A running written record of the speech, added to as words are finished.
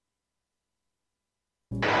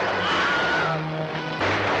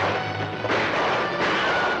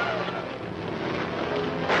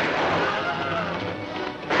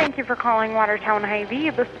you for calling Watertown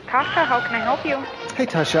Hy-Vee. This is Tasha. How can I help you? Hey,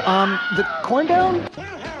 Tasha. The CORNDOWN?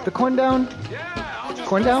 The CORNDOWN?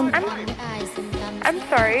 CORNDOWN? I'm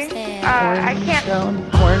sorry. I can't.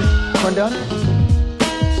 CORNDOWN?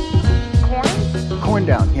 Corn?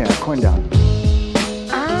 CORNDOWN. Yeah, CORNDOWN.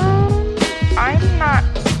 I'm not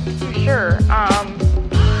too sure.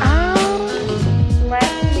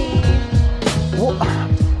 Let me. Well,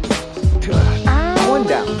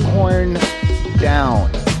 CORNDOWN.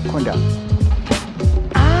 CORNDOWN.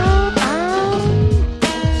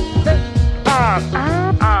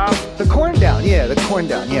 The CORNDOWN. Yeah, the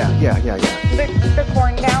CORNDOWN. Yeah. The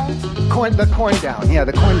CORNDOWN? The CORNDOWN. Yeah,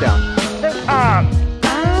 the CORNDOWN.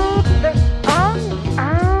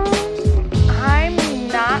 I'm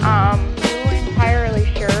not too entirely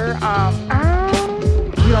sure.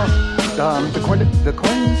 You know, the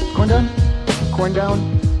CORNDOWN? CORNDOWN?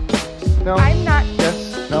 No. I'm not. Yes.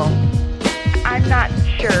 No. I'm not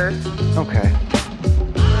sure. Okay.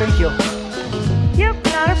 Thank you. Yep,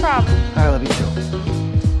 not a problem. I love you too.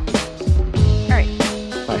 All right.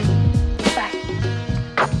 Bye. Bye.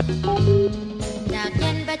 จากเ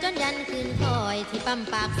ย็นไปจนยันคืนคอยที่ปั๊ม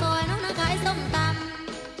ปากซอยน้องนาขายส้มต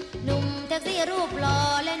ำหนุ่มแท็กซี่รูปหล่อ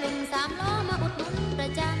และหนุ่มสามล้อมาอุดหนุนประ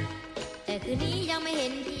จำแต่คืนนี้ยังไม่เห็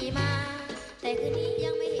นพี่มาแต่คืนนี้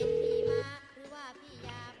ยังไม่เห็นพี่มาหรือว่าพี่อย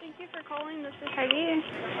าก Thank you for calling. This is Harvey.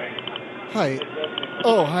 Hi.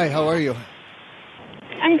 Oh, hi. How are you?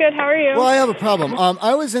 I'm good. How are you? Well, I have a problem.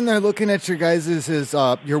 I was in there looking at your guys'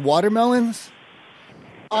 your watermelons.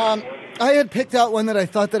 I had picked out one that I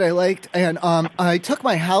thought that I liked, and I took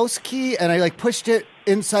my house key and I pushed it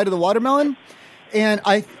inside of the watermelon, and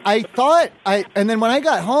I thought and then when I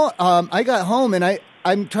got home and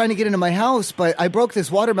I'm trying to get into my house, but I broke this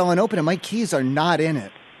watermelon open and my keys are not in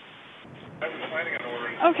it.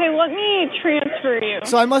 Okay, let me transfer you.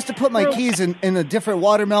 So I must have put my keys in a different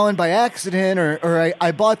watermelon by accident, or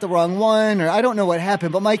I bought the wrong one, or I don't know what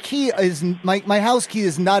happened. But my key is my house key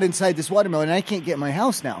is not inside this watermelon, and I can't get in my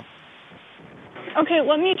house now. Okay,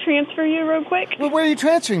 let me transfer you real quick. Well, where are you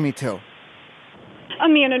transferring me to? A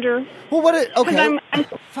manager. Well, what? Okay. I'm a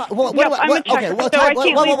checker, so I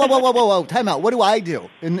can't leave Whoa! Time out. What do I do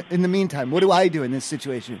in the meantime? What do I do in this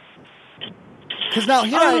situation? Because now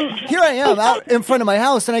here I am out in front of my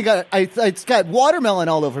house, and it's got watermelon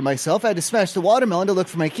all over myself. I had to smash the watermelon to look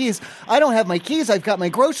for my keys. I don't have my keys. I've got my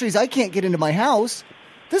groceries. I can't get into my house.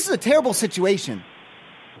 This is a terrible situation.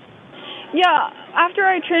 Yeah, after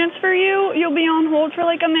I transfer you, you'll be on hold for a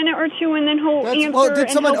minute or two, and then he'll answer. Well, did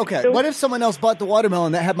someone? help Okay, you. what if someone else bought the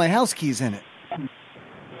watermelon that had my house keys in it?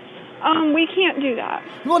 We can't do that.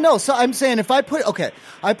 Well, no. So I'm saying if I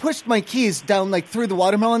pushed my keys down through the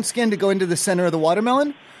watermelon skin to go into the center of the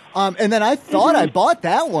watermelon, and then I thought I bought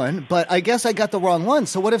that one, but I guess I got the wrong one.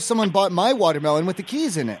 So what if someone bought my watermelon with the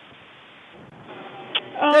keys in it?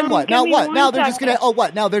 Then what? Now what? Now they're just gonna. Oh,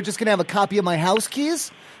 what? Now they're just gonna have a copy of my house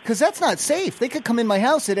keys? Because that's not safe. They could come in my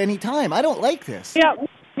house at any time. I don't like this. Yep.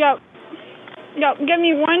 Give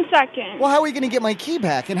me 1 second. Well, how are we going to get my key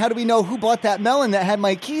back? And how do we know who bought that melon that had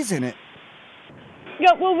my keys in it?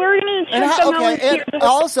 Yeah, well, we're going to check the melon here. And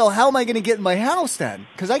also, how am I going to get in my house then?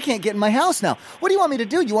 Because I can't get in my house now. What do you want me to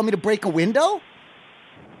do? You want me to break a window?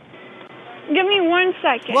 Give me 1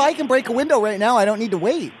 second. Well, I can break a window right now. I don't need to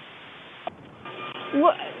wait.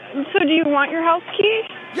 What? So do you want your house key?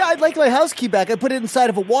 Yeah, I'd like my house key back. I put it inside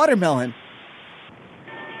of a watermelon.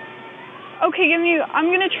 Okay, I'm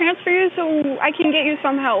going to transfer you so I can get you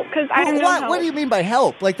some help, because I have no help. What do you mean by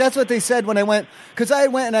help? That's what they said when I went, because I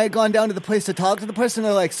went and I had gone down to the place to talk to the person.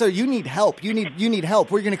 They're like, sir, you need help. You need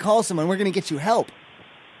help. We're going to call someone. We're going to get you help.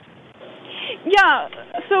 Yeah,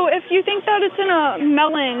 so if you think that it's in a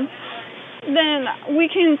melon, then we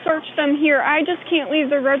can search them here. I just can't leave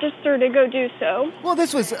the register to go do so. Well,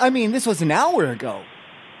 this was an hour ago.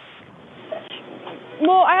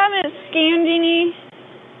 Well, I haven't scanned any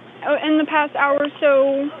in the past hour,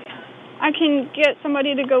 so I can get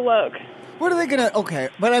somebody to go look. What are they going to... Okay,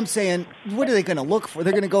 but I'm saying, what are they going to look for?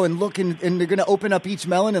 They're going to go and look, and they're going to open up each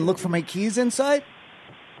melon and look for my keys inside?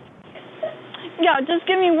 Yeah, just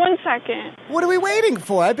give me 1 second. What are we waiting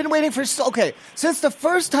for? I've been waiting for... Okay, since the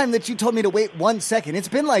first time that you told me to wait 1 second, it's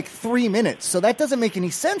been 3 minutes, so that doesn't make any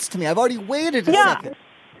sense to me. I've already waited a second.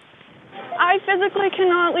 I physically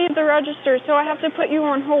cannot leave the register, so I have to put you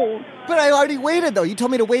on hold. But I already waited, though. You told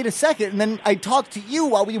me to wait a second, and then I talked to you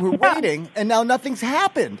while we were waiting, and now nothing's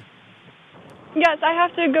happened. Yes, I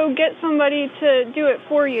have to go get somebody to do it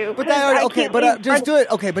for you. But just do it.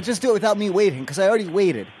 Okay, but just do it without me waiting, because I already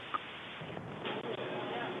waited.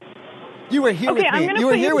 You were here with me. You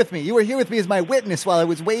were here with me. You were here with me as my witness while I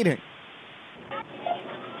was waiting.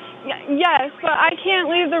 Yes, but I can't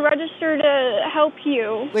leave the register to help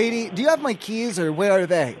you. Lady, do you have my keys, or where are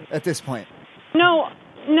they at this point? No,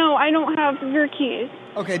 I don't have your keys.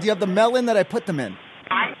 Okay, do you have the melon that I put them in?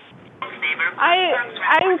 I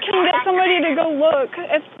can get somebody to go look,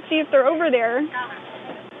 see if they're over there.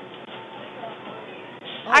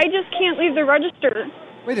 I just can't leave the register.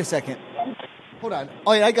 Wait a second. Hold on.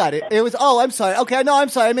 Oh, yeah, I got it. I'm sorry. Okay, no, I'm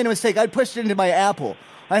sorry. I made a mistake. I pushed it into my Apple.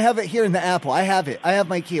 I have it here in the Apple. I have it. I have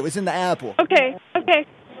my key. It was in the Apple. Okay.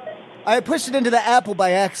 I pushed it into the Apple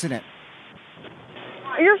by accident.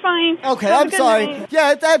 You're fine. Okay, Have a I'm good sorry. night.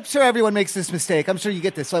 Yeah, I'm sure everyone makes this mistake. I'm sure you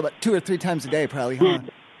get this about 2 or 3 times a day, probably, huh?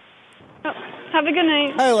 Have a good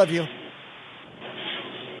night. I love you.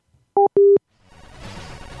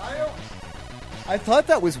 I thought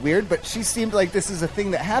that was weird, but she seemed like this is a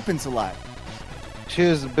thing that happens a lot. She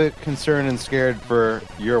was a bit concerned and scared for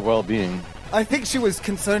your well-being. I think she was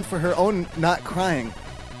concerned for her own not crying.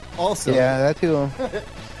 Also. Yeah, that too.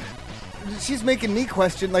 She's making me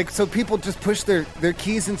question, like, so people just push their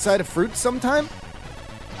keys inside of fruit sometime?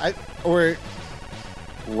 Or...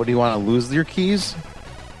 What, do you want to lose your keys?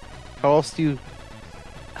 How else do you...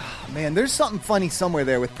 Oh, man, there's something funny somewhere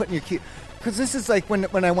there with putting your key... Because this is like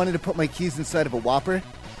when I wanted to put my keys inside of a Whopper.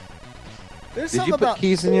 There's Did you put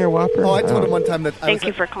keys in your Whopper? Oh, I told him one time that... Thank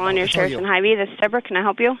you for calling your Sheriff and Harvey. This is Deborah. Can I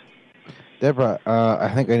help you? Deborah, I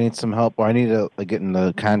think I need some help. I need to get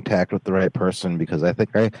into contact with the right person because I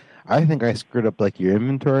think I screwed up like your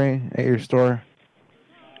inventory at your store.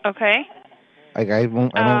 Okay. Like I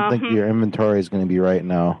don't think your inventory is going to be right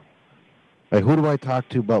now. Like, who do I talk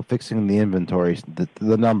to about fixing the inventory,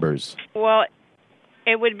 the numbers? Well,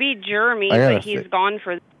 it would be Jeremy, but he's gone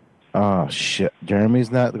for... Oh, shit. Jeremy's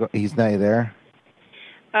he's not there?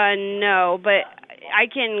 No, but I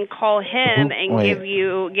can call him and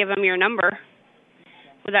give him your number.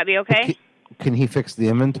 Would that be okay? Can he fix the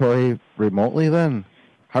inventory remotely then?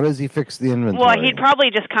 How does he fix the inventory? Well, he'd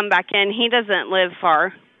probably just come back in. He doesn't live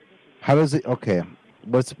far. How does he... Okay.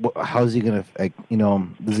 How's he going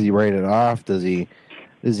to... does he write it off? Does he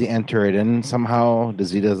enter it in somehow?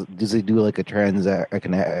 Does he do like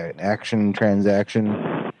an action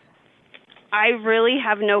transaction? I really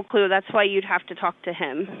have no clue. That's why you'd have to talk to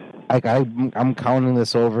him. Like I'm counting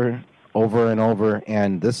this over and over,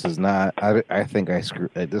 and this is not. I think I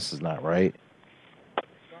screwed. This is not right.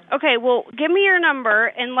 Okay, well, give me your number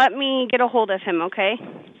and let me get a hold of him. Okay.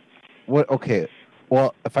 What? Okay.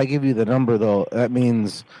 Well, if I give you the number, though, that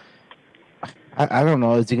means I don't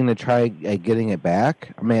know. Is he going to try getting it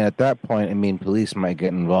back? I mean, at that point, police might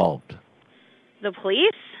get involved. The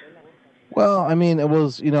police? Well, I mean, it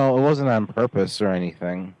wasn't on purpose or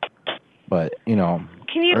anything, but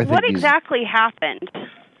What exactly happened?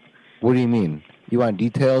 What do you mean? You want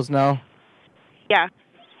details now? Yeah.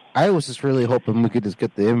 I was just really hoping we could just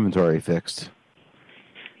get the inventory fixed.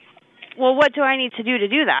 Well, what do I need to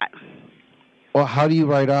do that? Well, how do you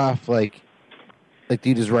write off, do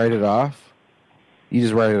you just write it off? You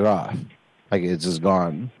just write it off. Like, it's just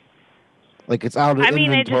gone. Like, it's out of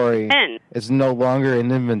inventory. It's no longer in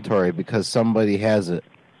inventory because somebody has it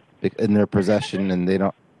in their possession and they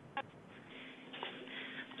don't...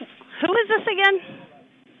 Who is this again?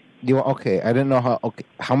 Okay, I didn't know how... Okay,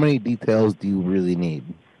 how many details do you really need?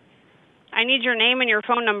 I need your name and your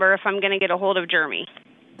phone number if I'm going to get a hold of Jeremy.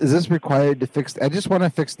 Is this required to fix... I just want to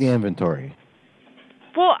fix the inventory.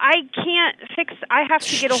 Well, I can't fix... I have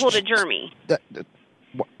to get a hold of Jeremy.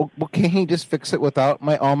 Well, can't he just fix it without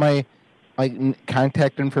all my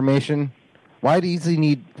contact information? Why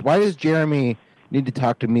does Jeremy need to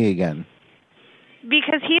talk to me again?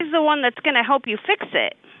 Because he's the one that's going to help you fix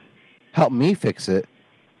it. Help me fix it?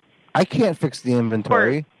 I can't fix the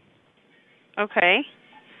inventory. Okay.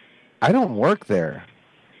 I don't work there.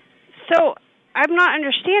 So, I'm not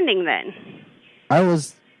understanding then. I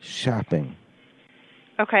was shopping.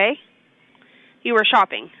 Okay. You were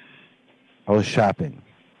shopping. I was shopping.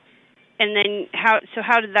 And then how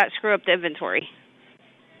did that screw up the inventory?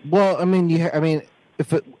 Well, if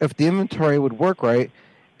the inventory would work right,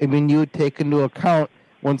 you would take into account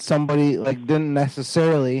when somebody didn't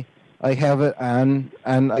necessarily have it on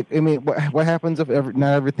what happens if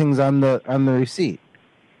not everything's on the receipt?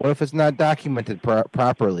 What if it's not documented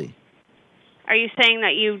properly? Are you saying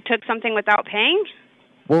that you took something without paying?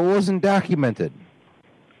 Well, it wasn't documented,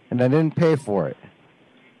 and I didn't pay for it.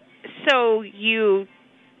 So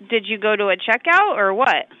did you go to a checkout or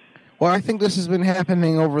what? Well, I think this has been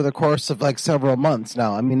happening over the course of several months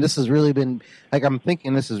now. This has really been I'm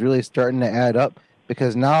thinking this is really starting to add up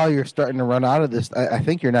because now you're starting to run out of this. I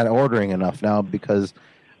think you're not ordering enough now because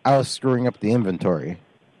I was screwing up the inventory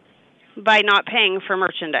by not paying for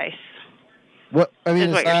merchandise. What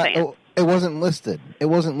is what you're saying. It wasn't listed. It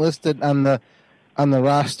wasn't listed on the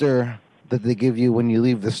roster that they give you when you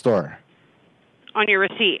leave the store. On your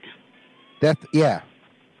receipt. Yeah.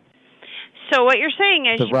 So what you're saying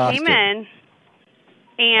is the you roster. came in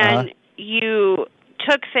and you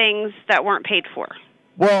took things that weren't paid for.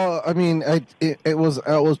 Well, I mean, it was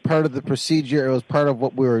part of the procedure. It was part of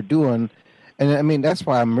what we were doing, and I mean that's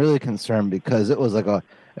why I'm really concerned because it was like a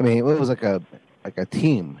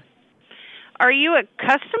team. Are you a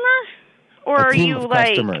customer, or are you like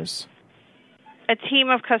customers? A team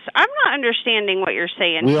of customers? I'm not understanding what you're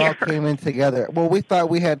saying. We here. all came in together. Well, we thought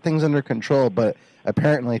we had things under control, but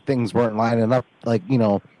apparently things weren't lining up. Like it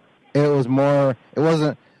was more. It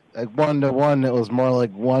wasn't like 1-to-1. It was more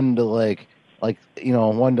like 1 to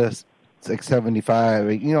 1 to 75.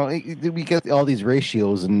 We get all these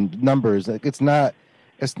ratios and numbers. Like it's not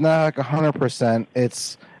like 100%.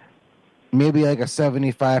 It's maybe like a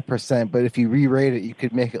 75%. But if you re-rate it, you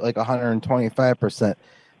could make it like 125%.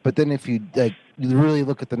 But then if you really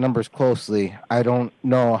look at the numbers closely, I don't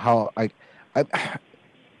know how.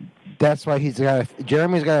 That's why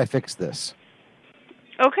Jeremy's got to fix this.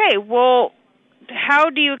 Okay, well, how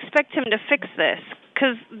do you expect him to fix this?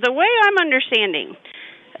 Because the way I'm understanding,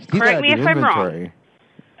 correct me if I'm wrong,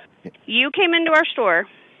 you came into our store,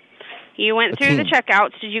 you went through the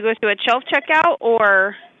checkouts. Did you go through a shelf checkout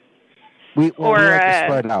or we like to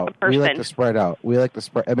spread out? A person? We like to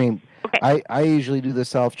spread. I mean, okay. I usually do the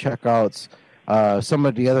self checkouts. Some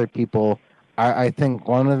of the other people, I think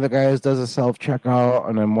one of the guys does a self checkout,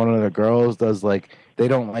 and then one of the girls does they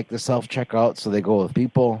don't like the self checkout, so they go with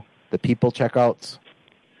the people checkouts.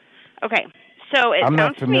 Okay. So it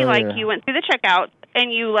sounds to me like you went through the checkout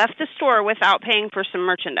and you left the store without paying for some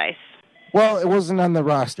merchandise. Well, it wasn't on the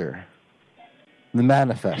roster, the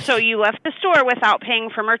manifest. So you left the store without paying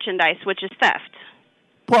for merchandise, which is theft.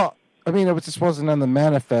 Well, I mean, it just wasn't on the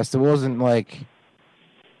manifest. It wasn't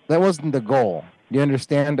that wasn't the goal. You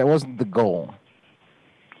understand? That wasn't the goal.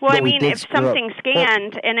 Well, I mean, if something's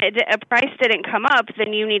scanned and a price didn't come up,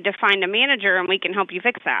 then you need to find a manager and we can help you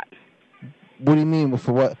fix that. What do you mean?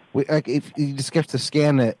 For what? If you just have to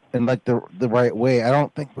scan it in the right way. I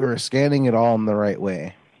don't think we were scanning it all in the right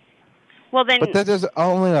way. Well, then, but that doesn't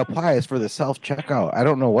only applies for the self checkout. I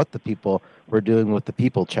don't know what the people were doing with the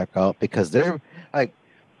people checkout because their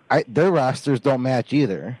rosters don't match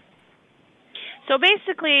either. So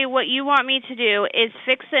basically, what you want me to do is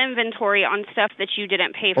fix the inventory on stuff that you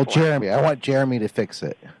didn't pay for. Well, Jeremy, I want Jeremy to fix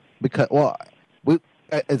it because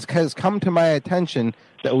it's come to my attention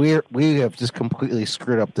that we have just completely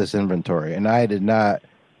screwed up this inventory, and I did not.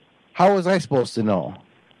 How was I supposed to know?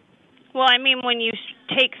 Well, I mean, when you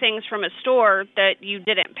take things from a store that you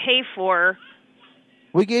didn't pay for,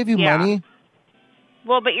 we gave you money.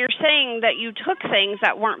 Well, but you're saying that you took things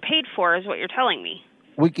that weren't paid for, is what you're telling me.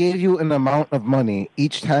 We gave you an amount of money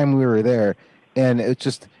each time we were there, and it's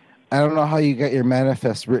just I don't know how you got your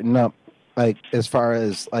manifest written up, as far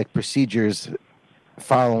as procedures.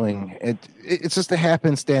 Following it's just a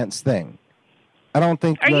happenstance thing. I don't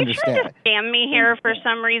think you understand. Are you trying to scam me here for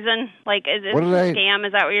some reason? Is this a scam?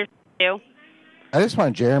 Is that what you're trying to do? I just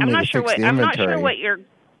want Jeremy to fix the inventory. I'm not sure what you're.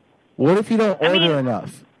 What if you don't order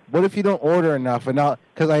enough? What if you don't order enough? And now,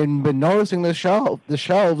 because I've been noticing the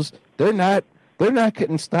shelves, they're not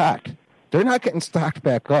getting stocked. They're not getting stocked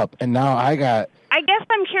back up. And now I guess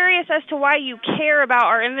I'm curious as to why you care about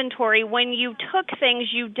our inventory when you took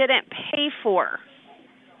things you didn't pay for.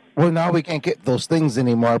 Well, now we can't get those things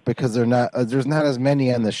anymore because there's not as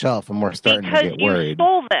many on the shelf, and we're starting to get worried. Because you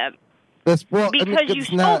stole them. You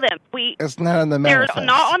stole them. It's not on the manifest. They're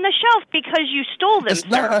not on the shelf because you stole them. It's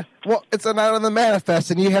not. Well, it's not on the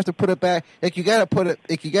manifest, and you have to put it back. You got to put it.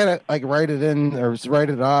 You got to write it in or write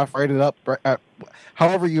it off, write it up.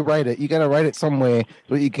 However you write it, you got to write it some way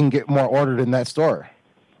so you can get more ordered in that store.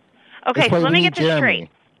 Okay, so let me get this straight.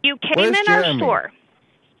 You came in our store.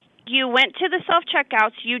 You went to the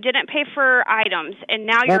self-checkouts, you didn't pay for items, and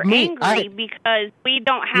now you're angry because we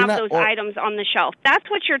don't have those items on the shelf. That's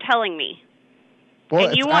what you're telling me. Well,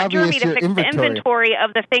 and you want Jeremy to fix the inventory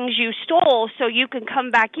of the things you stole so you can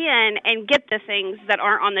come back in and get the things that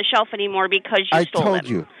aren't on the shelf anymore because you stole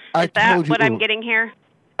them. Is that what I'm getting here?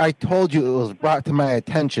 I told you it was brought to my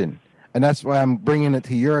attention, and that's why I'm bringing it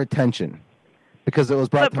to your attention, because it was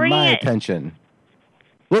brought to my attention.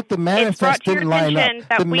 Look, the manifest didn't line up.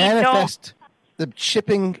 The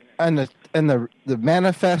shipping and the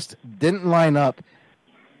manifest didn't line up.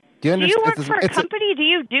 Do you understand? Do you work for a company? Do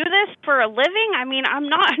you do this for a living? I mean, I'm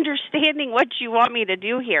not understanding what you want me to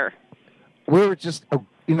do here. We're just,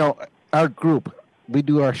 our group. We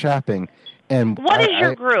do our shopping, and what is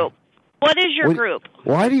your group? What is your group?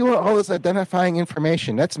 Why do you want all this identifying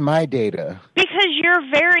information? That's my data. Because you're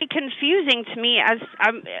very confusing to me. I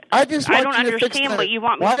don't understand what you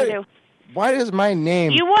want me to do. Why does my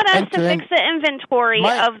name? You want us to fix the inventory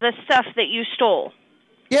of the stuff that you stole.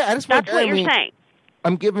 Yeah, I just want That's what you're saying.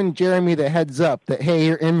 I'm giving Jeremy the heads up that, hey,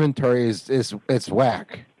 your inventory is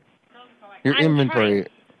whack. Your inventory.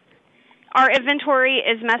 Our inventory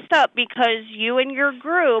is messed up because you and your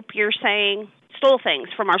group, you're saying, stole things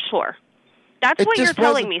from our store. That's what you're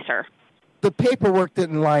telling me, sir. The paperwork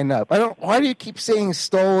didn't line up. Why do you keep saying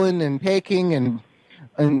stolen and taking and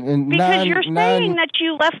because you're saying that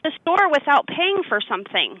you left the store without paying for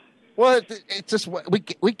something. Well, it's just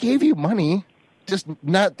we gave you money, just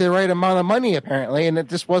not the right amount of money apparently, and it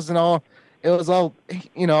just wasn't all. It was all,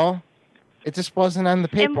 it just wasn't on the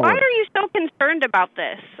paperwork. And why are you so concerned about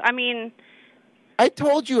this? I mean, I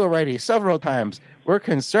told you already several times. We're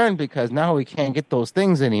concerned because now we can't get those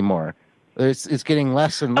things anymore. It's getting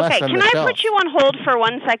less and less on the shelf. Okay, can I put you on hold for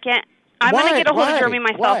 1 second? I'm going to get a hold of Jeremy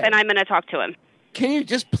myself, and I'm going to talk to him. Can you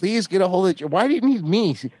just please get a hold of... Why do you need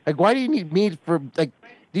me? Why do you need me for...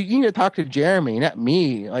 you need to talk to Jeremy, not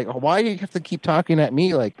me. Why do you have to keep talking at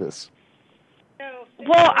me like this?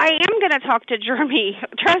 Well, I am going to talk to Jeremy.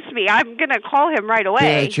 Trust me, I'm going to call him right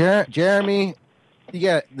away. Yeah, Jeremy, you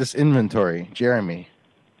got this inventory. Jeremy,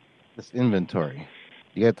 this inventory.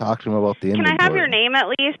 You got to talk to him about the inventory. Can I have your name at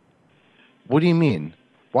least? What do you mean?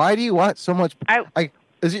 Why do you want so much...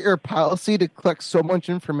 is it your policy to collect so much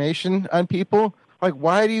information on people?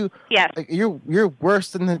 Why do you... Yes. You're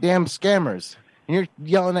worse than the damn scammers. And you're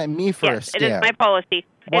yelling at me for a scam. It is my policy.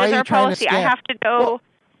 Why it is our policy. I have to go... Well,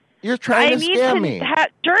 you're trying to scam me.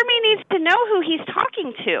 Jeremy needs to know who he's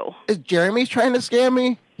talking to. Is Jeremy trying to scam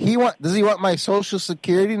me? Does he want my social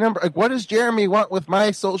security number? What does Jeremy want with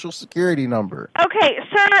my social security number? Okay,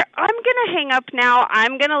 sir, I'm going to hang up now.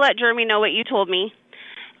 I'm going to let Jeremy know what you told me.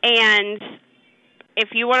 And if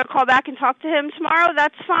you want to call back and talk to him tomorrow,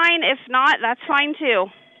 that's fine. If not, that's fine too.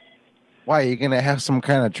 Why, are you going to have some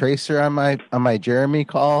kind of tracer on my Jeremy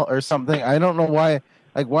call or something? I don't know why.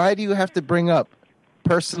 Why do you have to bring up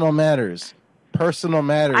personal matters? Personal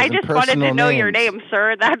matters. I just wanted to know your name,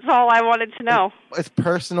 sir. That's all I wanted to know. It's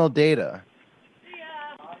personal data.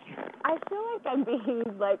 Yeah. I feel like I'm being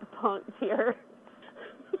punked here.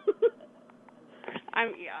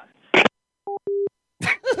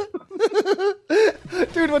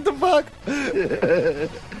 Dude, what the fuck?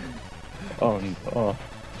 Oh.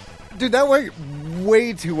 Dude, that worked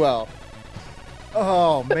way too well.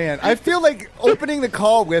 Oh, man. I feel like opening the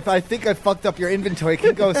call with, I think I fucked up your inventory,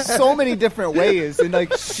 can go so many different ways. And,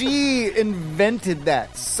 she invented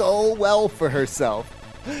that so well for herself.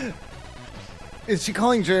 Is she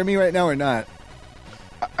calling Jeremy right now or not?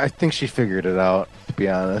 I think she figured it out, to be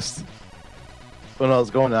honest. When I was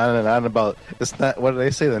going on and on about, it's not, what do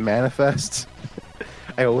they say, the manifest?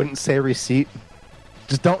 I wouldn't say receipt.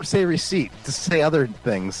 Just don't say receipt. Just say other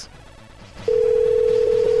things.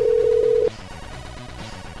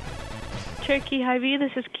 Cherokee Harvey,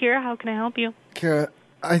 this is Kira. How can I help you? Kira,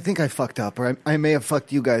 I think I fucked up, or I may have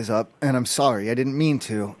fucked you guys up, and I'm sorry. I didn't mean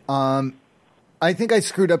to. I think I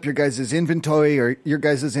screwed up your guys' inventory, or your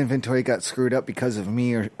guys' inventory got screwed up because of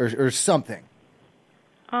me, or something.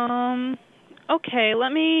 Okay,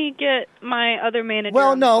 let me get my other manager.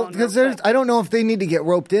 Well, no, because I don't know if they need to get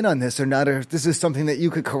roped in on this or not, or if this is something that you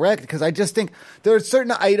could correct, because I just think there are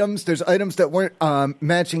certain items, there's items that weren't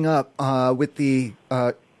matching up with the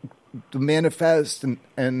manifest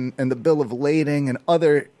and the bill of lading and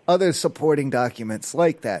other supporting documents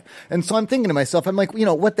like that. And so I'm thinking to myself, I'm like,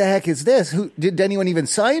 what the heck is this? Did anyone even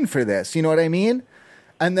sign for this? You know what I mean?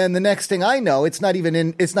 And then the next thing I know, it's not even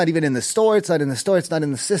in the store. It's not in the store. It's not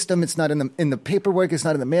in the system. It's not in the paperwork. It's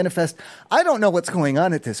not in the manifest. I don't know what's going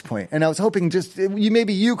on at this point. And I was hoping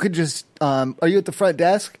maybe you could just, are you at the front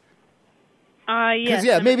desk? Yes.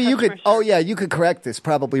 Yeah, maybe you could, you could correct this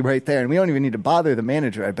probably right there. And we don't even need to bother the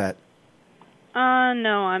manager, I bet.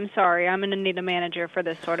 No, I'm sorry. I'm going to need a manager for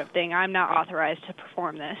this sort of thing. I'm not authorized to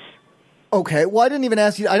perform this. Okay, well, I didn't even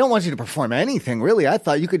ask you. I don't want you to perform anything, really. I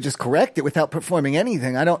thought you could just correct it without performing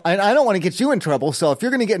anything. I don't want to get you in trouble. So if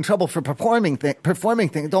you're going to get in trouble for performing things,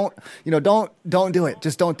 don't do it.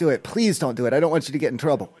 Just don't do it. Please don't do it. I don't want you to get in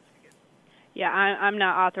trouble. Yeah, I'm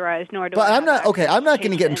not authorized, nor do but I. I'm not okay. I'm not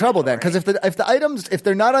going to get in trouble then, because if the items, if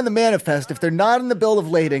they're not on the manifest, if they're not in the bill of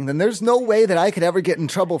lading, then there's no way that I could ever get in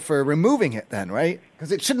trouble for removing it. Then, right?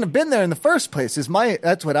 Because it shouldn't have been there in the first place.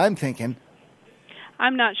 That's what I'm thinking.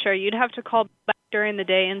 I'm not sure. You'd have to call back during the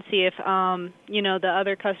day and see if, the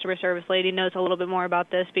other customer service lady knows a little bit more about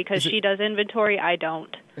this, because she does inventory. I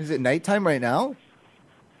don't. Is it nighttime right now?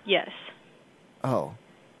 Yes. Oh.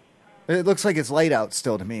 It looks like it's light out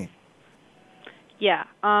still to me. Yeah.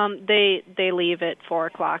 They leave at 4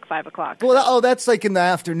 o'clock, 5 o'clock. Well, that's like in the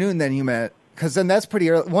afternoon then you meant. Because then that's pretty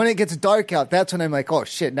early. When it gets dark out, that's when I'm like, oh,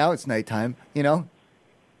 shit, now it's nighttime, you know?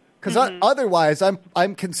 Because otherwise, I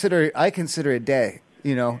consider it day,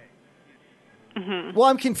 you know? Mm-hmm. Well,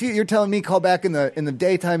 I'm confused. You're telling me call back in the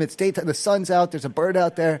daytime. It's daytime. The sun's out. There's a bird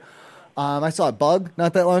out there. I saw a bug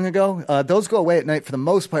not that long ago. Those go away at night for the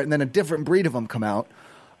most part, and then a different breed of them come out.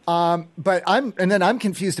 But I'm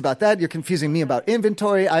confused about that. You're confusing me about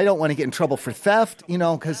inventory. I don't want to get in trouble for theft, you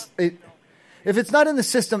know, because if it's not in the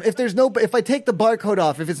system, if I take the barcode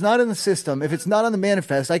off, if it's not in the system, if it's not on the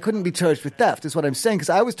manifest, I couldn't be charged with theft, is what I'm saying,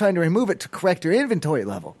 because I was trying to remove it to correct your inventory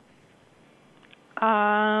level.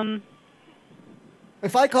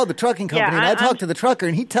 If I called the trucking company and I talked to the trucker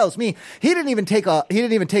and he tells me he didn't even take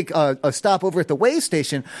a stop over at the weigh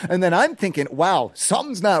station, and then I'm thinking, wow,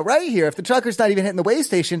 something's not right here. If the trucker's not even hitting the weigh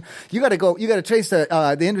station, you got to trace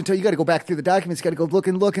the inventory. You got to go back through the documents. You got to go look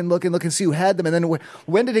and see who had them, and then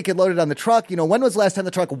when did it get loaded on the truck? You know, when was the last time the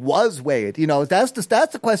truck was weighed? You know, that's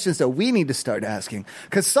the questions that we need to start asking,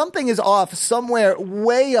 because something is off somewhere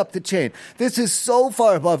way up the chain. This is so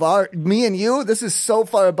far above me and you. This is so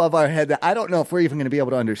far above our head that I don't know if we're even going to be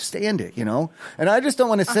able to understand it, you know? And I just don't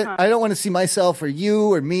want to I don't want to see myself or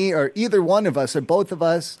you or me or either one of us or both of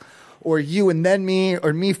us or you and then me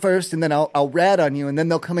or me first and then I'll rat on you and then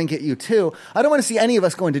they'll come and get you too. I don't want to see any of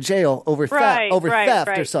us going to jail over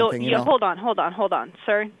theft or something, you know? Hold on,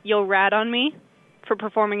 sir. You'll rat on me for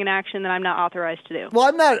performing an action that I'm not authorized to do. Well,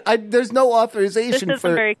 I'm not. There's no authorization This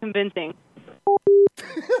isn't very convincing.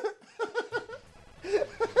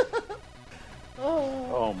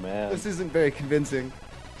 Oh, man. This isn't very convincing.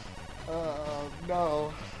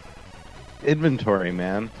 No. Inventory,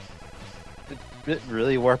 man. It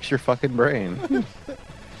really works your fucking brain.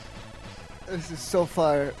 This is so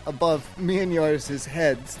far above me and yours'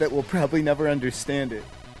 heads that we'll probably never understand it.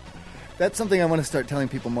 That's something I want to start telling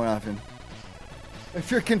people more often. If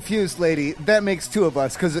you're confused, lady, that makes two of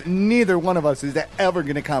us, because neither one of us is ever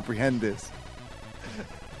going to comprehend this.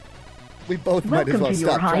 We both might as well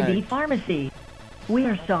stop trying. Welcome to your Hy-Vee pharmacy. We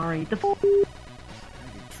are sorry.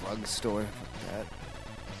 Drugstore. Fuck that.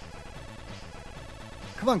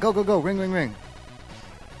 Come on, go. Ring.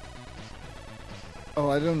 Oh,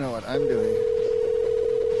 I don't know what I'm doing.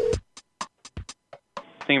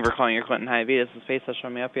 Thank you for calling your Clinton Hy-Vee. This is Faith. How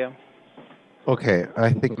may I help you? Okay,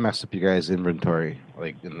 I think I messed up you guys' inventory,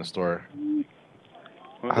 like, in the store.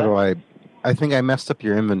 I think I messed up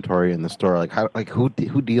your inventory in the store. Like, who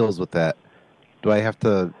deals with that? Do I have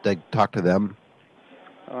to, like, talk to them?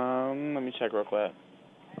 Let me check real quick.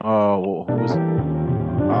 Oh,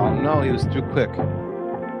 no, he was too quick.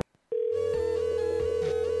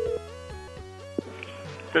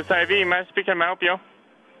 This IV, may I speak? Can I help you?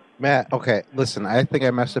 Matt, okay, listen, I think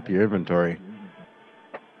I messed up your inventory.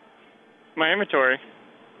 My inventory?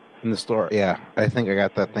 In the store, yeah. I think I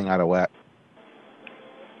got that thing out of whack.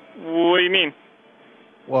 What do you mean?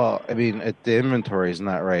 Well, I mean, the inventory is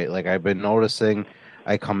not right. Like, I've been noticing,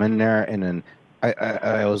 I come in there, and then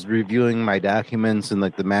I was reviewing my documents and,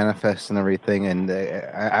 like, the manifest and everything, and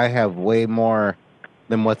I have way more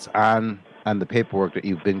than what's on the paperwork that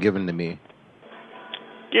you've been giving to me.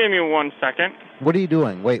 Give me 1 second. What are you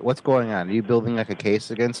doing? Wait, what's going on? Are you building, like, a case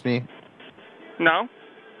against me? No.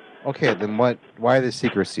 Okay, then what? Why the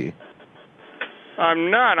secrecy? I'm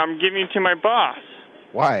not. I'm giving it to my boss.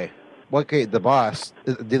 Why? Okay, the boss.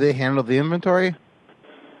 Do they handle the inventory?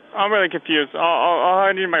 I'm really confused.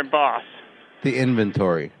 I need my boss. The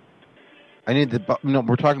inventory. I need the... No,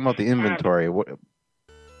 we're talking about the inventory. What?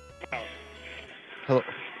 Hello?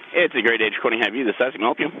 It's a great day for calling Harvey. This is can I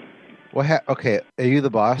help you? Okay, are you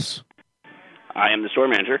the boss? I am the store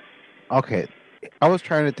manager. Okay. I was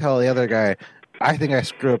trying to tell the other guy, I think I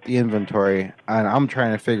screwed up the inventory, and I'm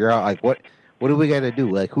trying to figure out, like, what do we got to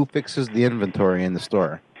do? Like, who fixes the inventory in the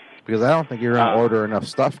store? Because I don't think you're going to order enough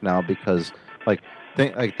stuff now because, like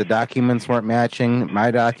the documents weren't matching.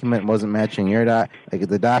 My document wasn't matching your like,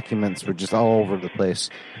 the documents were just all over the place.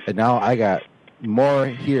 And now I got more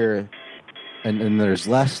here, and there's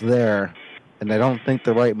less there, and I don't think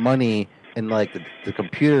the right money and, like, the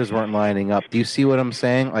computers weren't lining up. Do you see what I'm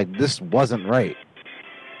saying? Like, this wasn't right.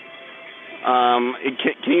 Can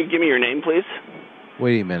you give me your name, please?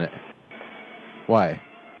 Wait a minute. Why?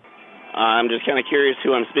 I'm just kind of curious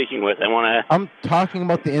who I'm speaking with. I'm talking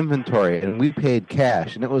about the inventory, and we paid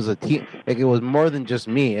cash, and it was a team. Like, it was more than just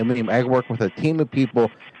me. I mean, I work with a team of people,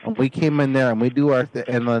 and we came in there, and we do our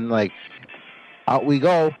and then, like, out we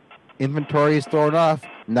go. Inventory is thrown off.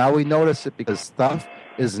 Now we notice it because stuff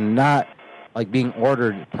is not like being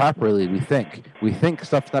ordered properly. We think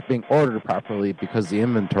stuff's not being ordered properly because the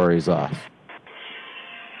inventory's off.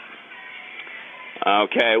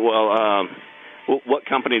 Okay, well, what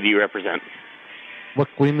company do you represent? What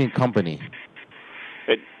do you mean company?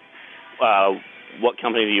 What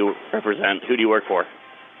company do you represent? Who do you work for?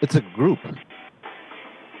 It's a group.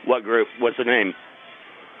 What group? What's the name?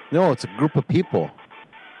 No, it's a group of people.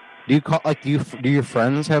 Do you call do your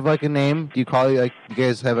friends have like a name? Do you call you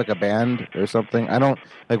guys have like a band or something? I don't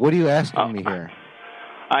what are you asking me here?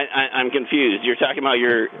 I'm confused. You're talking about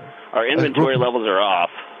our inventory levels are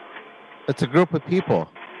off. It's a group of people.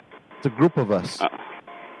 It's a group of us.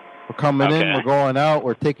 We're coming in, we're going out,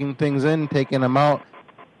 we're taking things in, taking them out.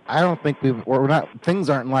 I don't think we're not. Things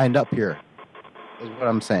aren't lined up here. Is what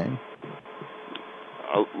I'm saying.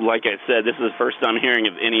 Like I said, this is the first I'm hearing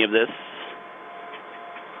of any of this.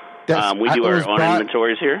 We do our own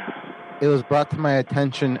inventories here. It was brought to my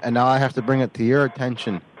attention, and now I have to bring it to your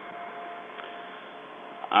attention.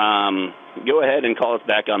 Go ahead and call us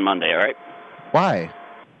back on Monday, all right? Why?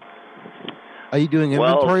 Are you doing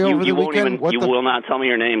inventory over the weekend? You will not tell me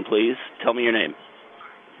your name, please. Tell me your name.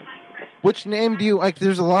 Which name do you like?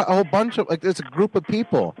 There's a whole bunch of there's a group of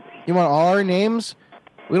people. You want all our names?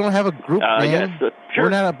 We don't have a group name. Yes, sure. We're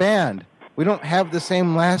not a band. We don't have the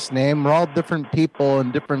same last name. We're all different people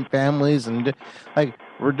and different families and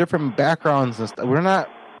we're different backgrounds and stuff. We're not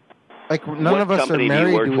none of us are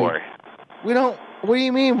married. What company do you work for? We don't. What do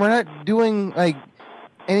you mean? We're not doing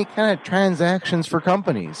any kind of transactions for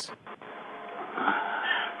companies.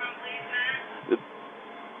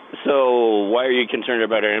 So why are you concerned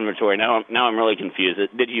about our inventory? Now I'm really confused.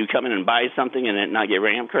 Did you come in and buy something and it not get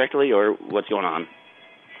ramped correctly, or what's going on?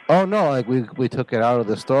 Oh no! We took it out of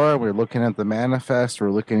the store. We're looking at the manifest.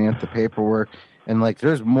 We're looking at the paperwork, and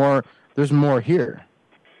there's more here.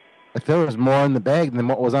 There was more in the bag than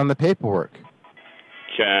what was on the paperwork.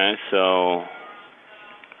 Okay, so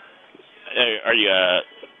are you?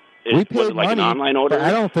 We paid money, an online order? But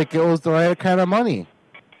I don't think it was the right kind of money.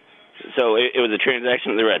 So it was a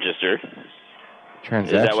transaction at the register.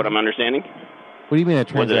 Transaction? Is that what I'm understanding? What do you mean a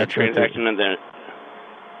transaction? Was it a transaction at the...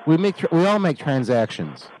 We all make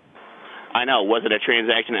transactions. I know. Was it a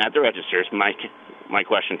transaction at the register? Is my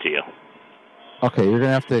question to you. Okay, you're going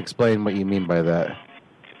to have to explain what you mean by that.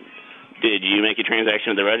 Did you make a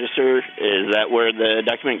transaction at the register? Is that where the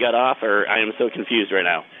document got off? Or I am so confused right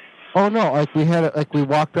now. Oh no! We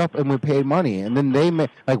walked up and we paid money, and then they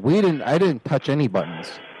I didn't touch any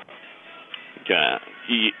buttons. Okay.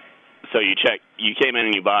 So you came in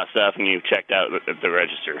and you bought stuff and you checked out at the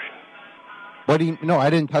register. What do you? No, I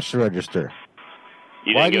didn't touch the register.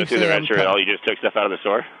 You didn't go through the register at all. You just took stuff out of the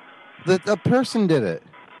store. The person did it.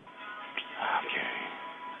 Okay.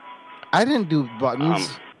 I didn't do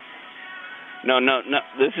buttons. No.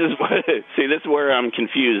 This is where I'm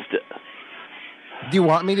confused. Do you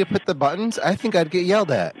want me to put the buttons? I think I'd get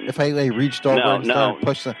yelled at if I reached over and started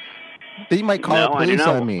pushing. They might call the police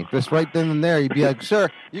on me. Just right then and there, you'd be like, "Sir,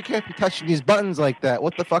 you can't be touching these buttons like that.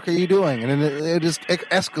 What the fuck are you doing?" And then it just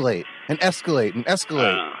escalate and escalate and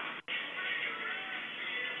escalate.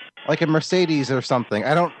 Like a Mercedes or something.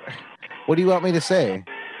 What do you want me to say?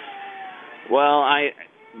 Well,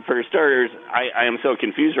 for starters, I am so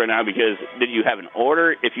confused right now because did you have an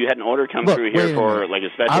order? If you had an order come through here for a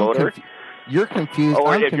special order? You're confused.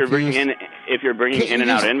 Or I'm if confused. you're bringing in and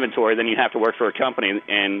out inventory, then you have to work for a company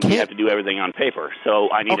and you have to do everything on paper. So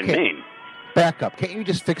I need a name. Back up. Can't you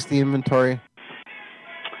just fix the inventory?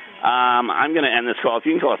 I'm going to end this call. If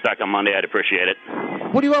you can call us back on Monday, I'd appreciate it.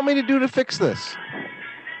 What do you want me to do to fix this?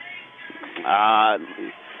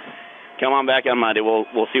 Come on back on Monday.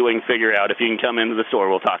 We'll see what we can figure out. If you can come into the store,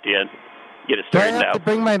 we'll talk to you. Get it straightened out. Do I have to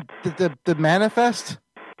bring my the manifest?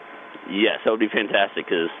 Yes, that would be fantastic.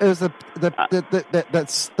 Cause it was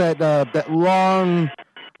that long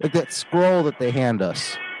that scroll that they hand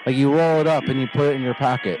us. You roll it up and you put it in your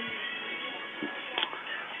pocket.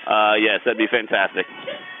 Yes, that'd be fantastic.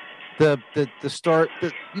 The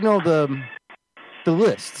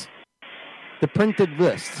list, the printed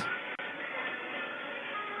list.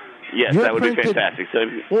 Yes, that would be fantastic.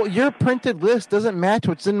 Well, your printed list doesn't match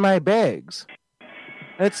what's in my bags.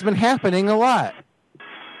 It's been happening a lot.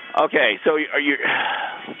 Okay, so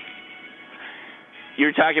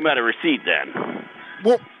you're talking about a receipt then?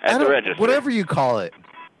 Well, at the register, whatever you call it.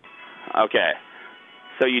 Okay,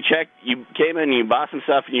 so you came in, you bought some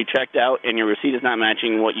stuff, and you checked out, and your receipt is not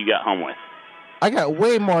matching what you got home with. I got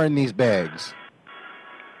way more in these bags.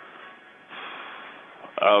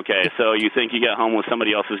 Okay, so you think you got home with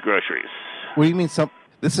somebody else's groceries? What do you mean?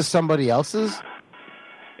 This is somebody else's?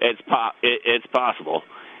 It's possible.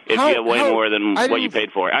 If you have way more than what you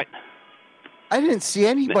paid for. I didn't see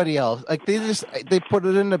anybody else. Like they put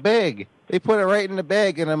it in the bag. They put it right in the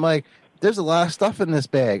bag, and I'm like, there's a lot of stuff in this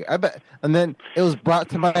bag. I bet. And then it was brought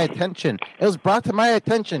to my attention.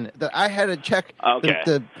 That I had to check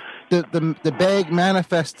the bag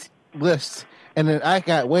manifest list, and then I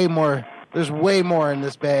got way more. There's way more in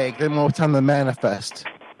this bag than what's on the manifest.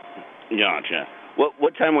 Gotcha.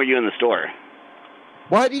 What time were you in the store?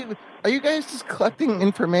 Are you guys just collecting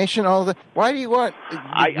information all the? Why do you want?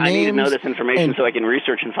 I need to know this information so I can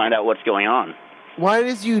research and find out what's going on. Why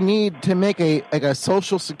does you need to make a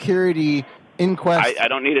Social Security inquest? I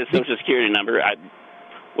don't need a Social Security number. I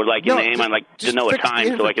would like a name. I'd like to know a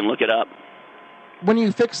time so I can look it up. When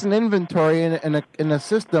you fix an inventory in a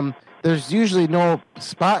system, there's usually no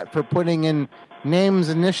spot for putting in names,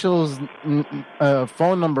 initials,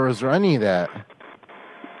 phone numbers, or any of that.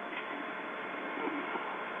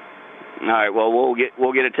 All right. Well, we'll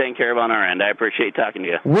get it taken care of on our end. I appreciate talking to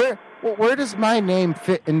you. Where does my name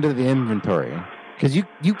fit into the inventory? Because you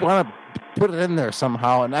want to put it in there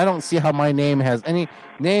somehow, and I don't see how my name has any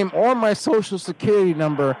name or my Social Security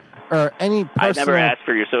number or any personal I never asked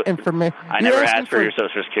for your information. I never asked for your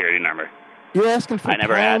Social Security number. You're asking for. I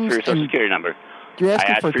never asked for your Social Security number. You're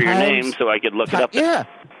asking I asked for your name so I could look it up. Yeah,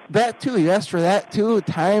 that too. You asked for that too.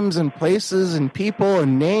 Times and places and people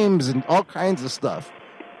and names and all kinds of stuff.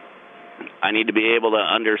 I need to be able to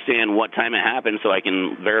understand what time it happened so I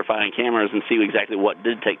can verify on cameras and see exactly what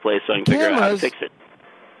did take place so I can figure out how to fix it.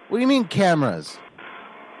 What do you mean cameras?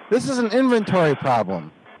 This is an inventory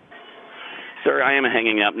problem. Sir, I am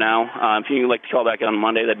hanging up now. If you'd like to call back on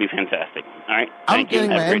Monday, that'd be fantastic. All right? I'm getting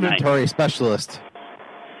my inventory specialist.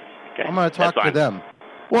 Okay. I'm going to talk to them.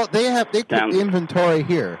 Well, they put the inventory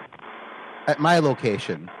here at my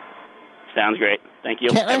location. Sounds great. Thank you.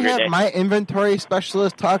 Can't I have my inventory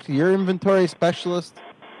specialist talk to your inventory specialist?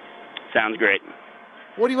 Sounds great.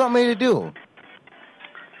 What do you want me to do?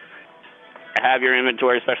 Have your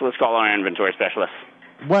inventory specialist call our inventory specialist.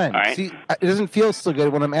 When? All right. See, it doesn't feel so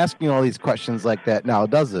good when I'm asking all these questions like that now,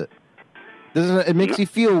 does it? It makes you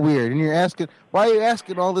feel weird, and you're asking, why are you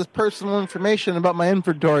asking all this personal information about my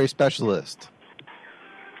inventory specialist?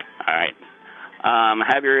 All right.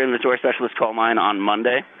 Have your inventory specialist call mine on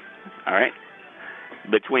Monday. All right.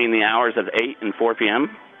 Between the hours of 8 and 4 p.m.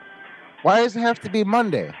 Why does it have to be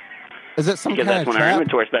Monday? Is it some because kind that's of when our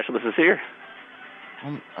inventory specialist is here.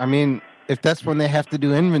 I mean, if that's when they have to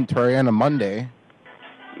do inventory on a Monday,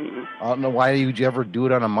 I don't know why you would ever do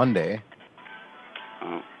it on a Monday.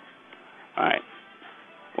 Oh. All right.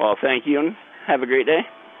 Well, thank you, and have a great day.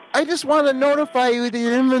 I just want to notify you that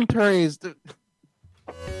your inventory is...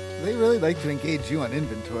 They really like to engage you on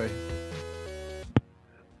inventory.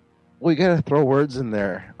 We got to throw words in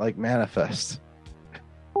there, like manifest.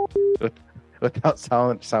 Without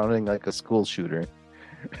sounding like a school shooter.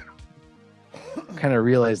 Kind of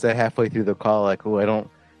realized that halfway through the call, like, oh, I don't...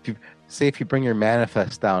 If you bring your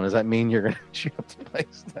manifest down, does that mean you're going to shoot up the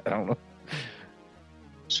place? I don't know.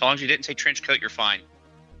 As long as you didn't say trench coat, you're fine.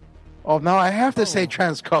 Oh, no, I have to say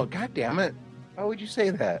trench coat. God damn it. Why would you say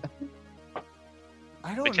that?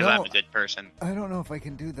 I don't know. Because I'm a good person. I don't know if I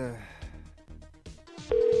can do the...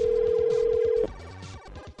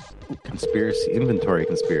 Inventory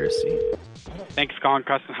conspiracy. Thanks for calling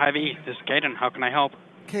Custom Harvey. This is Caden. How can I help?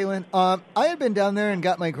 Kaylin, I had been down there and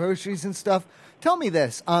got my groceries and stuff. Tell me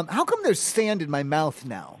this, how come there's sand in my mouth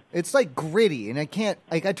now? It's like gritty, and I can't,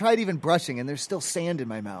 like, I tried even brushing, and there's still sand in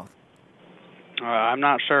my mouth. I'm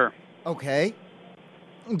not sure. Okay.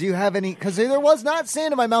 Do you have any, because there was not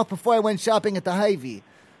sand in my mouth before I went shopping at the Hy-Vee.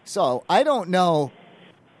 So, I don't know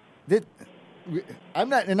that, I'm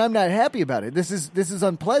not happy about it. This is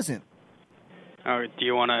unpleasant. Oh, do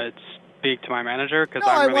you want to speak to my manager? Because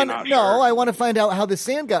No, I'm really not sure. No, I want to find out how the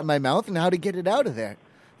sand got in my mouth and how to get it out of there.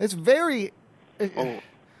 It's very...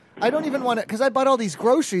 I don't even want to, because I bought all these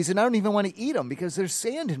groceries and I don't even want to eat them because there's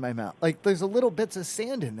sand in my mouth. Like, there's a little bits of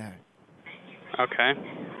sand in there. Okay.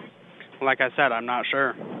 Like I said, I'm not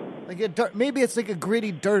sure. Like maybe it's like a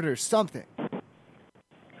gritty dirt or something.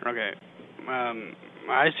 Okay.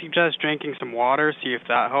 I suggest drinking some water, see if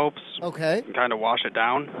that helps. Okay. Kind of wash it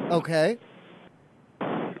down. Okay.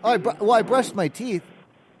 I brushed my teeth.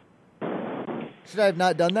 Should I have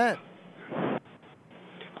not done that?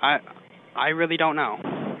 I really don't know.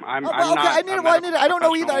 I'm not. I don't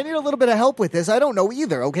know either. I need a little bit of help with this. I don't know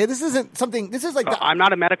either. Okay, this isn't something. This is like. I'm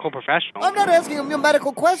not a medical professional. I'm not asking a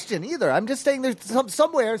medical question either. I'm just saying there's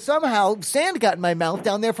somehow sand got in my mouth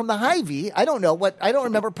down there from the Hy-Vee. I don't know what. I don't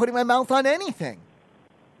remember putting my mouth on anything.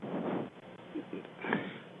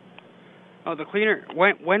 Oh, the cleaner.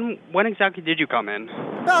 When exactly did you come in?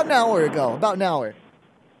 About an hour ago. About an hour.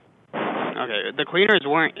 Okay, the cleaners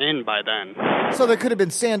weren't in by then. So there could have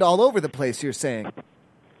been sand all over the place, you're saying?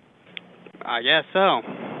 I guess so.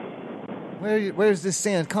 Where's this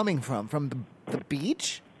sand coming from? From the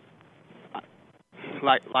beach?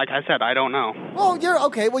 Like I said, I don't know. Oh, you're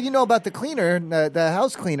okay. Well, you know about the cleaner, the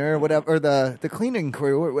house cleaner, or whatever, or the cleaning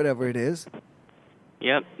crew, or whatever it is.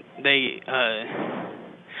 Yep, they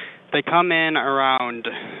come in around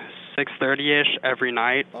 6:30ish every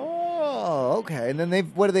night. Oh, okay. And then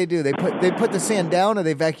what do? They put the sand down, or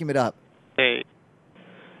they vacuum it up? They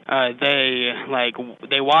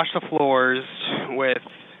wash the floors with.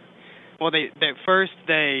 Well, they first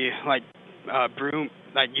use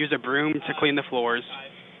a broom to clean the floors,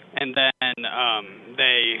 and then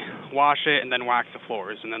they wash it and then wax the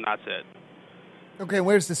floors, and then that's it. Okay,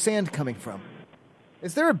 where's the sand coming from?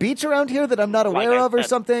 Is there a beach around here that I'm not aware of or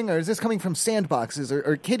something? Or is this coming from sandboxes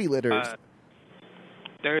or kitty litters?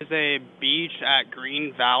 There's a beach at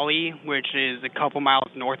Green Valley, which is a couple miles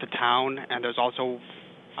north of town, and there's also,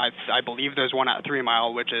 I believe there's one at 3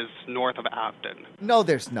 Mile, which is north of Afton. No,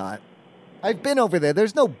 there's not. I've been over there.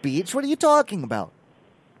 There's no beach. What are you talking about?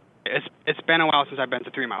 It's been a while since I've been to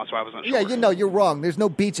 3 Mile, so I wasn't sure. Yeah, you're wrong. There's no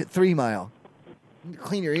beach at 3 Mile.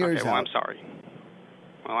 Clean your ears out. I'm sorry.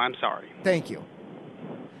 Well, I'm sorry. Thank you.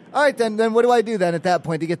 All right, then what do I do then at that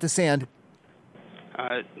point to get the sand?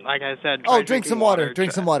 Like I said... drink some water.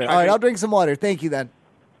 Drink some water. All right, I'll drink some water. Thank you then.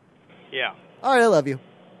 Yeah. All right, I love you.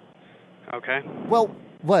 Okay. Well,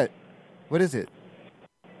 what? What is it?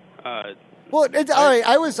 Well, it's all right.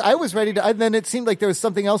 I was ready to... then it seemed like there was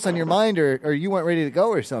something else on your mind, or you weren't ready to go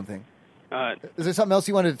or something. Is there something else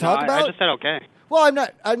you wanted to talk about? I just said okay. Well, I'm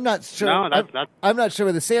not sure. No, that's... I'm not sure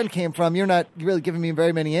where the sand came from. You're not really giving me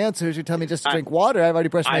very many answers. You're telling me just to drink water. I've already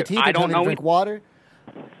brushed my teeth. You're telling me to drink water.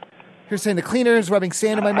 You're saying the cleaner is rubbing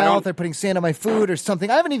sand in my mouth. They're putting sand on my food or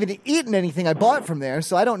something. I haven't even eaten anything I bought from there,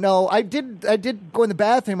 so I don't know. I did go in the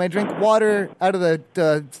bathroom. I drank water out of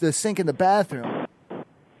the sink in the bathroom.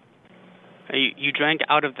 You drank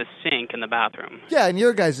out of the sink in the bathroom? Yeah, in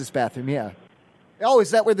your guys' bathroom, yeah. Oh,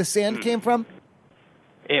 is that where the sand came from?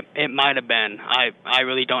 It might have been. I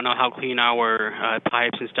really don't know how clean our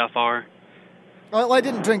pipes and stuff are. Well, I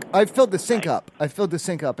didn't drink. I filled the sink up.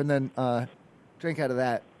 And then drank out of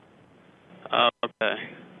that. Oh, okay.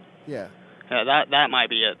 Yeah. Yeah, that might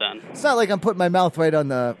be it then. It's not like I'm putting my mouth right on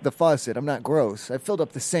the faucet. I'm not gross. I filled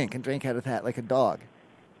up the sink and drank out of that like a dog.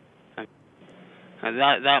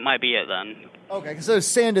 That might be it then. Okay, because there's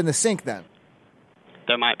sand in the sink then.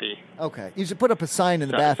 There might be. Okay, you should put up a sign in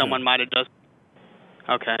the bathroom. Someone might have just...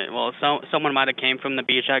 Okay, well, someone might have came from the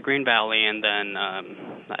beach at Green Valley and then,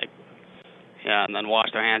 and then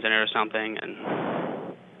washed their hands in it or something, and...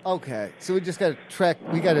 Okay, so we just got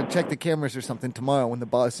to check the cameras or something tomorrow when the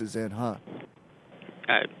boss is in, huh?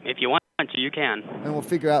 If you want to, you can. And we'll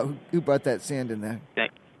figure out who brought that sand in there.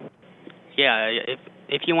 Yeah,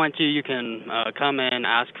 if you want to, you can come in,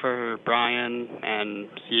 ask for Brian, and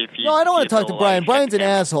see if you... No, I don't want to talk to Brian. Brian's an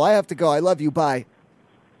asshole. I have to go. I love you. Bye.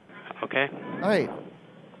 Okay. All right.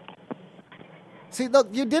 See, look,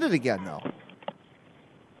 you did it again, though.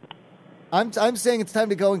 I'm saying it's time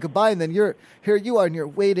to go and goodbye, and then you are, and you're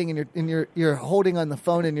waiting, and you're holding on the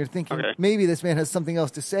phone, and you're thinking maybe this man has something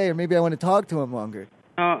else to say, or maybe I want to talk to him longer.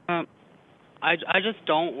 I just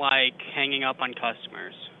don't like hanging up on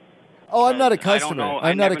customers. Oh, I'm not a customer.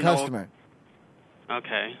 I'm not a customer.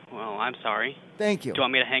 Okay, well, I'm sorry. Thank you. Do you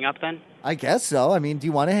want me to hang up then? I guess so. I mean, do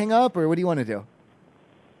you want to hang up, or what do you want to do?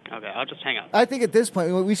 Okay, I'll just hang up. I think at this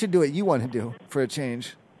point, we should do what you want to do for a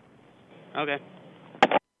change. Okay.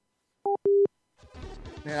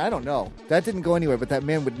 Man, I don't know. That didn't go anywhere, but that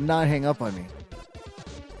man would not hang up on me.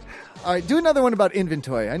 All right, do another one about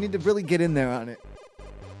inventory. I need to really get in there on it.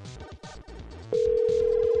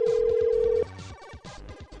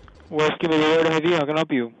 West Kimberly Road, Harvey. How can I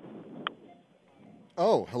help you?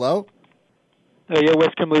 Oh, hello? Yeah,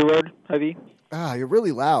 West Kimberly Road, Harvey. You're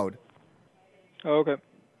really loud. Oh, okay.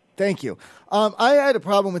 Thank you. I had a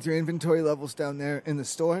problem with your inventory levels down there in the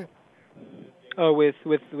store. Oh, with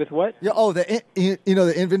what? Yeah. Oh, the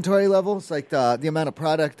inventory levels, like the amount of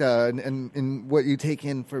product and what you take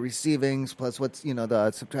in for receivings, plus what's the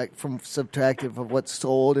subtractive of what's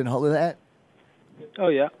sold and all of that. Oh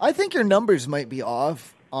yeah. I think your numbers might be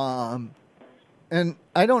off. And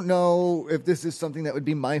I don't know if this is something that would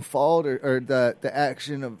be my fault or the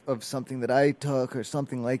action of something that I took or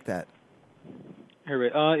something like that.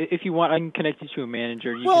 Harvey, if you want, I can connect you to a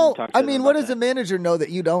manager. You well, can talk to I mean, what does that. a manager know that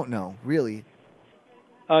you don't know, really?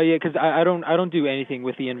 Yeah, because I don't do anything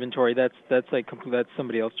with the inventory. That's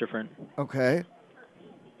somebody else different. Okay.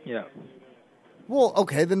 Yeah. Well,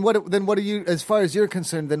 okay. Then what are you? As far as you're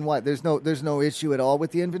concerned, then what? There's no issue at all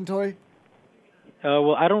with the inventory.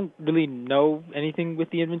 Well, I don't really know anything with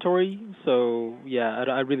the inventory, so yeah,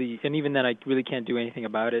 I really, and even then, I really can't do anything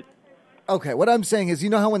about it. Okay, what I'm saying is, you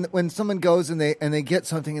know how when someone goes and they get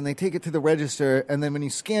something and they take it to the register, and then when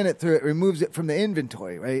you scan it through, it removes it from the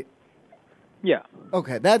inventory, right? Yeah.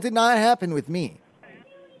 Okay, that did not happen with me.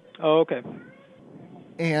 Oh, okay.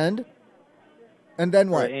 And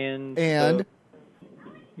then what? Right, and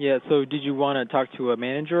yeah. So did you want to talk to a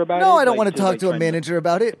manager about it? No, I don't want to talk to a manager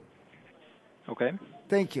about it. Okay.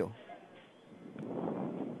 Thank you.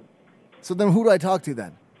 So then, who do I talk to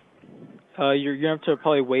then? You're gonna have to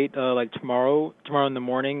probably wait like tomorrow in the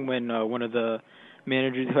morning when one of the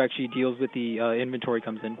managers who actually deals with the inventory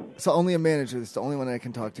comes in. So only a manager is the only one I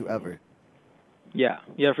can talk to ever. Yeah,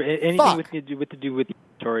 for anything with to do with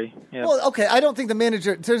inventory. Yeah. Well, okay, I don't think the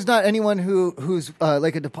manager. There's not anyone who's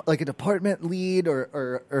like a department lead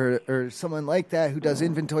or someone like that who does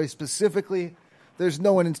inventory specifically. There's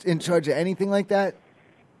no one in charge of anything like that.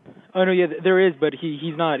 Oh no, yeah, there is, but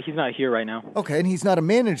he's not here right now. Okay, and he's not a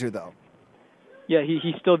manager though. Yeah,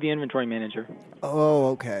 he's still the inventory manager. Oh,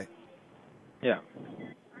 okay. Yeah.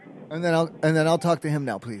 And then I'll talk to him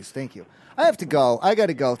now, please. Thank you. I have to go. I got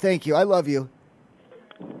to go. Thank you. I love you.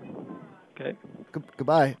 Okay.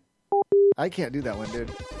 Goodbye. I can't do that one,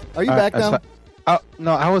 dude. Are you back now?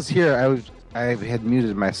 No, I was here. I had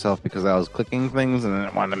muted myself because I was clicking things and I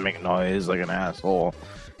wanted to make noise like an asshole.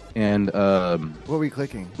 And what were you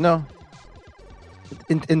clicking? No.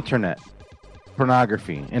 Internet.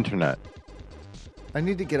 Pornography. Internet. I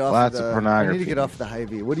need to get off Lots of pornography. I need to get off the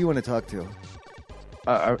Hy-Vee. What do you want to talk to?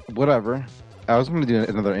 Whatever. I was going to do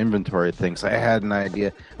another inventory thing, so I had an idea.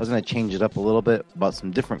 I was going to change it up a little bit about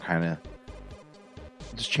some different kind of.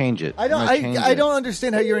 Just change it. I don't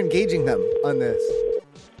understand how you're engaging them on this.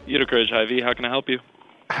 Utica Hy-Vee, how can I help you?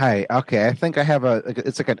 Hi. Okay, I think I have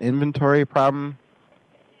it's like an inventory problem.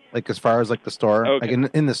 Like as far as like the store, okay. Like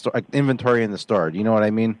in the store, like inventory in the store. Do you know what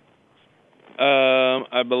I mean?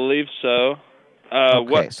 I believe so.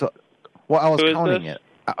 Okay, what? So, well, I was counting it.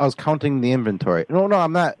 I was counting the inventory. No,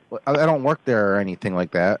 I'm not. I don't work there or anything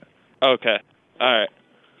like that. Okay. All right.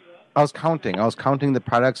 I was counting the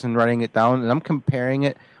products and writing it down, and I'm comparing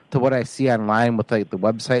it to what I see online with like the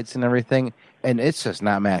websites and everything, and it's just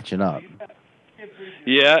not matching up.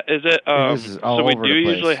 Yeah, is it? So we do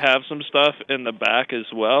usually have some stuff in the back as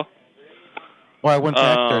well. Well, I went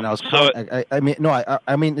back there and I was counting.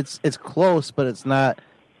 I mean, it's close, but it's not.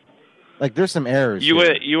 Like, there's some errors. You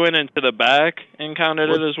went into the back and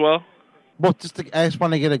counted it as well? Well, I just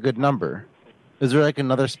want to get a good number. Is there like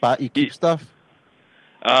another spot you keep stuff?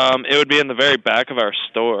 It would be in the very back of our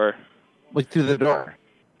store. Like through the door.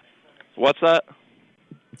 What's that?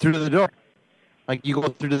 Through the door. Like you go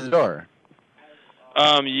through the door.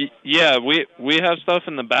 Yeah, we have stuff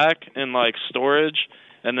in the back in like storage,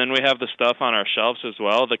 and then we have the stuff on our shelves as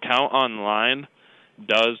well. The count online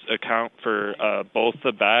does account for both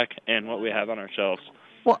the back and what we have on our shelves.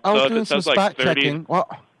 Well, I was doing some spot checking. Well,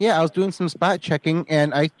 yeah, I was doing some spot checking,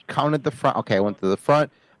 and I counted the front. Okay, I went to the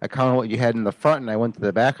front. I counted what you had in the front, and I went to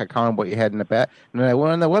the back. I counted what you had in the back, and then I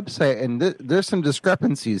went on the website, and there's some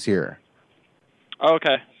discrepancies here.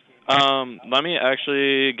 Okay. Let me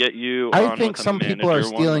actually get you. I think some people are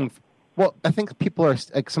stealing. Well, I think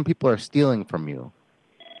some people are stealing from you.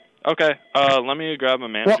 Okay. Let me grab a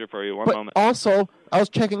manager for you. One moment. Also, I was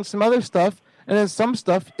checking some other stuff, and then some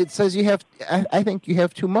stuff it says you have. I think you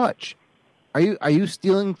have too much. Are you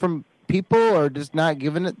stealing from people, or just not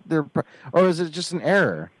giving it their, or is it just an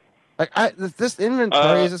error? Like this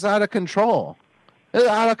inventory is just out of control. It's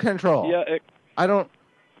out of control. Yeah, I don't.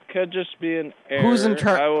 Could just be an error. Who's in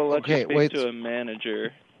charge? I will let you speak to a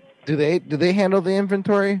manager. Do they handle the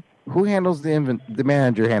inventory? Who handles the The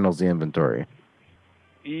manager handles the inventory.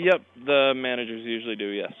 Yep, the managers usually do.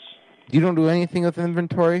 Yes. You don't do anything with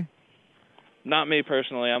inventory? Not me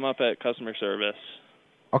personally. I'm up at customer service.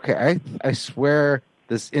 Okay, I swear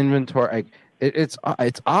this inventory, it's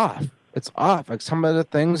off. It's off. Like some of the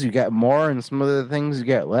things you get more, and some of the things you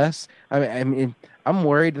get less. I mean, I'm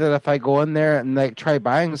worried that if I go in there and like try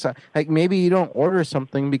buying something, like maybe you don't order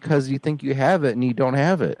something because you think you have it and you don't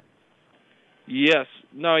have it. Yes.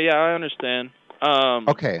 No. Yeah, I understand.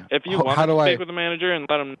 Okay. If you want to speak with the manager and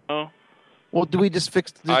let him know. Well, do we just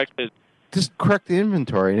just correct the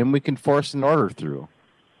inventory and then we can force an order through?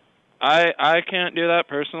 I can't do that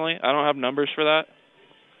personally. I don't have numbers for that.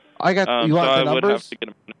 You want the numbers? I would have to get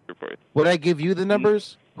a manager for you. Would I give you the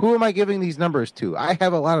numbers? Who am I giving these numbers to? I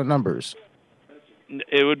have a lot of numbers.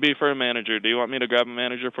 It would be for a manager. Do you want me to grab a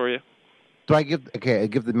manager for you? I give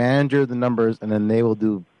the manager the numbers, and then they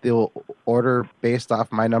will order based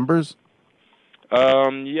off my numbers?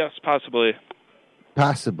 Yes, possibly.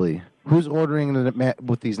 Possibly. Who's ordering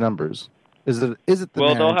with these numbers? Is it the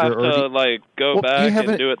Well, manager? they'll have to go back and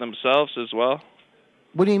it, do it themselves as well.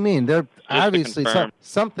 What do you mean? They're Just obviously to confirm.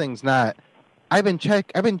 something's not. I've been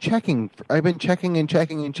checking, and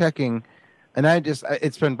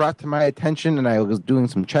it's been brought to my attention, and I was doing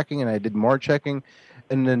some checking, and I did more checking,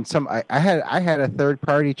 and then some. I had a third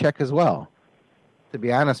party check as well. To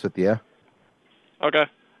be honest with you. Okay.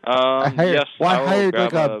 I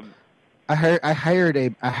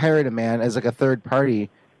hired a man as like a third party,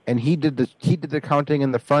 and he did the counting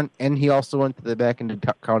in the front, and he also went to the back and did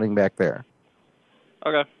counting back there.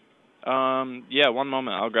 Okay. Yeah, one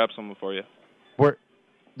moment. I'll grab someone for you.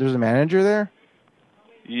 There's a manager there?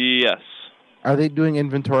 Yes. Are they doing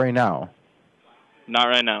inventory now? Not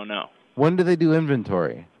right now, no. When do they do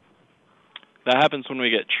inventory? That happens when we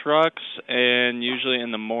get trucks, and usually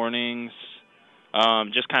in the mornings,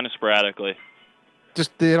 just kind of sporadically.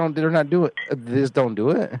 They're not doing it. They just don't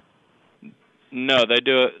do it? No, they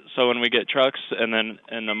do it so when we get trucks, and then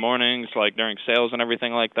in the mornings, like during sales and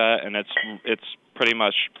everything like that, and it's pretty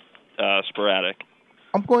much sporadic.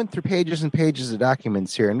 I'm going through pages and pages of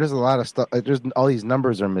documents here, and there's a lot of stuff. There's all these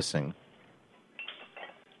numbers are missing.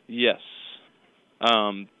 Yes.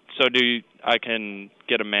 So I can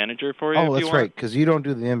get a manager for you? Oh, if that's you want? right, because you don't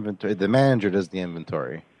do the inventory. The manager does the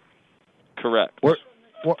inventory. Correct.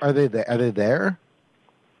 Are they there? Are they there?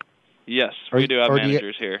 Yes, we do have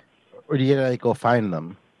managers here. Or do you gotta go find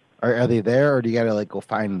them? Are they there, or do you gotta go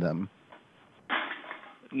find them?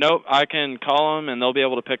 Nope, I can call them, and they'll be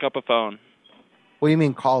able to pick up a phone. What do you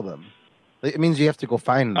mean call them? It means you have to go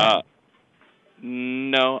find them.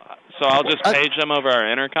 No, so I'll just page them over our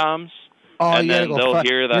intercoms, and then they'll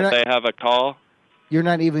hear that they have a call. You're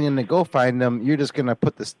not even gonna go find them. You're just gonna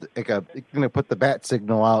put you're gonna put the bat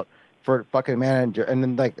signal out for a fucking manager, and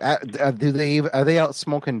then are they out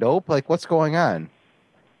smoking dope? Like, what's going on?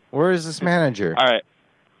 Where is this manager? All right.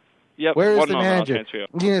 Yep. Where is one the moment, manager? I'll transfer you.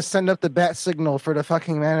 You're gonna send up the bat signal for the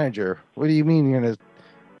fucking manager. What do you mean you're gonna?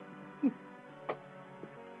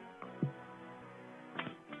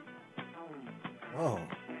 Oh,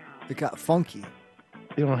 it got funky.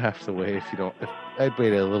 You don't have to wait if you don't. I'd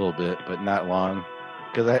wait a little bit, but not long,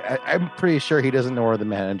 because I'm pretty sure he doesn't know where the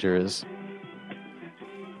manager is.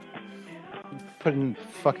 Putting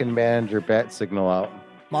fucking manager bat signal out.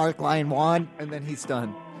 Mark line 1, and then he's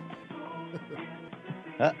done.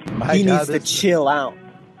 He needs to chill out.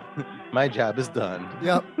 My job is done.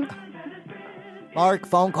 Yep. Mark,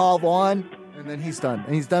 phone call 1, and then he's done.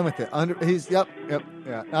 And he's done with it. Yep.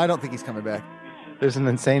 Yeah. I don't think he's coming back. There's an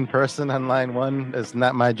insane person on line 1. It's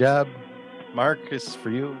not my job. Mark, this is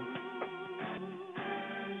for you.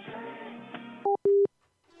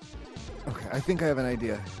 Okay, I think I have an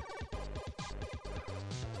idea.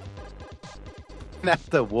 Not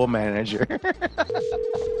the wool manager.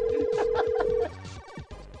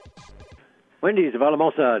 Wendy's of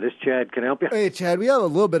Alamosa. This is Chad. Can I help you? Hey, Chad, we have a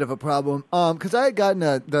little bit of a problem. Because I had gotten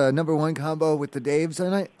the number 1 combo with the Daves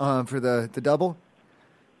tonight for the double.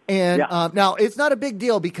 And now, it's not a big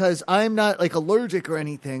deal because I'm not, like, allergic or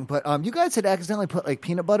anything. But you guys had accidentally put, like,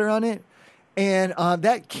 peanut butter on it. And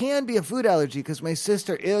that can be a food allergy because my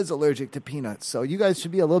sister is allergic to peanuts. So you guys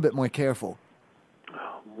should be a little bit more careful.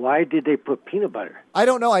 Why did they put peanut butter? I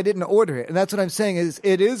don't know. I didn't order it. And that's what I'm saying is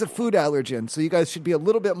it is a food allergen. So you guys should be a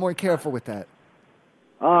little bit more careful with that.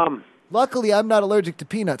 Luckily, I'm not allergic to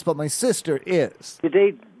peanuts, but my sister is. Did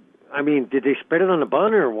they spread it on the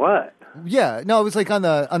bun or what? Yeah. No, it was like on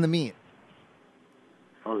the meat.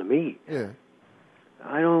 On the meat? Yeah.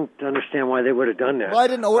 I don't understand why they would have done that. Well, I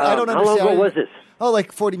don't understand. How long ago was this? Oh,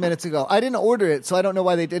 like 40 minutes ago. I didn't order it, so I don't know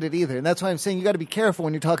why they did it either. And that's why I'm saying you got to be careful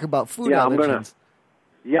when you're talking about food allergens.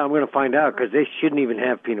 I'm going to find out because they shouldn't even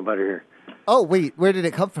have peanut butter here. Oh, wait. Where did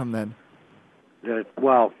it come from then?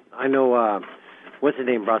 Well, I know, what's his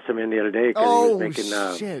name brought some in the other day because he was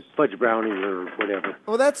making fudge brownies or whatever.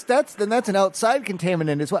 Well, that's an outside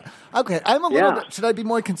contaminant as well. Okay, I'm a little bit, should I be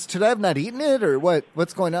more, should I have not eaten it or what?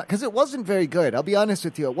 What's going on? Because it wasn't very good. I'll be honest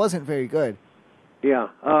with you. It wasn't very good. Yeah.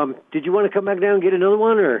 Did you want to come back down and get another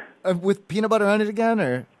one or? With peanut butter on it again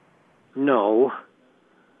or? No.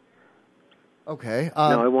 Okay.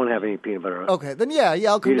 No, it won't have any peanut butter on it. Okay, then yeah,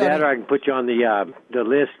 I'll come down. Either that or I can put you on the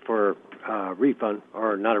list for refund,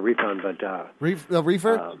 or not a refund, but... the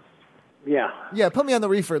reefer? Yeah. Yeah, put me on the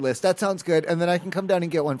reefer list. That sounds good, and then I can come down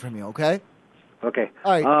and get one from you, okay? Okay.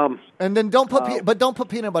 All right. And then don't put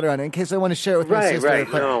peanut butter on it in case I want to share it with my sister.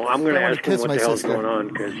 Right. No, I'm going to ask him what the hell's going on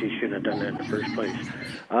because he shouldn't have done that in the first place.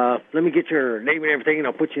 Let me get your name and everything, and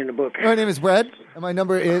I'll put you in the book. My name is Brad, and my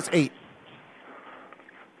number is 8.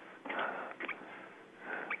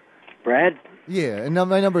 Brad? Yeah, and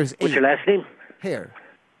my number is 8. What's your last name? Hare.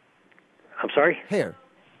 I'm sorry? Hair.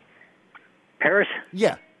 Paris?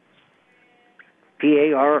 Yeah.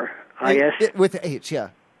 Paris? With the H, yeah.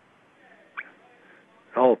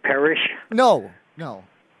 Oh, Parish? No.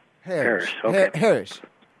 Harris. Okay. Harris.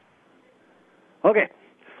 Okay.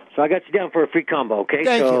 So I got you down for a free combo, okay?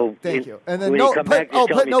 Thank you. And then no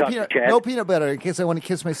peanut butter in case I want to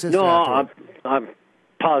kiss my sister. No, afterward. I'm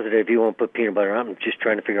positive he won't put peanut butter. I'm just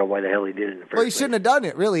trying to figure out why the hell he did it in the first Well, he shouldn't have done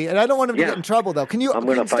it, really. And I don't want him to get in trouble, though. Can you? I'm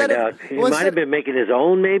going to find out. He might have been making his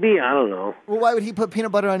own, maybe. I don't know. Well, why would he put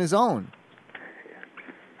peanut butter on his own?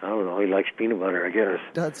 I don't know. He likes peanut butter, I guess.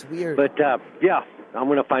 That's weird. But, yeah, I'm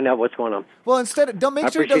going to find out what's going on. Well, don't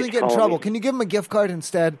make sure he doesn't get in trouble. Can you give him a gift card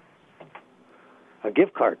instead? A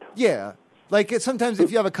gift card? Yeah. Like sometimes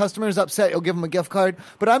if you have a customer who's upset, you'll give them a gift card.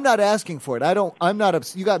 But I'm not asking for it. I'm not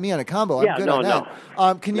upset. You got me on a combo. I'm good on that.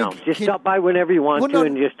 Just stop by whenever you want to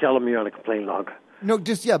and just tell him you're on a complaint log. No,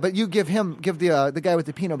 but you give the guy with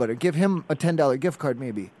the peanut butter, give him a $10 gift card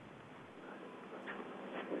maybe.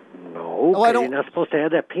 No, you're not supposed to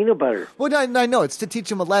have that peanut butter. Well, I know. It's to teach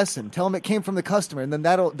him a lesson. Tell him it came from the customer, and then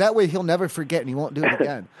that way he'll never forget and he won't do it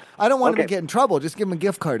again. I don't want him to get in trouble. Just give him a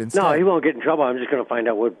gift card instead. No, he won't get in trouble. I'm just going to find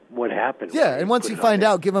out what happened. Yeah, and once you find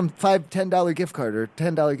out, give him $10 gift card or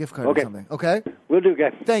 $10 gift card or something. Okay? Will do,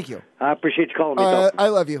 guys. Thank you. I appreciate you calling me. I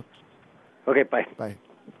love you. Okay, bye. Bye.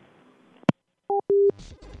 Oh,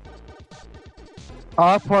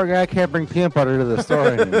 that poor guy can't bring peanut butter to the store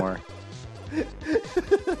anymore.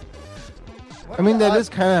 I mean, that is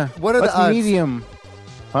kind of... What are the odds? Medium?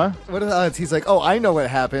 Huh? What are the odds? He's like, oh, I know what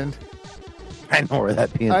happened. I know where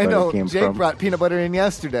that peanut butter came from. Jake brought peanut butter in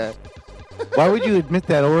yesterday. Why would you admit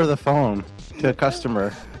that over the phone to a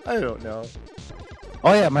customer? I don't know.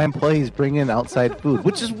 Oh, yeah, my employees bring in outside food,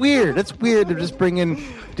 which is weird. It's weird to just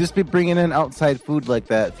be bringing in outside food like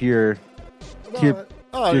that to your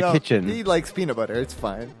kitchen. He likes peanut butter. It's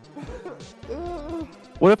fine.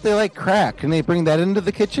 What if they like crack? Can they bring that into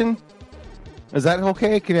the kitchen? Is that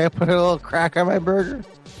okay? Can I put a little crack on my burger?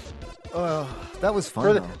 That was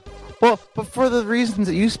fun. But for the reasons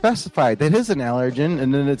that you specified, that is an allergen,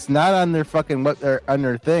 and then it's not on their on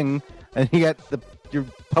their thing, and you got your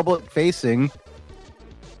public facing.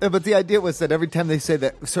 Yeah, but the idea was that every time they say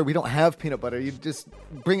that, sir, we don't have peanut butter, you just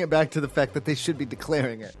bring it back to the fact that they should be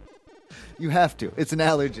declaring it. You have to. It's an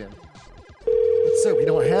allergen. But sir, we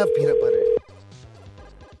don't have peanut butter.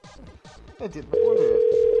 I didn't order it.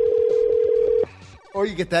 Or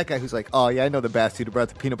you get that guy who's like, oh, yeah, I know the bastard who brought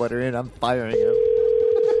the peanut butter in. I'm firing him.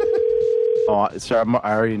 Oh, sir,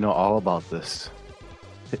 I already know all about this.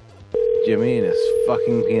 Jimmy and his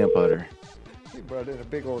fucking peanut butter. He brought in a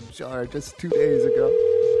big old jar just 2 days ago.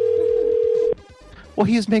 Well,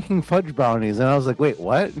 he was making fudge brownies, and I was like, wait,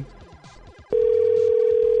 what?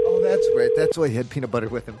 Oh, that's right. That's why he had peanut butter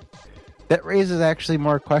with him. That raises actually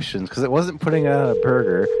more questions, because it wasn't putting it on a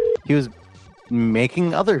burger. He was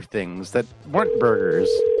making other things that weren't burgers.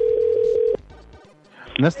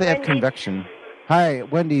 Unless they have convection. Hi,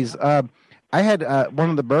 Wendy's. I had one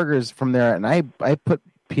of the burgers from there, and I put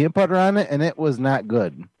peanut butter on it, and it was not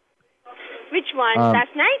good. Which one?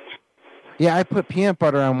 Last night? Yeah, I put peanut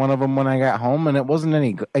butter on one of them when I got home, and it wasn't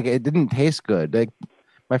any good. Like, it didn't taste good. Like,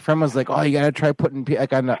 my friend was like, "Oh, you gotta try putting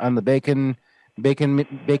on the bacon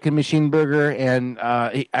machine burger," and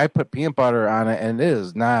I put peanut butter on it, and it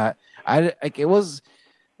is not. It was.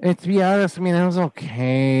 And to be honest, I mean, it was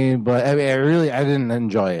okay, but I didn't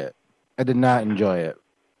enjoy it. I did not enjoy it.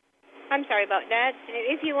 I'm sorry about that.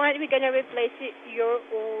 If you want, we're gonna replace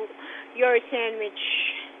your sandwich.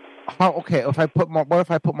 Oh, okay. What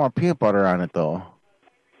if I put more peanut butter on it though?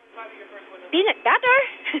 Peanut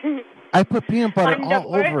butter? I put peanut butter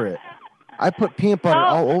all over it. I put peanut butter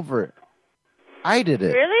all over it. I did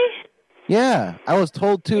it. Really? Yeah, I was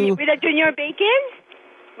told to. With a junior bacon?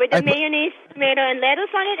 With the mayonnaise, tomato, and lettuce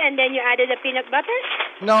on it, and then you added the peanut butter?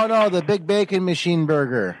 No, the Big Bacon Machine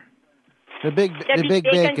Burger. The Big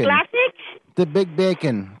Bacon. Classic? The Big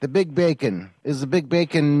Bacon. The Big Bacon is the Big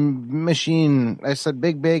Bacon Machine. I said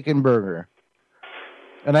Big Bacon Burger.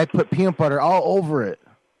 And I put peanut butter all over it.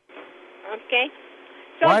 Okay.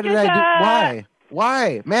 So why did I do...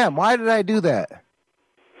 Why? Ma'am, why did I do that?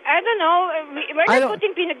 I don't know. We're not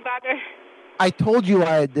putting peanut butter. I told you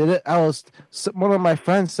why I did it. One of my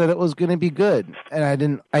friends said it was going to be good, and I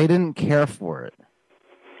didn't care for it.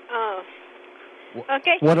 Oh.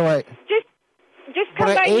 Okay. What do I... Just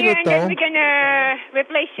come by here and then we're going to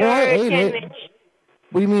replace your sandwich.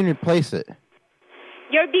 What do you mean replace it?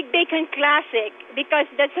 Your Big Bacon Classic, because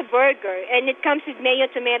that's a burger, and it comes with mayo,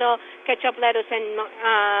 tomato, ketchup, lettuce, and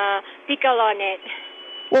pickle on it.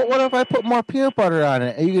 Well, what if I put more peanut butter on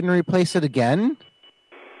it? Are you going to replace it again?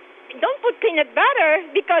 don't put peanut butter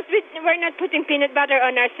because we're not putting peanut butter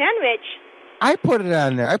on our sandwich. I put it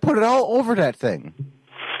on there. I put it all over that thing.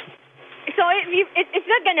 So it's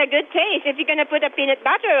not gonna good taste if you're gonna put a peanut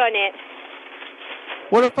butter on it.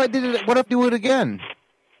 What if I did it? What if I do it again?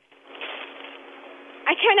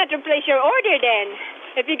 I cannot replace your order then.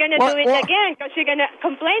 If you're gonna do it again, because you're gonna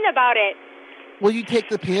complain about it. Will you take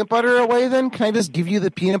the peanut butter away then? Can I just give you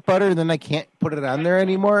the peanut butter and then I can't put it on there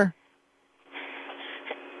anymore?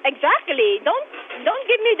 Exactly. Don't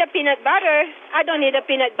give me the peanut butter. I don't need a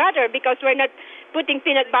peanut butter because we're not putting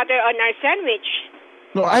peanut butter on our sandwich.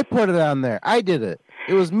 No, I put it on there. I did it.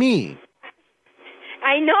 It was me.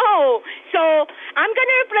 I know. So I'm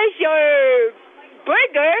gonna replace your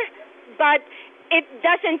burger, but it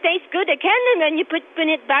doesn't taste good again. And when you put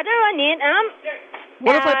peanut butter on it,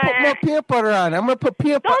 what if I put more peanut butter on it? I'm gonna put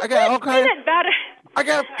peanut butter. I got all kinds. Peanut butter. I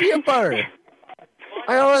got peanut butter.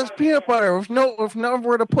 I got all this peanut butter with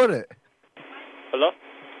nowhere to put it. Hello?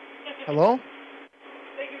 Hello?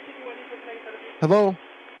 Hello?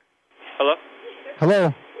 Hello?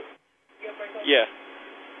 Hello? Yeah.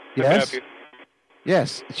 Yes? How can I help you?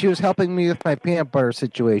 Yes. She was helping me with my peanut butter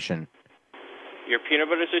situation. Your peanut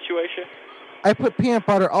butter situation? I put peanut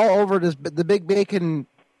butter all over the big bacon,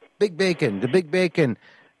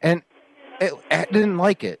 and I didn't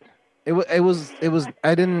like it. It was.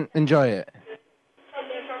 I didn't enjoy it.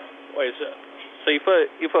 Wait, so you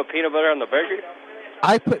put peanut butter on the burger?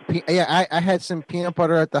 I had some peanut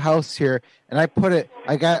butter at the house here, and I put it.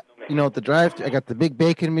 I got at the drive-thru. I got the big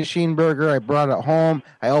bacon machine burger. I brought it home.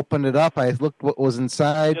 I opened it up. I looked what was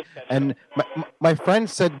inside, and my friend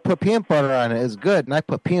said put peanut butter on it. It's good, and I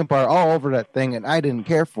put peanut butter all over that thing, and I didn't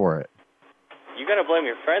care for it. You gotta blame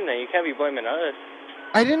your friend then. You can't be blaming us.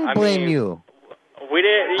 I didn't blame you. We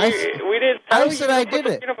didn't. We didn't. I said I did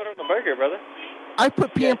it. Peanut butter on the burger, brother. I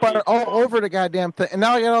put peanut butter all over the goddamn thing, and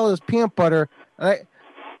now I got all this peanut butter. And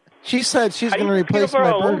she said she's going to replace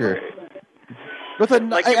my burger. With a, you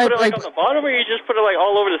put it on the bottom, or you just put it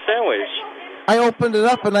all over the sandwich? I opened it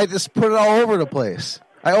up and I just put it all over the place.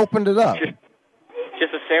 I opened it up.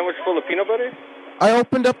 Just a sandwich full of peanut butter? I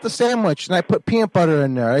opened up the sandwich and I put peanut butter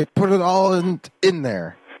in there. I put it all in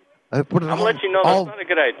there. I put it I'm letting you know that's not a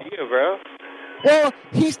good idea, bro. Well,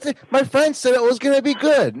 my friend said it was going to be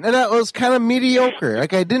good, and that was kind of mediocre.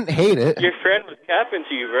 Like, I didn't hate it. Your friend was capping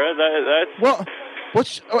to you, bro. Well,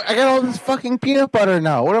 I got all this fucking peanut butter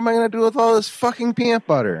now. What am I going to do with all this fucking peanut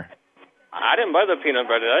butter? I didn't buy the peanut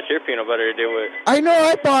butter. That's your peanut butter to do with. I know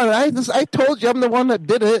I bought it. I told you I'm the one that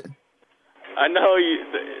did it. I know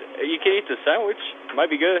you can eat the sandwich. It might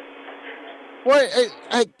be good. Well,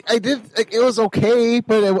 I did. It was okay,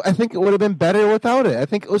 but I think it would have been better without it. I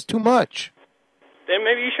think it was too much. Then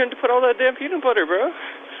maybe you shouldn't put all that damn peanut butter, bro.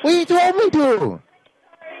 Well, you told me to.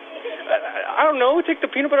 I don't know. Take the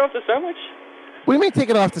peanut butter off the sandwich. What do you mean take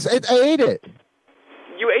it off the sandwich? I ate it.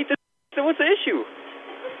 You ate the. So what's the issue?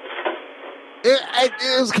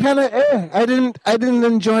 It was kind of. I didn't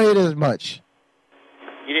enjoy it as much.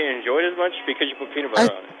 You didn't enjoy it as much because you put peanut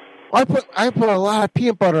butter on it. I put a lot of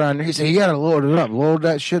peanut butter on there. He said, you gotta load it up, load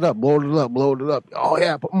that shit up, load it up. Oh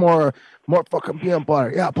yeah, put more fucking peanut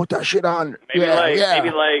butter. Yeah, put that shit on. Maybe you know what I'm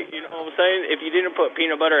saying? If you didn't put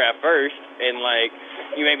peanut butter at first and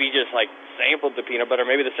you maybe just sampled the peanut butter,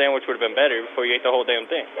 maybe the sandwich would have been better before you ate the whole damn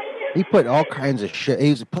thing. He put all kinds of shit.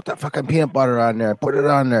 He said, put that fucking peanut butter on there, put it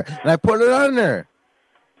on there. And I put it on there.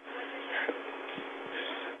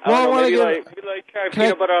 Maybe try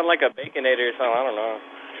peanut butter on a Baconator or something. I don't know.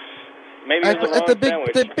 Maybe it was the wrong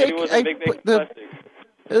sandwich.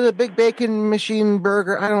 It was a big bacon machine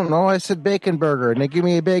burger. I don't know. I said bacon burger, and they give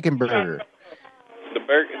me a bacon burger. The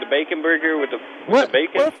bacon burger with the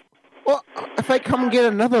bacon? If I come and get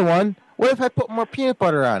another one, what if I put more peanut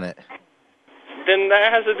butter on it? Then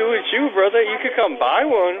that has to do with you, brother. You could come buy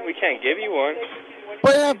one. We can't give you one.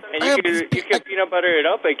 But you can peanut butter it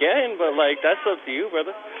up again, but that's up to you,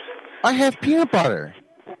 brother. I have peanut butter.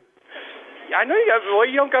 I know you got. Well,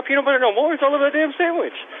 you don't got peanut butter no more. It's all over the damn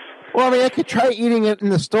sandwich. Well, I mean, I could try eating it in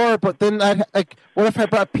the store, but then what if I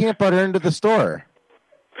brought peanut butter into the store?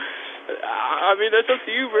 I mean, that's up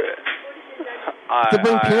to you, bro. To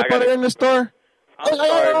bring peanut butter in the store? I'm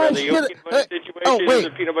sorry, brother. Your peanut butter situation is a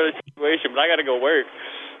peanut butter situation, but I gotta go work.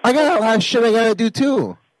 I got a lot of shit I gotta do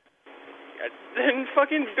too. Then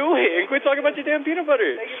fucking do it and quit talking about your damn peanut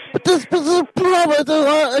butter. But this is a problem.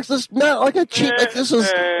 It's just not like a cheap. This is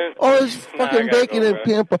all this fucking bacon and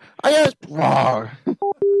peanut butter. I got.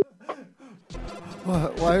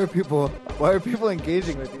 Why are people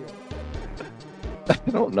engaging with you?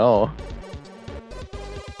 I don't know.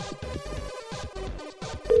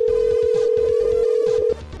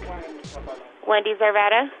 Wendy's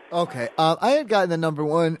Arvada. Okay. I had gotten the number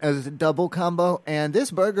one as a double combo, and this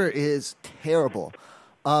burger is terrible.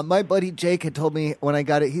 My buddy Jake had told me when I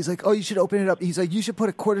got it, he's like, oh, you should open it up. He's like, you should put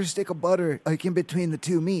a quarter stick of butter like in between the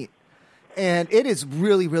two meat. And it is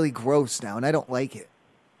really, really gross now, and I don't like it.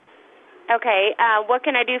 Okay, what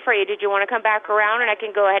can I do for you? Did you want to come back around and I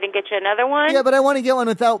can go ahead and get you another one? Yeah, but I want to get one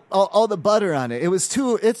without all the butter on it.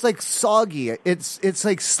 It's like soggy. It's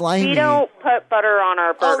like slimy. We don't put butter on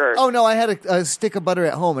our burgers. Oh no, I had a stick of butter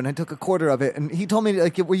at home and I took a quarter of it, and he told me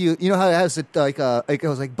like, you know how it has it like it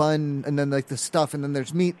was like bun and then like the stuff and then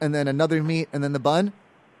there's meat and then another meat and then the bun.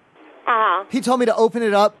 He told me to open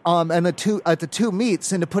it up and the two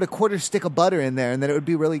meats and to put a quarter stick of butter in there and then it would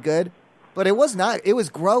be really good. But it was not. It was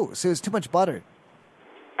gross. It was too much butter.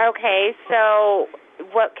 Okay, so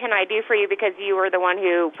what can I do for you because you were the one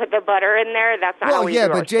who put the butter in there? That's not how we do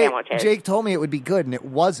our sandwiches. Jake told me it would be good, and it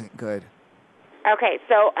wasn't good. Okay,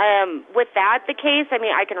 so with that the case, I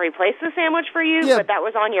mean, I can replace the sandwich for you, but that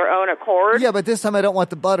was on your own accord. Yeah, but this time I don't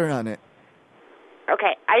want the butter on it.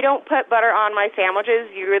 Okay, I don't put butter on my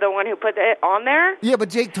sandwiches. You're the one who put it on there. Yeah, but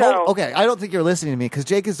Jake told... Okay, I don't think you're listening to me, because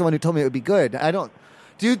Jake is the one who told me it would be good. I don't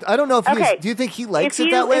know if he's... Do you think he likes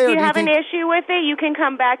it that way? If you have an issue with it, you can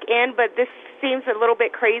come back in, but this seems a little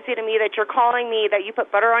bit crazy to me that you're calling me that you put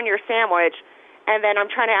butter on your sandwich, and then I'm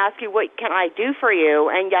trying to ask you, what can I do for you?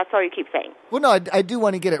 And that's all you keep saying. Well, no, I do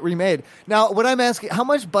want to get it remade. Now, what I'm asking, how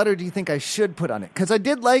much butter do you think I should put on it? Because I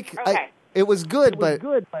did like... Okay. It was good, but...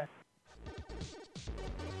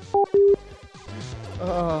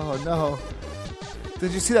 Oh, no.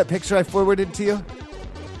 Did you see that picture I forwarded to you?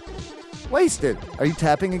 Wasted. Are you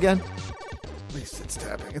tapping again? At least it's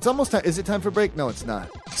tapping. It's almost time. Is it time for break? No, it's not.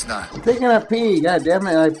 It's not. I'm taking a pee. God damn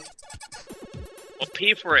it. Well,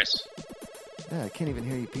 pee for us. Yeah, I can't even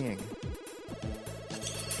hear you peeing.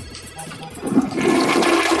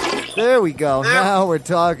 There we go. Now we're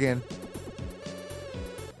talking.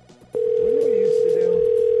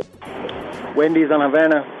 Wendy's on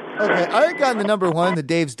Havana. Okay, I had gotten the number one, the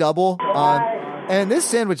Dave's Double. And this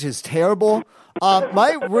sandwich is terrible.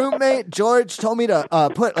 My roommate, George, told me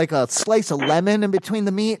to put like a slice of lemon in between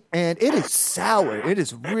the meat, and it is sour. It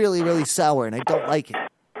is really, really sour, and I don't like it.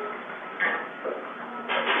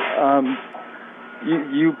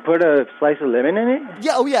 You put a slice of lemon in it?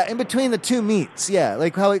 Yeah, in between the two meats. Yeah,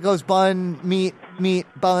 like how it goes bun, meat,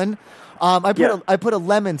 bun. I put a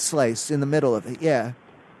lemon slice in the middle of it, yeah.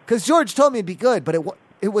 Because George told me it'd be good, but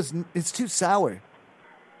it's too sour.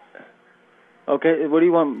 Okay, what do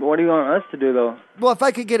you want us to do though? Well, if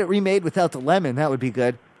I could get it remade without the lemon, that would be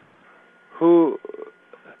good. Who's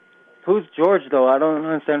George though? I don't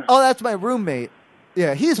understand. Oh, that's my roommate.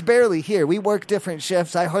 Yeah, he's barely here. We work different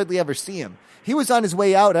shifts. I hardly ever see him. He was on his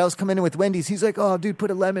way out. I was coming in with Wendy's. He's like, "Oh, dude,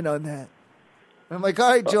 put a lemon on that." And I'm like, "All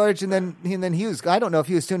right, George." And then he was. I don't know if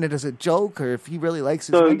he was doing it as a joke or if he really likes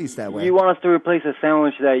his Wendy's that way. You want us to replace a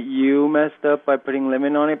sandwich that you messed up by putting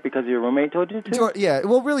lemon on it because your roommate told you to? Yeah.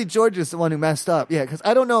 Well, really, George is the one who messed up. Yeah, because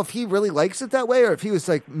I don't know if he really likes it that way or if he was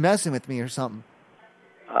like messing with me or something.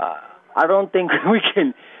 I don't think we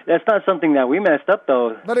can. That's not something that we messed up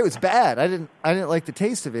though. But it was bad. I didn't like the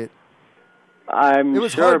taste of it. It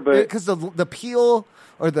was sure, hard, but because the peel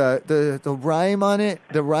or the rind on it,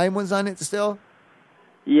 the rind was on it still.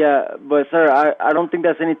 Yeah, but sir, I don't think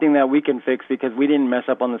that's anything that we can fix because we didn't mess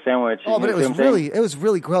up on the sandwich. Oh, but it was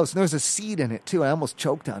really gross. And there was a seed in it too. I almost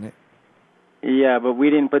choked on it. Yeah, but we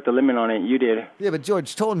didn't put the lemon on it. You did. Yeah, but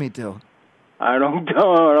George told me to. I don't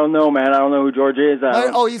know, man. I don't know who George is.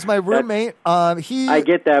 He's my roommate. I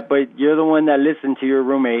get that, but you're the one that listened to your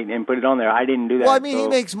roommate and put it on there. I didn't do that. Well, I mean, he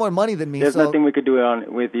makes more money than me. There's nothing we could do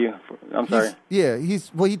with you. I'm sorry. Yeah, he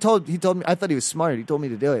told me. I thought he was smart. He told me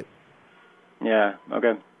to do it. Yeah.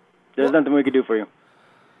 Okay. There's nothing we could do for you.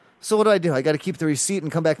 So what do? I got to keep the receipt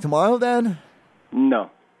and come back tomorrow then?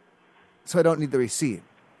 No. So I don't need the receipt.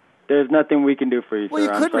 There's nothing we can do for you. Well,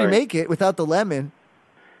 sir. You could remake it without the lemon.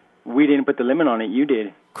 We didn't put the lemon on it. You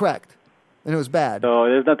did. Correct. And it was bad. So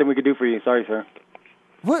there's nothing we could do for you. Sorry, sir.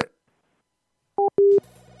 What?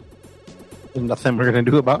 There's nothing we're going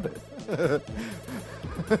to do about it.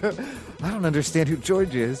 I don't understand who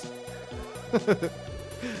George is.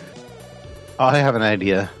 I have an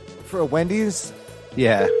idea. For a Wendy's?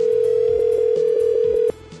 Yeah.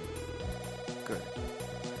 Good.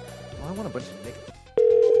 Well, I want a bunch of Nick.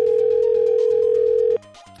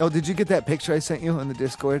 Oh, did you get that picture I sent you on the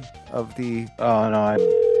Discord of the... Oh, no,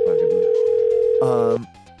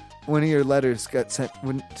 one of your letters got sent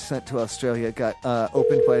to Australia. It got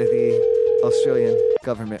opened by the Australian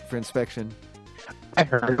government for inspection. I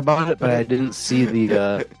heard about it, but I didn't see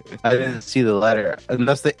the letter.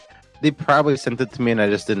 Unless they probably sent it to me and I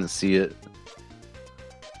just didn't see it.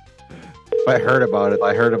 I heard about it.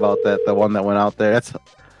 I heard about that. The one that went out there.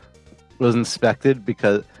 Was inspected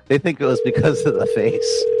because they think it was because of the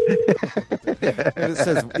face. And it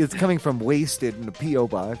says it's coming from Wasted in the P.O.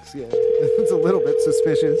 box. Yeah, it's a little bit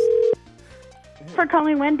suspicious. For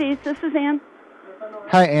calling Wendy's, this is Ann.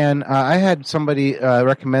 Hi, Ann. I had somebody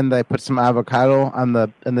recommend that I put some avocado on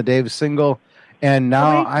the Dave's single, and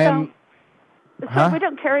now I am. So we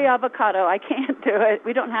don't carry avocado. I can't do it.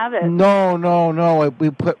 We don't have it. No.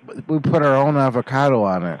 We put our own avocado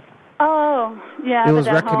on it. Oh, yeah. It was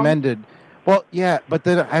recommended. Home. Well, yeah, but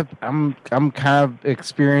then I'm kind of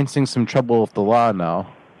experiencing some trouble with the law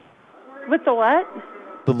now. With the what?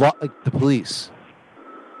 The law, like the police.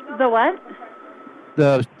 The what?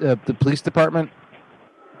 The police department.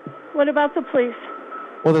 What about the police?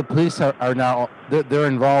 Well, the police are now they're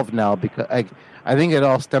involved now because I think it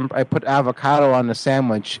all stemmed. I put avocado on the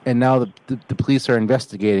sandwich, and now the police are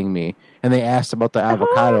investigating me, and they asked about the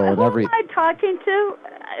avocado and everything. Who am I talking to?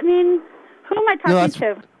 I mean, who am I talking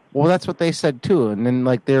to? Well, that's what they said too, and then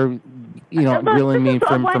they're, grilling me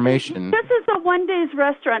for information. This is a Wendy's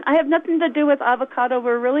restaurant. I have nothing to do with avocado.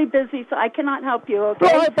 We're really busy, so I cannot help you. Okay?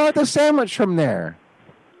 Well, I bought the sandwich from there,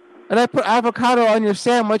 and I put avocado on your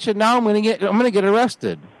sandwich, and now I'm gonna get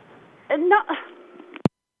arrested. No.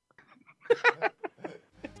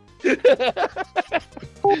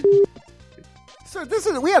 Sir,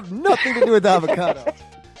 we have nothing to do with avocado.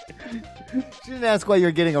 She didn't ask why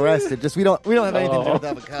you're getting arrested. Just we don't have anything to do with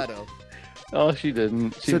avocado. Oh, she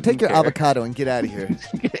didn't. So take your avocado and get out of here.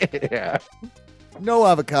 Yeah. No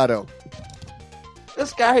avocado.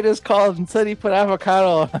 This guy just called and said he put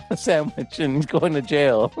avocado on a sandwich and he's going to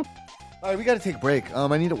jail. All right, we got to take a break.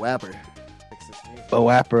 I need a whapper. A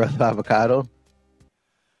whapper with avocado?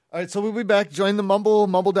 All right, so we'll be back. Join the Mumble,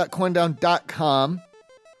 mumble.corndown.com.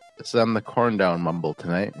 It's on the Corndown Mumble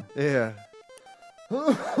tonight. Yeah.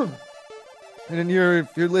 And then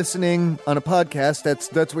if you're listening on a podcast,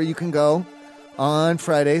 that's where you can go on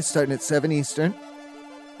Fridays, starting at 7 Eastern.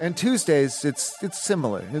 And Tuesdays, it's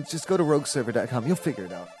similar. Just go to rogueserver.com. You'll figure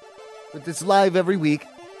it out. But it's live every week.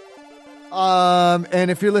 And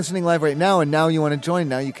if you're listening live right now, and now you want to join,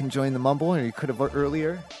 now you can join the Mumble, or you could have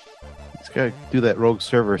earlier. Just gotta do that rogue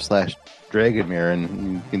server /Dragomir,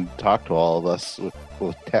 and you can talk to all of us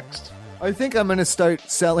with text. I think I'm going to start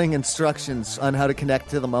selling instructions on how to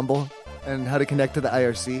connect to the Mumble and how to connect to the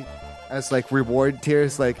IRC as reward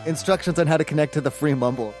tiers, instructions on how to connect to the free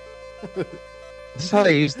Mumble. This is how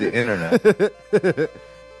they use the internet.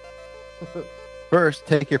 First,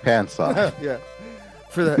 take your pants off. Yeah.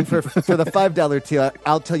 For the $5 tier,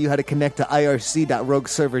 I'll tell you how to connect to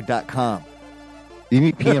irc.rogueserver.com. You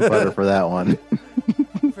need peanut butter for that one.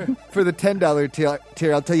 For the $10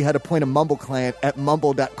 tier, I'll tell you how to point a Mumble client at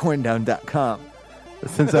mumble.corndown.com.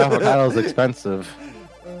 Since avocado is expensive.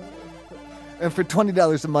 And for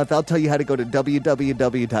 $20 a month, I'll tell you how to go to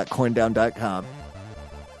www.corndown.com.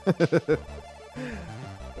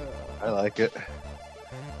 I like it.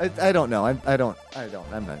 I don't know. I'm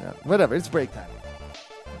not. Whatever. It's break time.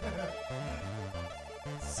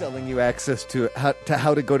 Selling you access to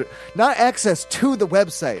how to go to, not access to the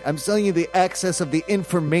website. I'm selling you the access of the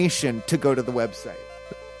information to go to the website.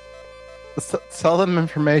 Sell them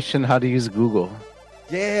information how to use Google.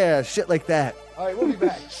 Yeah, shit like that. All right, we'll be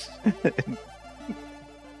back.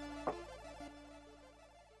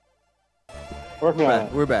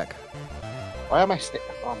 We're back. Why am I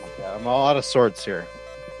oh my god, I'm all out of swords here.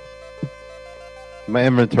 My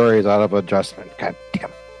inventory is out of adjustment. God damn.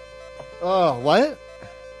 Oh, what?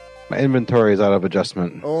 My inventory is out of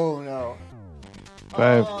adjustment. Oh no.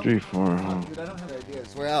 5, 3, 4. Dude, I don't have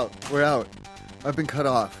ideas. We're out. I've been cut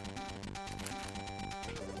off.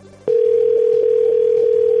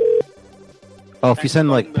 Oh, if you send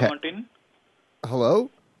Hello?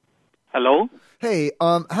 Hello? Hey,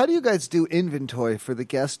 how do you guys do inventory for the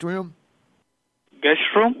guest room? Guest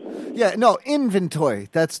room? Yeah, no, inventory.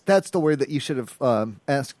 That's the word that you should have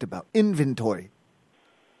asked about. Inventory.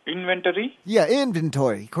 Inventory? Yeah,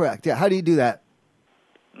 inventory. Correct. Yeah, how do you do that?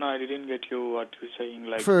 No, I didn't get you what you're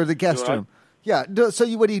saying. For the guest room. Yeah, so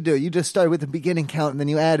what do? You just start with the beginning count, and then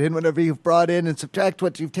you add in whatever you've brought in and subtract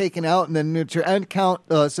what you've taken out, and then at your end count,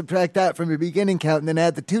 subtract that from your beginning count, and then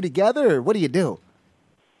add the two together, or what do you do?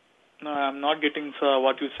 No, I'm not getting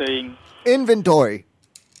what you're saying. Inventory.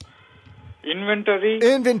 Inventory?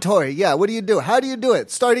 Inventory, yeah. What do you do? How do you do it?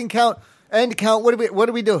 Starting count, end count, what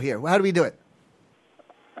do we do here? How do we do it?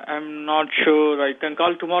 I'm not sure. I can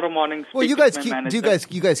call tomorrow morning. Well, you guys keep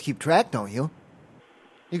track, don't you?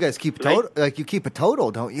 You guys keep total, you keep a total,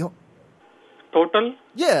 don't you? Total?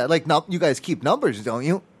 Yeah, you guys keep numbers, don't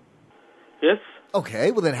you? Yes. Okay,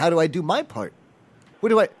 well then how do I do my part? What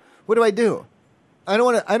What do I do? I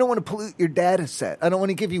don't want to pollute your data set. I don't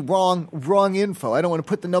want to give you wrong info. I don't want to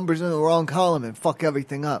put the numbers in the wrong column and fuck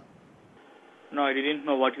everything up. No, I didn't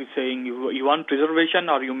know what you're saying. You want reservation?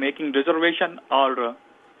 Are you making reservation or?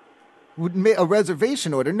 A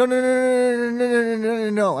reservation order? No.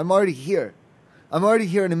 I'm already here. And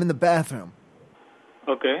I'm in the bathroom.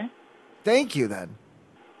 Okay. Thank you, then.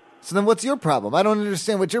 So then what's your problem? I don't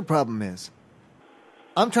understand what your problem is.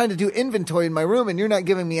 I'm trying to do inventory in my room, and you're not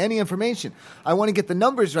giving me any information. I want to get the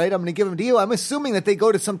numbers right. I'm going to give them to you. I'm assuming that they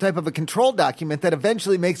go to some type of a control document that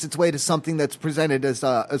eventually makes its way to something that's presented as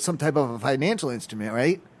some type of a financial instrument,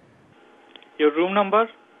 right? Your room number?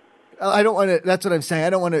 I don't want to. That's what I'm saying. I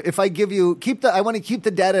don't want to. If I give you I want to keep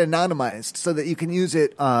the data anonymized so that you can use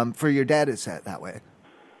it for your data set that way.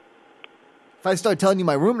 If I start telling you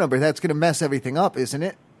my room number, that's going to mess everything up, isn't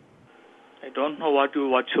it? I don't know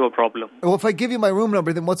what's your problem. Well, if I give you my room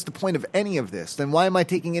number, then what's the point of any of this? Then why am I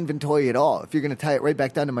taking inventory at all if you're going to tie it right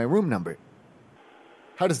back down to my room number?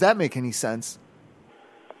 How does that make any sense?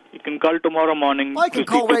 You can call tomorrow morning. Well, I can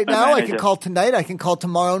call right now. I can call tonight. I can call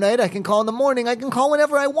tomorrow night. I can call in the morning. I can call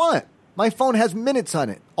whenever I want. My phone has minutes on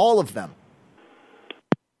it. All of them.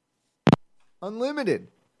 Unlimited.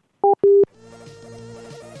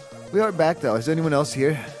 We are back, though. Is anyone else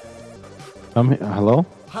here? Hello?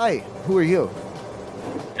 Hi. Who are you?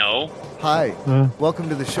 No. Hi. Welcome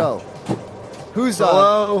to the show.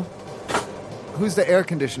 Hello? Who's the air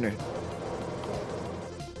conditioner?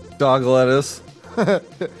 Dog lettuce.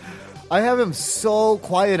 I have him so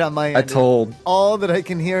quiet on my end. I told. All that I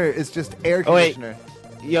can hear is just air conditioner.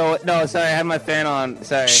 Wait. Yo, no, sorry, I had my fan on.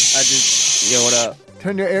 Sorry. Yo, what up?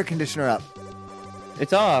 Turn your air conditioner up.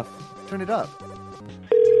 It's off. Turn it up.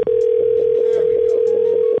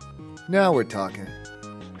 Now we're talking.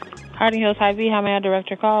 Hardy Hills Harvey, how may I direct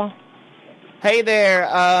your call? Hey there.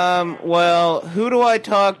 Well, who do I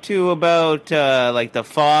talk to about, the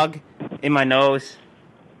fog in my nose?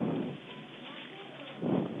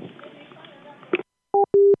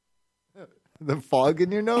 The fog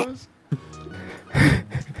in your nose?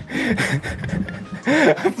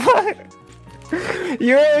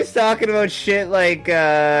 You're always talking about shit like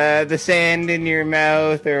the sand in your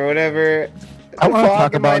mouth or whatever. I want to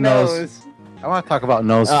talk about nose. I want to talk about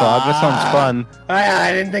nose fog. That sounds fun.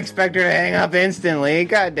 I didn't expect her to hang up instantly.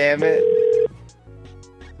 God damn it.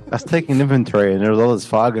 I was taking inventory and there was all this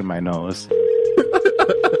fog in my nose.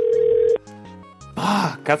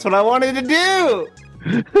 Fuck, that's what I wanted to do.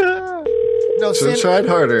 No, should have tried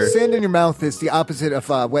harder. Sand in your mouth is the opposite of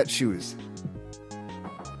wet shoes.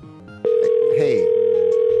 Hey.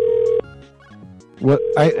 What?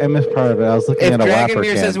 I missed part of it. I was looking at a Dragon Whopper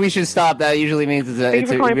Beer can. says we should stop, that usually means it really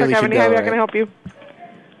should go. How can I help you?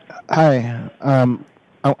 Hi. I'm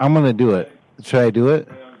gonna do it. Should I do it?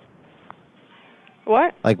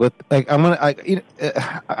 What? I just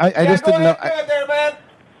didn't know.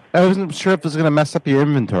 I wasn't sure if it was gonna mess up your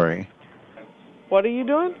inventory. What are you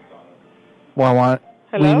doing? Well, what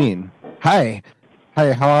do you Hello? mean? Hi.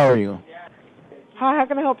 How are you? Hi, how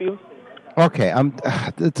can I help you? Okay,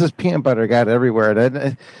 it's this peanut butter got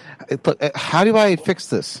everywhere. How do I fix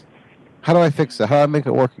this? How do I fix it? How do I make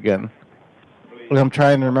it work again? Like, I'm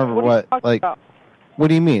trying to remember what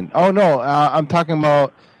do you mean? Oh no, I'm talking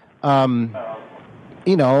about when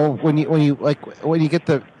you get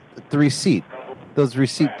the receipt, those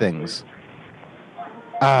receipt things.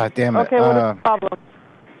 Ah, damn it. Okay, what is the problem?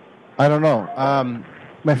 I don't know.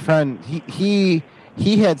 My friend, he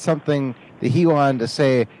had something that he wanted to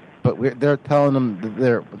say, but they're telling him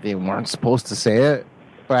that they weren't supposed to say it.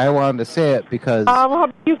 But I wanted to say it because. How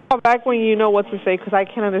about you call back when you know what to say? Because I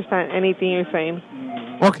can't understand anything you're saying.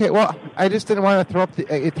 Okay, well, I just didn't want to throw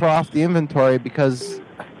off the inventory because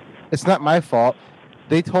it's not my fault.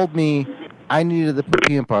 They told me I needed to put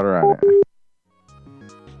peanut butter on it.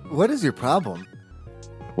 What is your problem?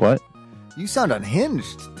 What? You sound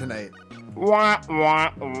unhinged tonight. All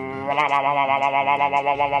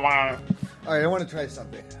right, I want to try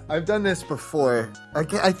something. I've done this before.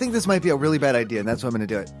 I think this might be a really bad idea, and that's why I'm going to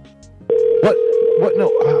do it. What? No.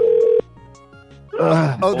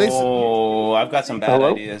 I've got some bad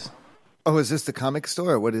ideas. Oh, is this the comic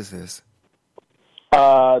store, or what is this?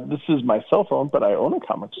 This is my cell phone, but I own a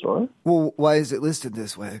comic store. Well, why is it listed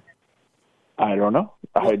this way? I don't know.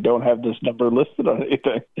 I don't have this number listed on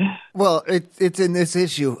anything. Well, it's in this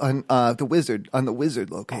issue on the Wizard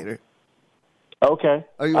locator. Okay.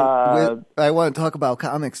 I want to talk about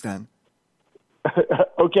comics then.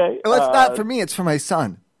 Okay. Well, it's not for me. It's for my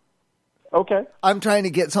son. Okay. I'm trying to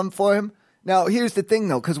get some for him. Now, here's the thing,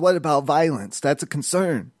 though, because what about violence? That's a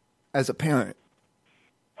concern as a parent.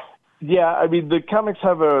 Yeah, I mean, the comics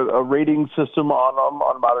have a rating system on them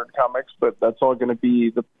on Modern Comics, but that's all going to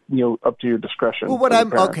be up to your discretion. Well, what I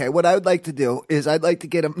would like to do is I'd like to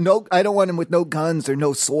get him. No, I don't want him with no guns or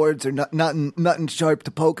no swords or nothing sharp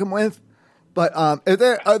to poke him with. But are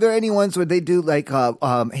there any ones where they do like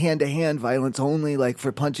hand to hand violence only, like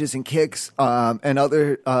for punches and kicks, and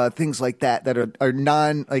other things like that are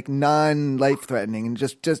non life threatening and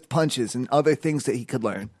just punches and other things that he could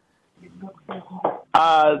learn?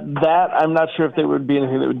 That I'm not sure if there would be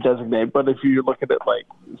anything that would designate, but if you're looking at like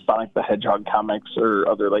Sonic the Hedgehog comics or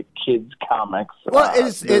other like kids comics, well,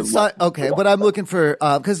 it's not okay. But I'm looking for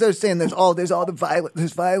because they're saying there's all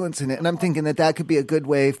the violence in it, and I'm thinking that could be a good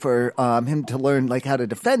way for him to learn like how to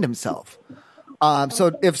defend himself. So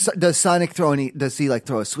does Sonic does he like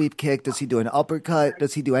throw a sweep kick? Does he do an uppercut?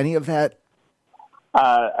 Does he do any of that?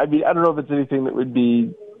 I mean, I don't know if it's anything that would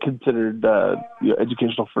be considered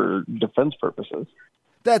educational for defense purposes.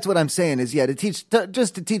 That's what I'm saying is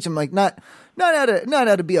to teach him like not how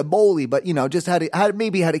to be a bully, but just how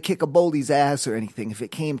to kick a bully's ass or anything if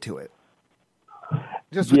it came to it.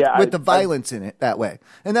 Just with the violence in it that way,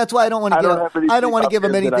 and that's why I don't want to give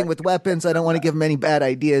him anything with weapons. I don't want to give him any bad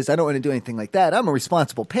ideas. I don't want to do anything like that. I'm a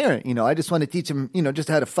responsible parent. I just want to teach him just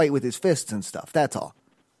how to fight with his fists and stuff. That's all.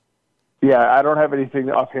 Yeah, I don't have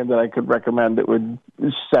anything offhand that I could recommend that would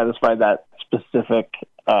satisfy that specific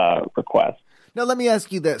request. Now, let me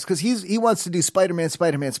ask you this, because he wants to do Spider-Man.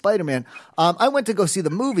 I went to go see the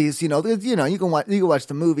movies. You can watch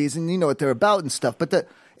the movies and you know what they're about and stuff.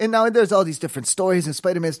 And now there's all these different stories, and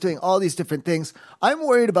Spider-Man's doing all these different things. I'm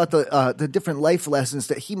worried about the different life lessons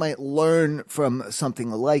that he might learn from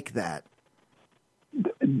something like that.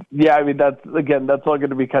 Yeah, I mean that's all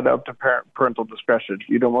going to be kind of up to parental discretion.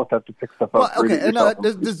 You'd almost have to pick stuff up. Okay, and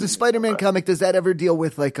does the Spider-Man comic ever deal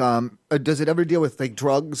with like does it ever deal with like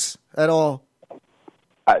drugs at all?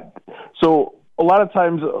 So a lot of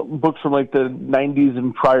times books from like the 90s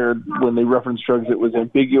and prior, when they referenced drugs, it was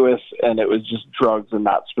ambiguous and it was just drugs and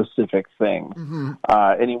not specific things.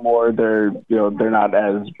 Mm-hmm. Anymore, they're not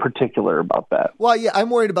as particular about that. Well, yeah, I'm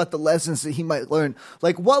worried about the lessons that he might learn.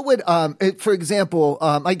 Like, what would, for example,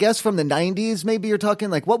 I guess from the 90s, maybe you're talking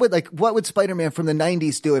like, what would Spider-Man from the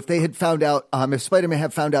 90s do if they had found out, if Spider-Man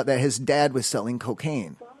had found out that his dad was selling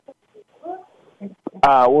cocaine?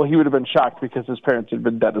 Well, he would have been shocked because his parents had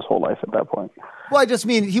been dead his whole life at that point. Well, I just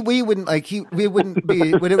mean would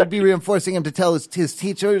it be reinforcing him to tell his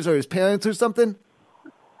teachers or his parents or something?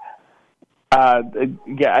 I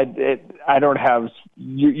don't have.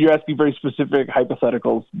 You're asking very specific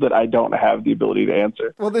hypotheticals that I don't have the ability to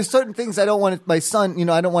answer. Well, there's certain things I don't want my son.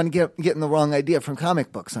 I don't want to get in the wrong idea from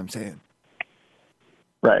comic books. I'm saying.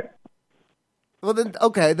 Right. Well, then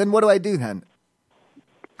okay. Then what do I do then?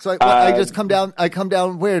 So I just come down. I come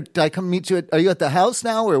down. Where do I come meet you? Are you at the house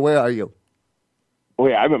now, or where are you? Well,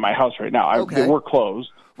 yeah, I'm at my house right now. Okay. We're closed.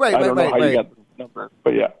 Right. I don't know how you got the number,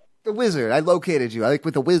 but yeah. The wizard. I located you. I like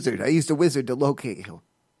with the wizard. I used a wizard to locate you.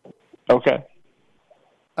 Okay.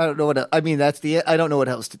 I don't know what. I mean, I don't know what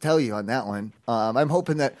else to tell you on that one. I'm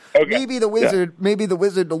hoping that maybe the wizard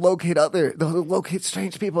will locate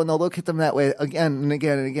strange people, and they'll locate them that way again and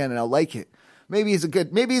again and again, and I'll like it. Maybe he's a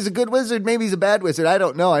good wizard. Maybe he's a bad wizard. I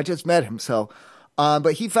don't know. I just met him. So,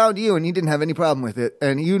 but he found you and he didn't have any problem with it.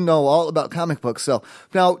 And you know all about comic books. So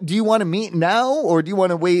now, do you want to meet now or do you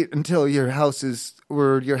want to wait until your house is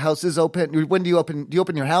open? When do you open? Do you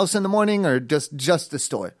open your house in the morning or just the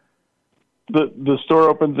store? The store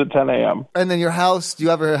opens at 10 a.m. And then your house, do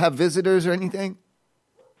you ever have visitors or anything?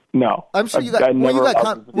 No. I'm sure you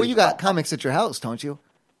got comics at your house, don't you?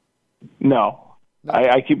 No.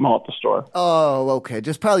 I keep them all at the store. Oh, okay.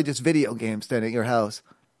 Probably just video games then at your house.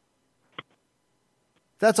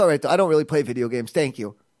 That's all right, though. I don't really play video games. Thank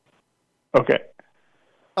you. Okay.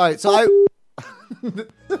 All right, so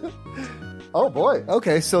oh, boy.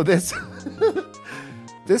 Okay, so this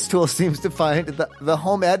this tool seems to find the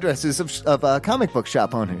home addresses of comic book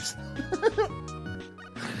shop owners.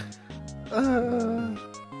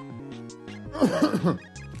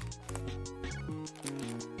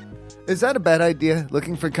 Is that a bad idea,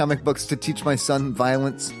 looking for comic books to teach my son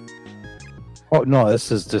violence? Oh, no, that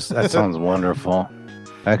sounds wonderful.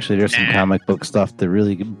 Actually, there's some comic book stuff that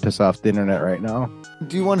really piss off the internet right now.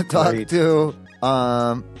 Do you want to talk to...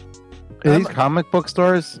 Are these comic book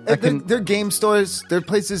stores? They're game stores. They're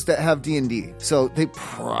places that have D&D. So they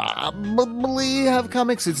probably have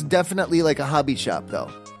comics. It's definitely like a hobby shop,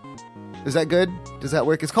 though. Is that good? Does that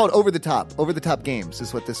work? It's called Over the Top. Over the Top Games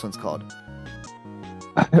is what this one's called.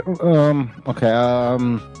 Okay.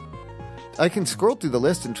 I can scroll through the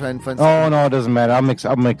list and try and find. Oh no, it doesn't matter. I'll make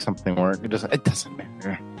something work. It doesn't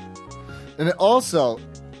matter. And it also,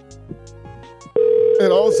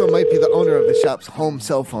 It also might be the owner of the shop's home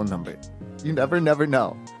cell phone number. You never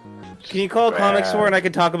know. Can you call a comic store and I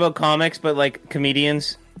can talk about comics, but like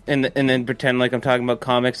comedians, and then pretend like I'm talking about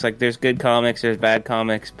comics? Like there's good comics, there's bad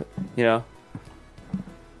comics, but, you know.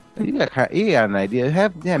 You got an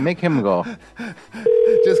idea. Make him go.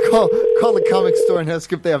 Just call the comic store and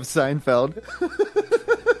ask if they have Seinfeld.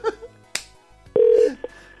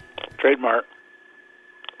 Trademark.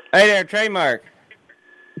 Hey there, trademark.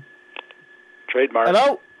 Trademark.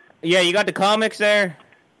 Hello? Yeah, you got the comics there?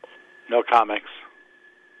 No comics.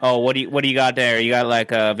 Oh, what do you got there? You got like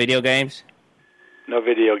video games? No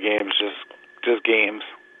video games, just games.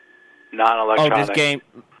 Non-electronic. Oh, just game,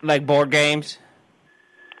 like board games?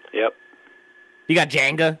 Yep. You got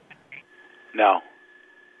Jenga? No.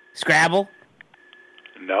 Scrabble?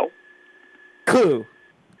 No. Clue?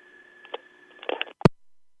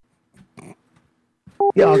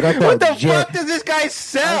 Yeah, I got that. What the fuck does this guy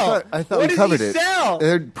sell? I thought What we does covered he it. sell?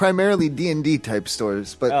 They're primarily D&D type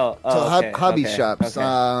stores, but okay, hobby okay, shops.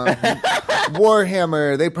 okay.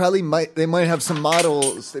 Warhammer. They might have some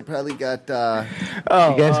models. They probably got. You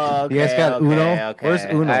guys got Uno? Okay. Where's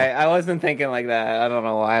Uno? I wasn't thinking like that. I don't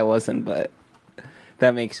know why I wasn't, but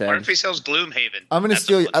that makes sense. What if he sells Gloomhaven? I'm gonna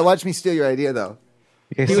steal. Watch me steal your idea though.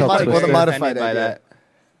 You He guys was sell the Twister? modified By idea.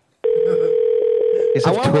 Is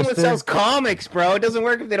I it want one that Twister? sells comics, bro. It doesn't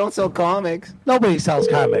work if they don't sell comics. Nobody sells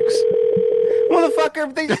comics.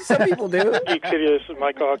 Motherfucker, some people do. Geek City, this is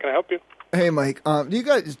Michael. How can I help you? Hey Mike,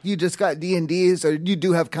 you just got D&Ds, or you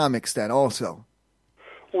do have comics then also?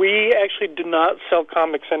 We actually do not sell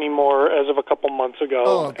comics anymore as of a couple months ago,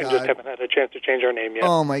 Oh, and God. just haven't had a chance to change our name yet.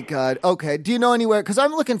 Oh my God. Okay. Do you know anywhere? Because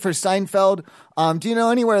I'm looking for Seinfeld. Do you know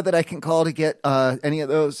anywhere that I can call to get any of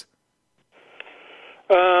those?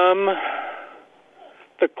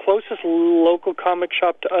 The closest local comic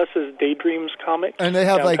shop to us is Daydreams Comics, And they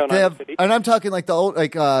have downtown Iowa City. and I'm talking like the old,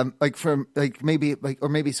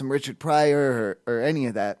 maybe some Richard Pryor or any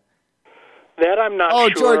of that. That I'm not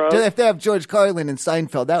sure George, of. if they have George Carlin and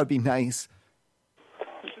Seinfeld, that would be nice.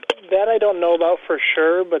 That I don't know about for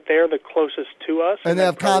sure, but they're the closest to us. And they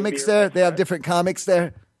have that'd probably comics be there. They have different comics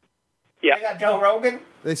there. Yeah. They got Joe Rogan?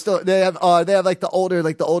 They have like the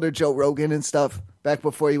older Joe Rogan and stuff back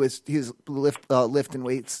before he was lifting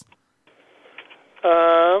weights.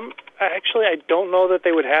 Actually, I don't know that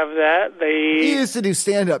they would have that. He used to do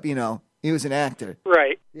stand up. He was an actor.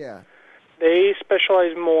 Right. Yeah. They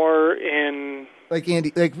specialize more in. Like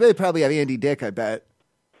Andy, like they probably have Andy Dick. I bet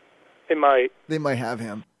They might. they might have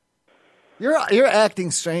him. You're acting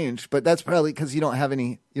strange, but that's probably because you don't have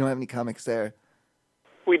any comics there.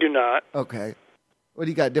 We do not. Okay. What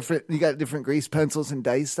do you got? You got different grease pencils and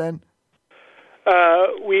dice then?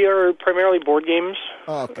 We are primarily board games.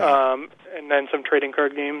 Oh, okay. And then some trading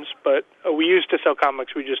card games, but we used to sell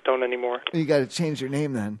comics. We just don't anymore. You got to change your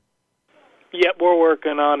name then. Yep, we're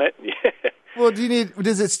working on it. Well,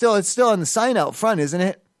 it's still on the sign out front, isn't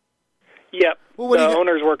it? Yep. Well, what the are you,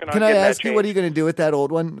 owner's working on Can I getting ask that you, what are changed. you going to do with that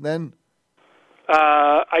old one then?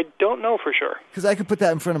 I don't know for sure. Because I could put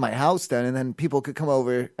that in front of my house then, and then people could come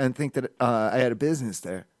over and think that I had a business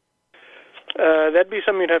there. That'd be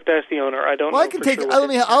something you'd have to ask the owner. I don't know. Well, I can take.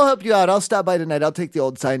 I'll help you out. I'll stop by tonight. I'll take the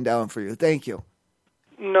old sign down for you. Thank you.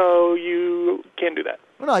 No, you can't do that.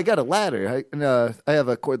 Well, no, I got a ladder. I have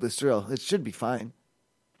a cordless drill. It should be fine.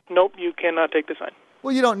 Nope, you cannot take the sign.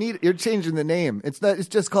 Well, you don't need it. You're changing the name. It's not. It's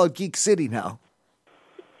just called Geek City now.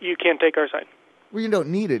 You can't take our sign. Well, you don't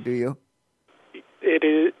need it, do you? It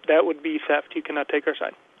is. That would be theft. You cannot take our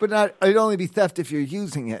sign. But it'd only be theft if you're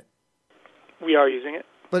using it. We are using it.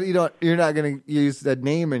 But you're not going to use the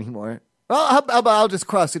name anymore. Well, how about I'll just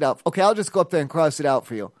cross it out. Okay, I'll just go up there and cross it out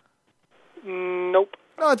for you. Nope.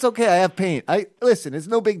 No, it's okay. I have paint. Listen, it's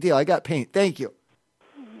no big deal. I got paint. Thank you.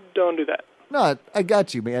 Don't do that. No, I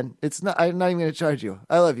got you, man. It's not. I'm not even going to charge you.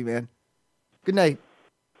 I love you, man. Good night.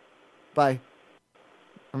 Bye.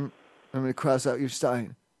 I'm going to cross out your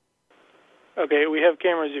sign. Okay, we have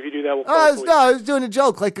cameras. If you do that, we'll call Oh, the police. I was doing a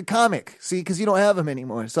joke, like a comic. See, because you don't have them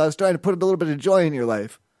anymore. So I was trying to put a little bit of joy in your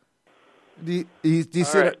life. Do you see?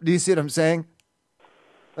 All right. Do you see what I'm saying?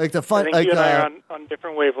 Like the fun, I think like you and I are on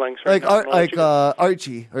different wavelengths. Right like now.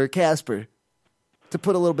 Archie or Casper, to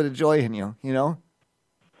put a little bit of joy in you. You know.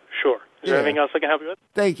 Sure. Is there Yeah. anything else I can help you with?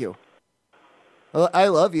 Thank you. Well, I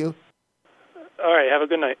love you. All right. Have a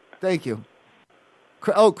good night. Thank you.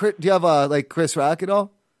 Do you have like Chris Rock at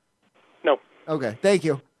all? No. Okay. Thank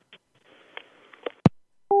you.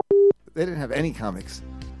 They didn't have any comics.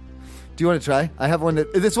 Do you want to try? I have one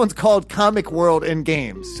this one's called Comic World in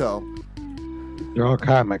Games. So They're all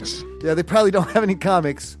comics. Yeah, they probably don't have any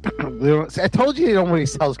comics. I told you nobody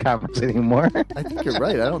sells comics anymore. I think you're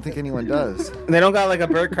right. I don't think anyone does. They don't got like a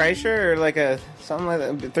Bert Kreischer or like a something like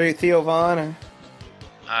that. Theo Vaughn or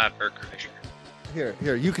Bert Kreischer. Here,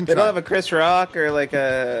 you can They try. don't have a Chris Rock or like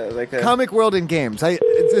a Comic World and Games. This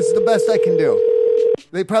is the best I can do.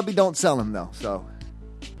 They probably don't sell them though. So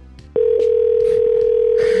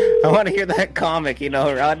I want to hear that comic.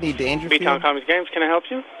 Rodney Dangerfield. B-Town Comics Games. Can I help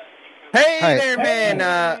you? Hey Hi. there, man.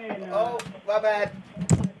 Oh, my bad.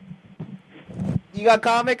 You got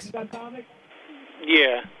comics?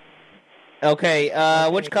 Yeah. Okay.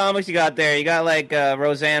 Which comics you got there? You got like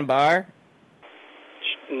Roseanne Barr?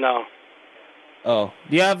 No. Oh,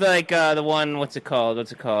 do you have like the one? What's it called?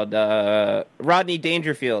 Rodney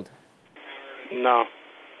Dangerfield. No.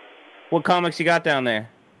 What comics you got down there?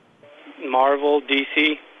 Marvel,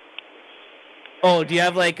 DC. Oh, do you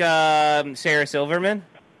have like Sarah Silverman?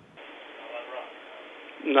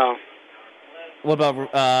 No. What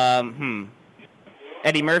about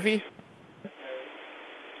Eddie Murphy?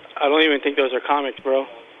 I don't even think those are comics, bro.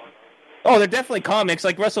 Oh, they're definitely comics,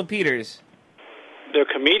 like Russell Peters. They're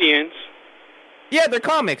comedians. Yeah, they're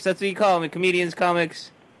comics. That's what you call them, comedians,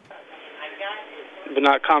 comics. But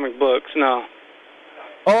not comic books, no.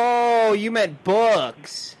 Oh, you meant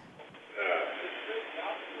books.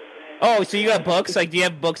 Oh, so you got books? Like, do you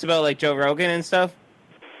have books about like Joe Rogan and stuff?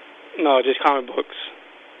 No, just comic books.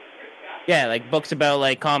 Yeah, like books about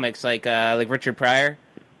like comics, like Richard Pryor.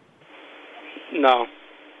 No.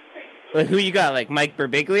 Like, who you got? Like Mike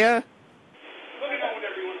Birbiglia?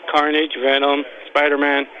 Carnage, Venom,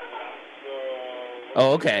 Spider-Man.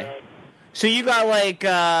 Oh, okay. So you got like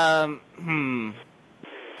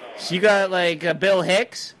So you got like Bill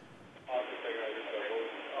Hicks?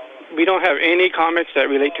 We don't have any comics that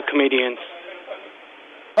relate to comedians.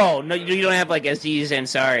 Oh, no, you don't have like Aziz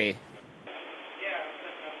Ansari.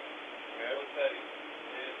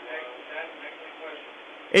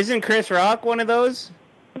 Isn't Chris Rock one of those?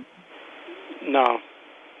 No.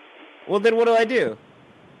 Well, then what do I do?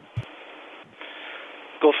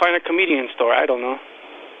 Go find a comedian store. I don't know.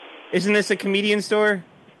 Isn't this a comedian store?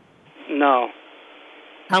 No.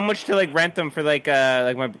 How much to like rent them for like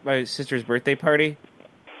my sister's birthday party?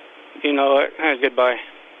 You know what? Goodbye.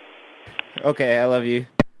 Okay, I love you.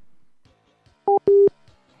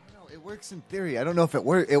 It works in theory. I don't know if it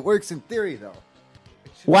works. It works in theory though.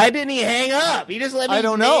 Why didn't he hang up? He just let me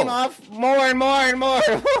name off more and more and more.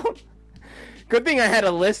 Good thing I had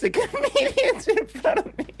a list of comedians in front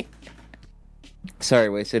of me. Sorry,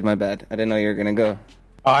 Wasted. My bad. I didn't know you were gonna go.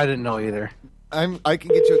 Oh, I didn't know either. I can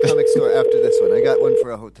get you a comic store after this one. I got one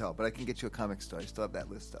for a hotel, but I can get you a comic store. I still have that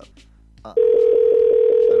list up. I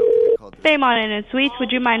don't think I called this. Baymon and Suites,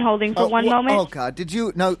 would you mind holding for one moment? Oh, God. Did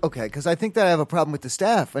you? No, okay, because I think that I have a problem with the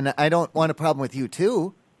staff, and I don't want a problem with you,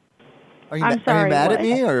 too. Are you, I'm sorry, are you mad what? at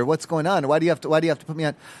me, or what's going on? Why do you have to put me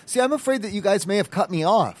on? See, I'm afraid that you guys may have cut me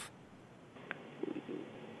off.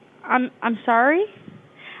 I'm sorry?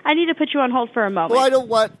 I need to put you on hold for a moment. Well, I don't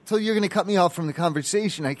want... So you're going to cut me off from the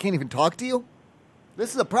conversation. I can't even talk to you?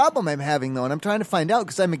 This is a problem I'm having, though, and I'm trying to find out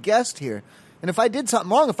because I'm a guest here. And if I did something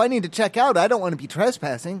wrong, if I need to check out, I don't want to be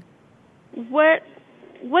trespassing. What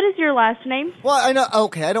is your last name? Well, I know...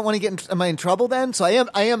 Okay, I don't want to get... Am I in trouble, then? So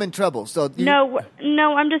I am in trouble. So No,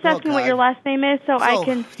 I'm just asking what your last name is so I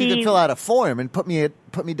can see... You can fill out a form and put me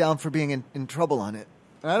down for being in trouble on it.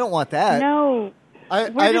 And I don't want that. No.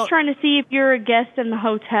 We're just trying to see if you're a guest in the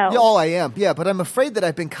hotel. Oh, I am. Yeah, but I'm afraid that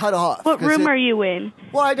I've been cut off. What room are you in?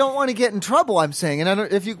 Well, I don't want to get in trouble, I'm saying. And I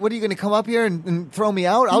don't. What are you going to come up here and throw me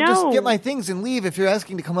out? I'll just get my things and leave. If you're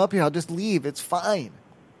asking to come up here, I'll just leave. It's fine.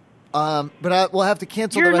 But we'll have to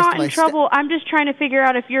cancel the rest of my You're not in trouble. I'm just trying to figure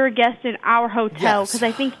out if you're a guest in our hotel because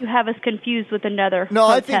I think you have us confused with another hotel.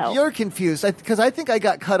 I think you're confused because I think I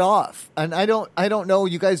got cut off, and I don't know.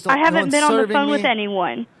 You guys don't. I haven't been on the phone me. with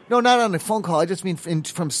anyone. No, not on a phone call. I just mean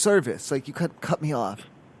from service. Like you cut me off.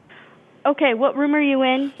 Okay, what room are you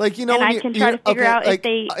in? Like and I can try to figure out if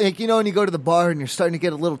they. Like when you go to the bar and you're starting to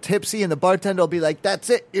get a little tipsy, and the bartender will be like, "That's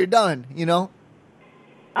it, you're done." You know.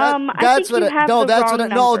 I think you have the wrong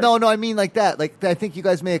number. No. I mean like that. Like I think you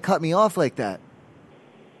guys may have cut me off like that.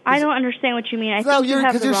 I don't understand what you mean. I think you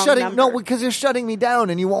have the wrong number. No, because you're shutting me down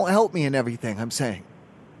and you won't help me and everything. I'm saying.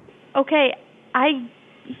 Okay,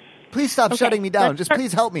 Please stop shutting me down. Just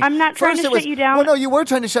please help me. I'm not trying to shut you down. Well, no, you were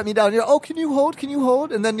trying to shut me down. You're, can you hold? Can you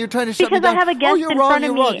hold? And then you're trying to shut me down. Because I have a guest you're in wrong, front of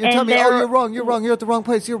you're me. wrong. You're telling me, you're wrong. You're wrong. You're at the wrong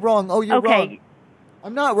place. You're wrong. Oh, you're wrong.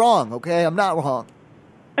 I'm not wrong, okay? I'm not wrong.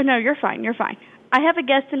 Oh, no, you're fine. You're fine. I have a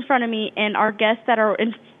guest in front of me, and our guests that are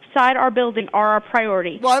in inside our building are our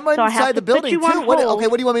priority. Well, I'm so I have inside to the building, put you too. on What do hold.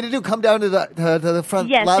 you want me to do? Come down to the front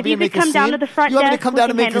Yes, lobby if you and make could a come scene? down to the front you want me to desk, come we down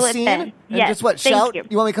can and make a handle it scene? then. And Yes, just what, thank shout? you.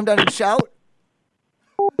 You want me to come down and shout?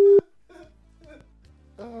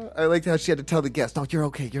 I liked how she had to tell the guest, "No, you're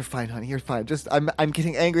okay. You're fine, honey. You're fine. Just I'm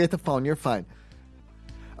getting angry at the phone. You're fine."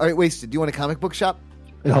 All right, Wasted. Do you want a comic book shop?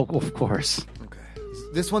 Oh, of course.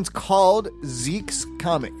 This one's called Zeke's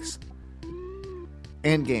Comics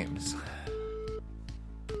and Games.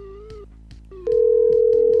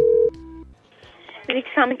 Zeke's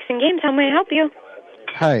Comics and Games. How may I help you?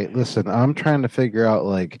 Hi, listen, I'm trying to figure out,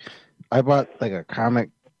 like, I bought, like, a comic,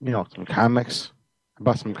 some comics. I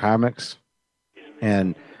bought some comics,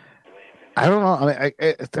 and I don't know, I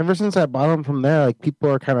mean, ever since I bought them from there, like, people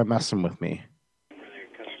are kind of messing with me.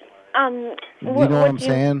 You know what I'm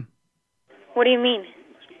saying? What do you mean?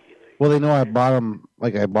 Well, they know I bought them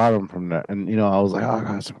from there, and, I was like, oh, I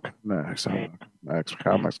got some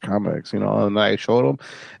comics, and I showed them,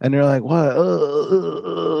 and they're like, what?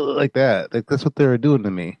 Like that. Like, that's what they were doing to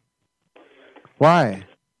me. Why?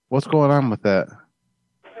 What's going on with that?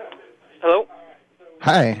 Hello?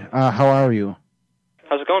 Hi, how are you?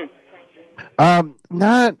 How's it going?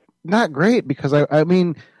 Not great, because I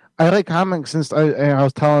mean, I like comics since I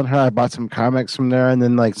was telling her I bought some comics from there, and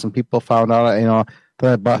then, like, some people found out,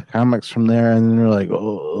 that I bought comics from there, and then they're like,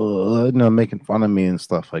 making fun of me and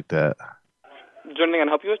stuff like that. Is there anything I can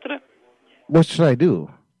help you with today? What should I do?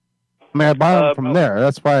 I mean, I bought them from there.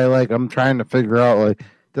 That's why, like, I'm trying to figure out, like,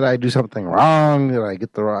 did I do something wrong? Did I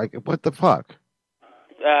get the wrong? What the fuck?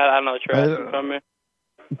 I don't know what you're asking from me.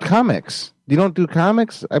 Comics. You don't do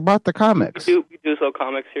comics? I bought the comics. We do sell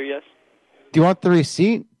comics here, yes. Do you want the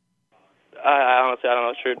receipt? I honestly, I don't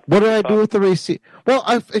know. Sure. What do I do with the receipt? Well,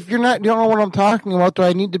 if you don't know what I'm talking about, do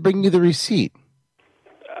I need to bring you the receipt?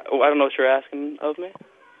 I don't know what you're asking of me.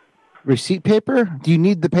 Receipt paper? Do you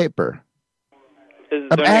need the paper?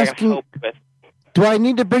 I'm asking. Do I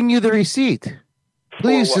need to bring you the receipt?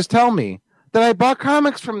 Please, just tell me that I bought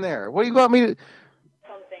comics from there. What do you want me to?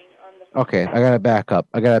 Okay, I gotta back up.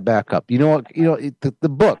 You know what? The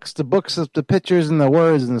books, the pictures and the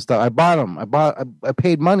words and the stuff. I bought them. I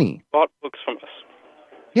paid money. Bought books from us.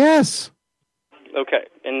 Yes. Okay,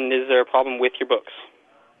 and is there a problem with your books?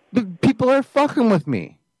 The people are fucking with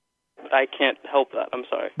me. I can't help that. I'm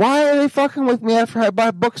sorry. Why are they fucking with me after I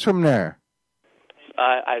bought books from there?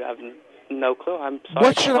 I have no clue. I'm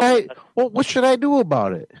sorry. What should I do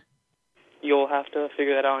about it? You'll have to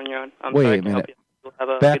figure that out on your own. I'm Wait sorry, a minute.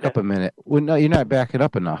 Back up a minute. Well, no, you're not backing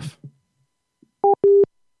up enough.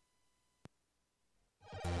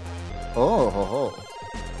 Oh.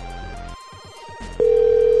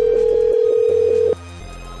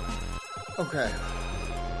 Okay.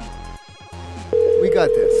 We got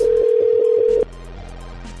this.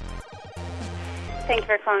 Thank you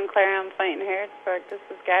for calling Clarion Fight in Harrisburg. This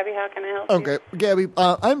is Gabby. How can I help you? Okay, Gabby,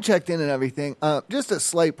 I'm checked in and everything. Just a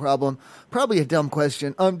slight problem. Probably a dumb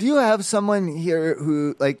question. Do you have someone here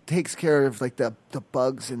who, like, takes care of, like, the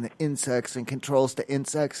bugs and the insects and controls the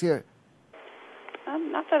insects here?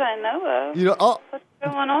 Not that I know of. What's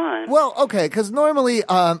going on? Well, okay, because normally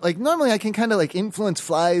I can kind of, like, influence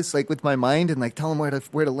flies, like, with my mind and, like, tell them where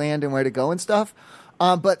to land and where to go and stuff.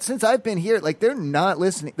 But since I've been here, like, they're not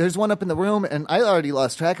listening. There's one up in the room, and I already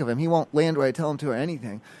lost track of him. He won't land where I tell him to or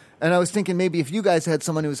anything. And I was thinking maybe if you guys had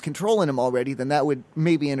someone who was controlling him already, then that would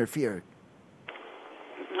maybe interfere.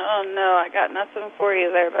 Oh, no, I got nothing for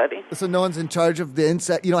you there, buddy. So no one's in charge of the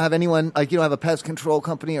insect? You don't have anyone, like, you don't have a pest control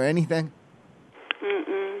company or anything?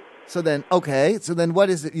 Mm-mm. So then what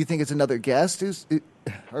is it? You think it's another guest? I'm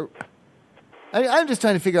just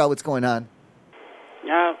trying to figure out what's going on.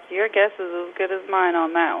 No, your guess is as good as mine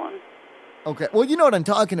on that one. Okay. Well, you know what I'm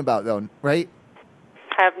talking about, though, right?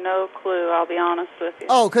 Have no clue, I'll be honest with you.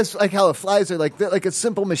 Oh, because like how the flies are they're like a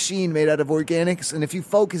simple machine made out of organics, and if you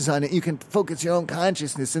focus on it, you can focus your own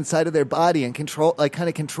consciousness inside of their body and control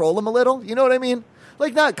them a little. You know what I mean?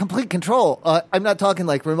 Like, not complete control. I'm not talking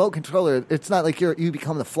like remote controller. It's not like you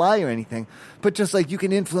become the fly or anything, but just like you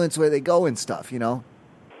can influence where they go and stuff, you know?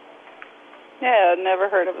 Yeah, never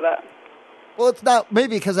heard of that. Well, it's not,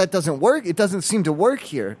 maybe because that doesn't work. It doesn't seem to work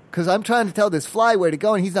here, because I'm trying to tell this fly where to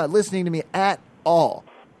go, and he's not listening to me at all.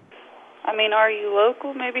 I mean, are you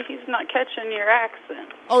local? Maybe he's not catching your accent.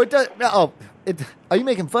 Oh, it does. No, are you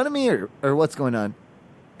making fun of me, or what's going on?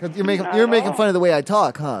 Because you're making fun of the way I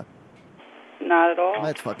talk, huh? Not at all.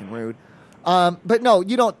 That's fucking rude. But no,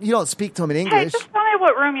 you don't speak to him in English. Hey, just tell me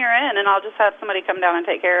what room you're in, and I'll just have somebody come down and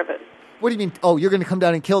take care of it. What do you mean? Oh, you're going to come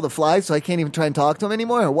down and kill the fly, so I can't even try and talk to him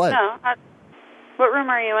anymore, or what? No. What room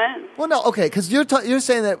are you in? Well, no, okay, because you're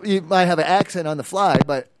saying that you might have an accent on the fly,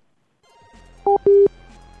 but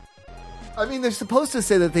I mean, they're supposed to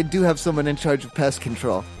say that they do have someone in charge of pest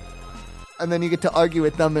control. And then you get to argue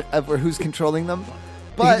with them over who's controlling them.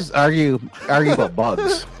 But you just argue about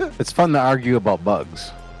bugs. It's fun to argue about bugs.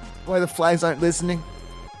 Why the flies aren't listening?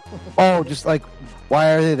 Oh, just like, why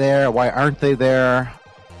are they there? Why aren't they there?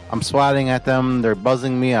 I'm swatting at them. They're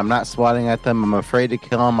buzzing me. I'm not swatting at them. I'm afraid to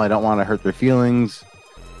kill them. I don't want to hurt their feelings.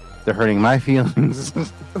 They're hurting my feelings.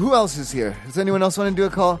 Who else is here? Does anyone else want to do a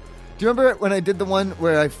call? Do you remember when I did the one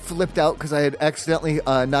where I flipped out because I had accidentally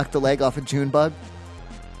knocked the leg off a June bug?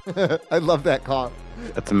 I love that call.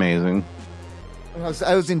 That's amazing.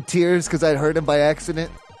 I was in tears because I'd hurt him by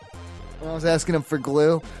accident. When I was asking him for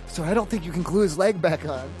glue. So I don't think you can glue his leg back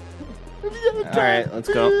on. All right, let's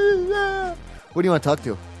go. What do you want to talk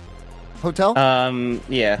to? Hotel?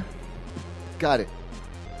 Yeah. Got it.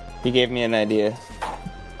 He gave me an idea.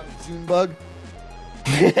 June bug?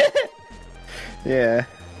 Yeah.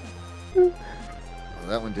 Oh,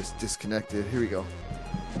 that one just disconnected. Here we go.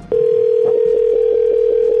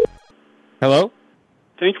 Hello?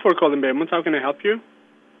 Thank you for calling Baymouth. How can I help you?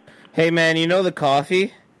 Hey, man, you know the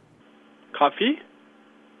coffee? Coffee?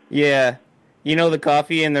 Yeah. You know the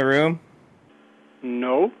coffee in the room?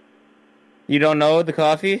 No. You don't know the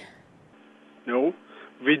coffee? No.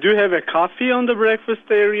 We do have a coffee on the breakfast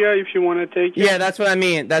area if you want to take it. Yeah, that's what I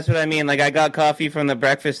mean. Like, I got coffee from the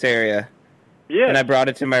breakfast area. Yeah. And I brought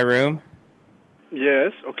it to my room.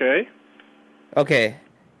 Yes, okay. Okay.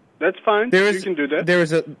 That's fine. You can do that. There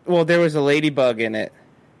was a ladybug in it.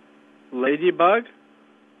 Ladybug?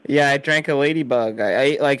 Yeah, I drank a ladybug. I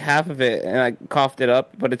ate like half of it, and I coughed it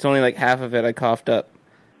up, but it's only like half of it I coughed up.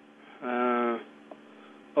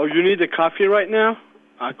 Oh, you need a coffee right now?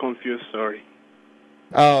 I'm confused, sorry.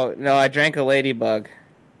 Oh, no, I drank a ladybug.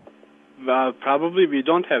 Probably we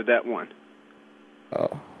don't have that one.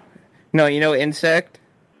 Oh. No, you know insect?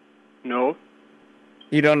 No.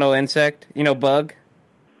 You don't know insect? You know bug?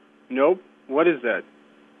 Nope. What is that?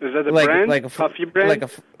 Is that a brand? Like a coffee brand? Like a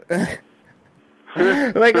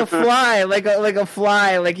like a fly, like a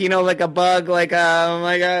fly, like you know, like a bug, like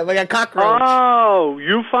a cockroach. Oh,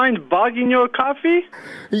 you find bug in your coffee?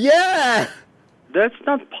 Yeah. That's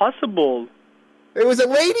not possible. It was a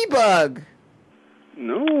ladybug.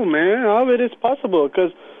 No, man. How it is possible?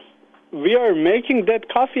 Because we are making that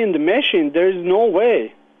coffee in the machine. There is no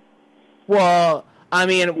way. Well, I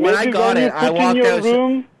mean, when I got it, I walked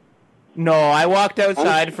outside. No, I walked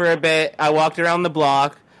outside for a bit. I walked around the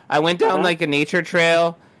block. I went down like a nature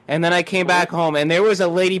trail, and then I came back home, and there was a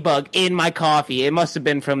ladybug in my coffee. It must have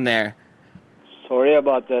been from there. Sorry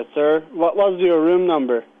about that, sir. What was your room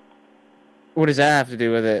number? What does that have to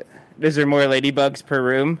do with it? Is there more ladybugs per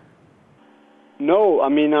room? No, I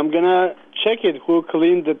mean, I'm going to check it who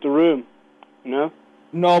cleaned the room, you know?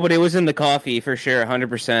 No, but it was in the coffee for sure,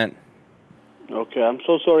 100%. Okay, I'm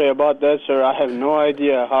so sorry about that, sir. I have no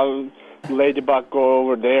idea how ladybug go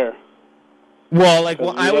over there. Well, like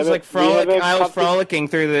I was frolicking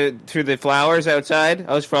through the flowers outside.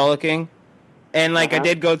 I was frolicking, and like I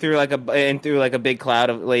did go through like a big cloud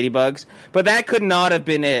of ladybugs. But that could not have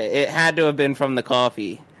been it. It had to have been from the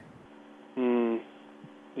coffee.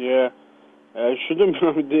 Yeah, I shouldn't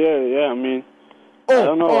be there. Yeah, I mean, I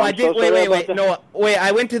don't know. I did. Wait.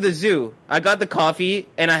 I went to the zoo. I got the coffee,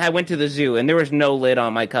 and I went to the zoo, and there was no lid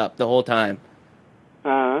on my cup the whole time.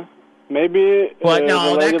 Maybe. But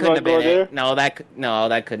no, that couldn't have been it. No,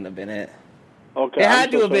 that couldn't have been it. Okay. It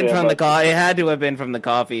had to have been from the coffee. It had to have been from the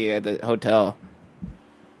coffee at the hotel.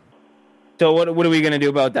 So what are we gonna do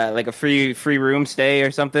about that? Like a free room stay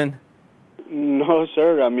or something? No,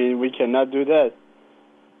 sir. I mean, we cannot do that.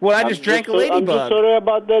 Well, I just drank a ladybug. I'm just sorry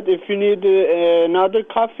about that. If you need another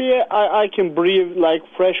coffee, I can brew like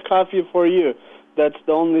fresh coffee for you. That's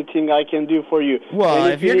the only thing I can do for you. Well,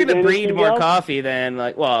 if you're going to breed more coffee, then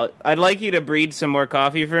I'd like you to breed some more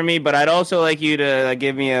coffee for me, but I'd also like you to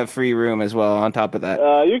give me a free room as well on top of that.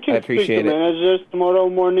 You can speak to managers tomorrow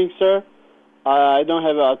morning, sir. I don't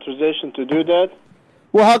have authorization to do that.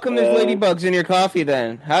 Well, how come there's ladybugs in your coffee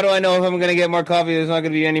then? How do I know if I'm going to get more coffee there's not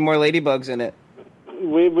going to be any more ladybugs in it?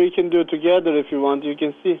 We can do it together if you want. You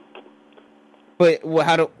can see. But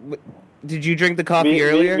did you drink the coffee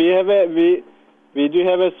earlier? We do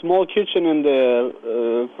have a small kitchen in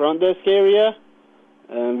the front desk area,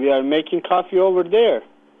 and we are making coffee over there.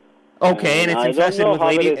 Okay, and it's infested with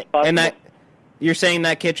ladybugs. And that you're saying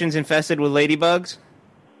that kitchen's infested with ladybugs?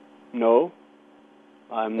 No,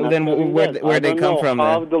 I'm not. Then where'd they come from?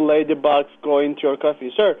 How the ladybugs go into your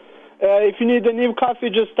coffee, sir? If you need a new coffee,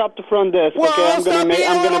 just stop the front desk. Well, okay, I'm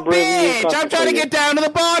gonna bring new coffee. I'm trying to get down to the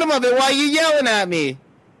bottom of it. Why are you yelling at me?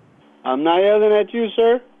 I'm not yelling at you,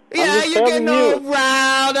 sir. Yeah, just you're getting all telling you.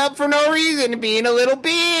 riled up for no reason, being a little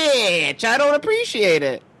bitch. I don't appreciate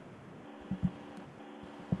it.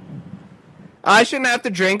 I shouldn't have to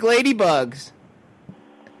drink ladybugs.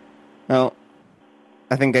 Oh,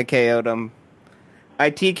 I think I KO'd him.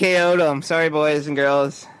 I TKO'd him. Sorry, boys and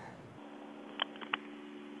girls.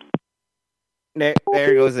 There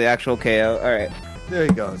goes the actual KO. All right. There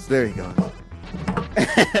he goes.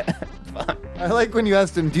 I like when you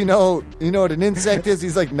asked him, do you know what an insect is?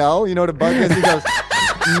 He's like, no. You know what a bug is? He goes,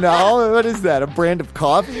 no. What is that? A brand of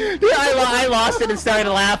coffee? Yeah, I lost it and started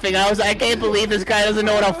laughing. I can't believe this guy doesn't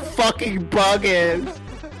know what a fucking bug is.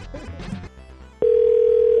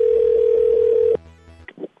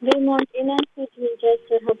 Good morning, I'm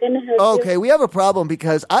Winchester. How can I help you? Okay, we have a problem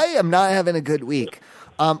because I am not having a good week.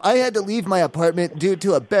 I had to leave my apartment due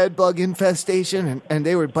to a bed bug infestation, and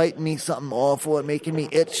they were biting me something awful and making me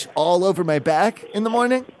itch all over my back in the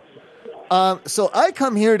morning. So I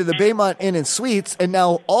come here to the Baymont Inn and Suites, and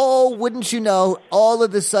now, wouldn't you know, all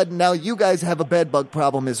of a sudden now you guys have a bed bug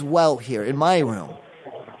problem as well here in my room.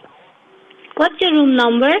 What's your room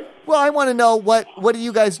number? Well, I want to know what do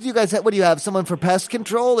you guys have? What do you have? Someone for pest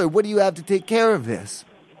control, or what do you have to take care of this?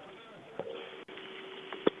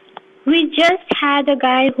 We just had a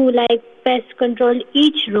guy who pest control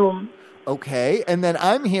each room. Okay, and then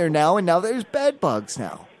I'm here now, and now there's bed bugs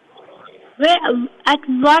now. Where? At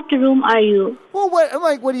what room are you? Well, what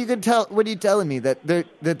are you gonna tell? What are you telling me that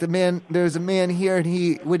there's a man here,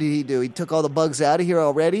 and what did he do? He took all the bugs out of here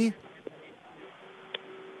already?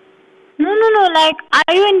 No.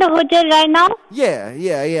 Are you in the hotel right now?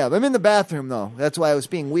 Yeah. I'm in the bathroom though. That's why I was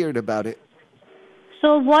being weird about it.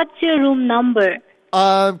 So what's your room number?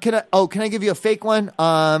 Can I give you a fake one?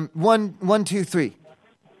 123.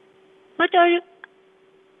 What are you?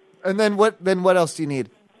 And then what else do you need?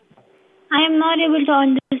 I am not able to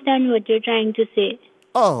understand what you're trying to say.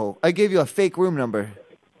 Oh, I gave you a fake room number.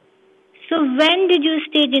 So when did you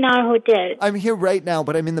stay in our hotel? I'm here right now,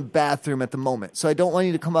 but I'm in the bathroom at the moment. So I don't want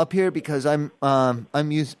you to come up here because I'm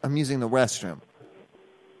using the restroom.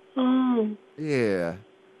 Oh. Yeah.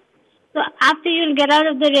 So after you get out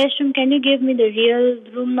of the restroom, can you give me the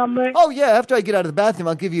real room number? Oh yeah, after I get out of the bathroom,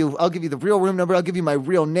 I'll give you the real room number. I'll give you my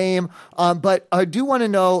real name. But I do want to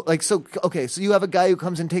know, so you have a guy who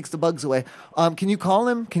comes and takes the bugs away. Can you call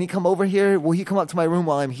him? Can he come over here? Will he come up to my room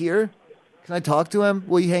while I'm here? Can I talk to him?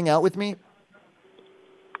 Will he hang out with me?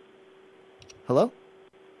 Hello?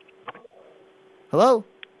 Hello?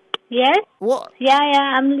 Yes? What? Yeah,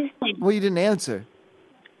 I'm listening. Well, you didn't answer.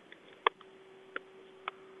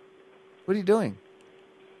 What are you doing?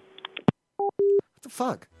 What the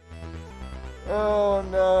fuck? Oh,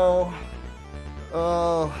 no.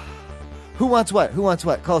 Oh. Who wants what?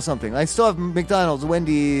 Call something. I still have McDonald's,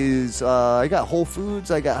 Wendy's, I got Whole Foods,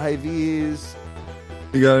 I got Hy-Vee's.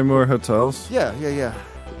 You got any more hotels? Yeah.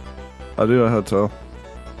 I'll do a hotel.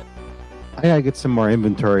 I gotta get some more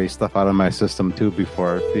inventory stuff out of my system, too,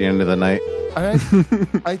 before the end of the night. I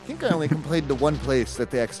think I only complained to one place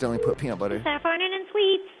that they accidentally put peanut butter. Saffron and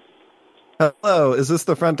Sweets. Hello, is this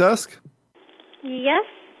the front desk? Yes.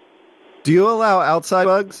 Do you allow outside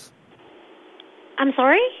bugs? I'm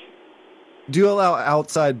sorry? Do you allow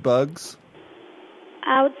outside bugs?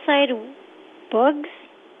 Outside bugs?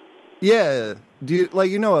 Yeah. Do you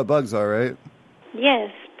you know what bugs are, right? Yes,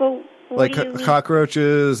 but what do you mean?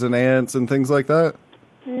 Cockroaches and ants and things like that?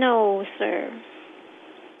 No, sir.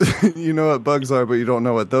 You know what bugs are, but you don't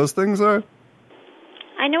know what those things are?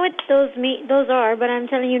 I know what those are, but I'm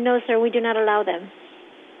telling you, no, sir, we do not allow them.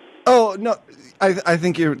 Oh, no. I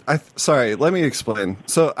think you're... sorry, let me explain.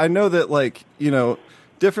 So I know that,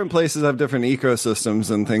 different places have different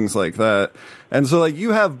ecosystems and things like that. And so,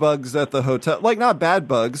 you have bugs at the hotel. Not bad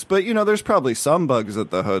bugs, but, there's probably some bugs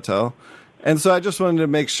at the hotel. And so I just wanted to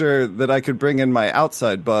make sure that I could bring in my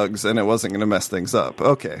outside bugs and it wasn't going to mess things up.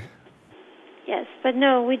 Okay. Yes, but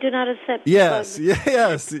no, we do not accept Yes,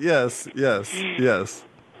 bugs. yes.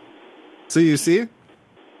 So you see?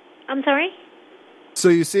 I'm sorry? So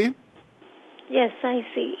you see? Yes, I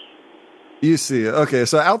see. You see. Okay,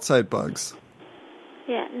 so outside bugs.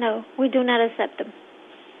 Yeah, no, we do not accept them.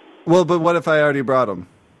 Well, but what if I already brought them?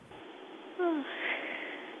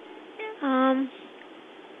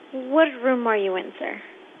 What room are you in, sir?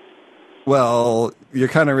 Well, you're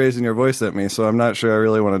kind of raising your voice at me, so I'm not sure I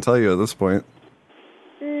really want to tell you at this point.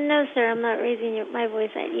 No, sir, I'm not raising my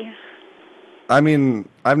voice at you. I mean,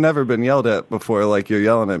 I've never been yelled at before like you're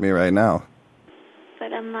yelling at me right now.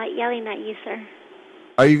 But I'm not yelling at you, sir.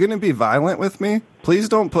 Are you going to be violent with me? Please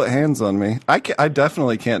don't put hands on me. I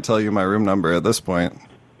definitely can't tell you my room number at this point.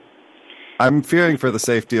 I'm fearing for the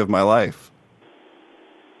safety of my life.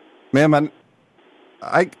 Ma'am,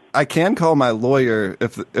 I can call my lawyer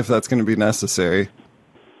if that's going to be necessary.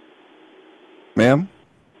 Ma'am?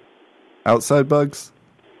 Outside bugs?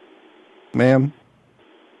 Ma'am?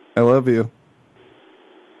 I love you.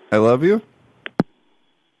 I love you?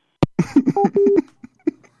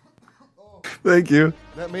 Thank you.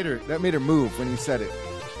 That made her move when you said it.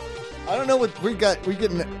 I don't know what we're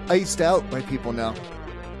getting iced out by people now.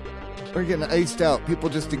 We're getting iced out. People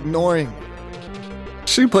just ignoring.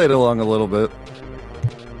 She played along a little bit.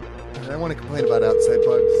 I want to complain about outside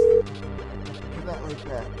bugs. Not like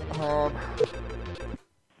that.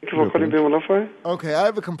 Thank you for calling B105. Okay, I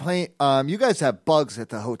have a complaint. You guys have bugs at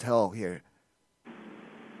the hotel here.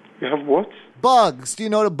 You have what? Bugs. Do you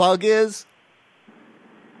know what a bug is?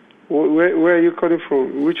 Where are you calling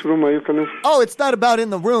from? Which room are you calling from? Oh, it's not about in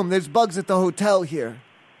the room. There's bugs at the hotel here.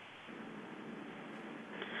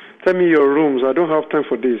 Tell me your rooms. I don't have time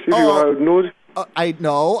for this. If you have no... I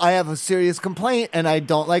know. I have a serious complaint, and I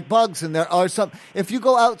don't like bugs. And there are some... If you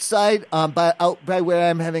go outside by where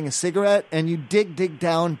I'm having a cigarette, and you dig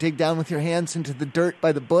down with your hands into the dirt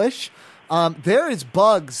by the bush, there is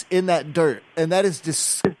bugs in that dirt, and that is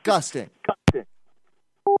disgusting.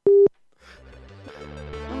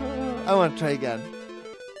 I want to try again.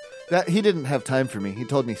 He didn't have time for me. He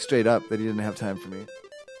told me straight up that he didn't have time for me.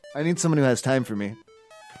 I need someone who has time for me.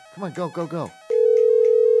 Come on, go.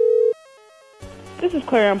 This is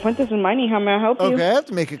Claire on Point. This is Miney. How may I help you? Okay, I have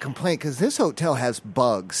to make a complaint because this hotel has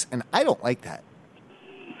bugs, and I don't like that.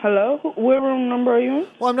 Hello? What room number are you in?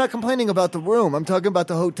 Well, I'm not complaining about the room. I'm talking about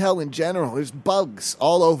the hotel in general. There's bugs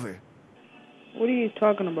all over. What are you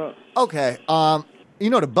talking about? Okay, you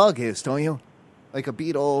know what a bug is, don't you? Like a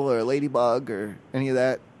beetle or a ladybug or any of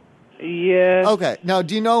that? Yeah. Okay, now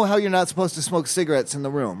do you know how you're not supposed to smoke cigarettes in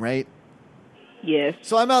the room, right? Yes.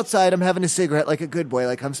 So I'm outside, I'm having a cigarette like a good boy,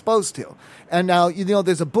 like I'm supposed to. And now,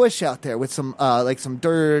 there's a bush out there with some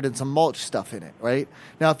dirt and some mulch stuff in it, right?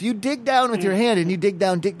 Now, if you dig down with your hand and you dig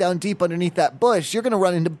down deep underneath that bush, you're going to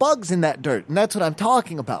run into bugs in that dirt. And that's what I'm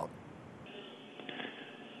talking about.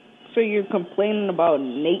 So you're complaining about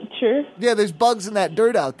nature? Yeah, there's bugs in that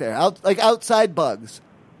dirt out there, like outside bugs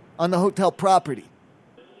on the hotel property.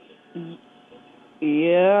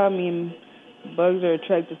 Yeah, I mean... bugs are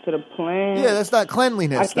attracted to the plant. Yeah, that's not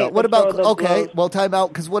cleanliness, though. What about... Okay, well, time out,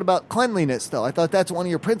 because what about cleanliness, though? I thought that's one of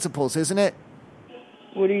your principles, isn't it?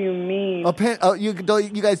 What do you mean?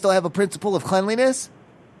 You guys don't have a principle of cleanliness?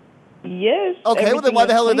 Yes. Okay, well, then why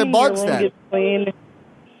the hell are there bugs, then?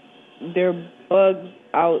 There are bugs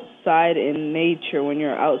outside in nature. When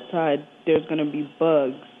you're outside, there's going to be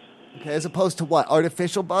bugs. Okay, as opposed to what?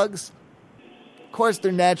 Artificial bugs? Of course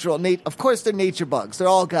they're natural. Of course they're nature bugs. They're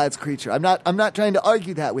all God's creature. I'm not trying to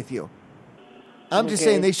argue that with you. I'm just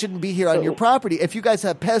saying they shouldn't be here on your property. If you guys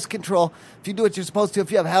have pest control, if you do what you're supposed to,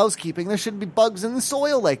 if you have housekeeping, there shouldn't be bugs in the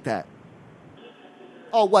soil like that.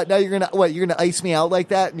 Oh, what? Now you're gonna ice me out like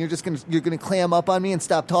that, and you're gonna clam up on me and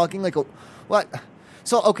stop talking like what?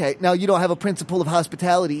 So okay, now you don't have a principle of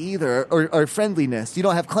hospitality either, or friendliness. You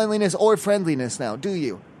don't have cleanliness or friendliness now, do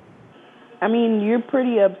you? I mean, you're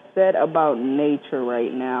pretty upset about nature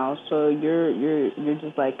right now, so you're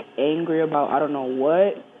just like angry about I don't know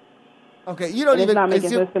what. Okay, you don't even. It's not making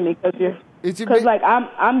sense to me because like I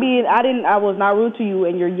was not rude to you,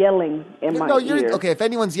 and you're yelling in my ear. Okay. If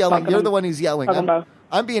anyone's yelling, you're the one who's yelling.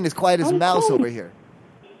 I'm being as quiet as a mouse over here.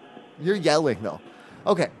 You're yelling though.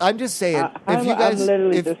 Okay, I'm just saying. I'm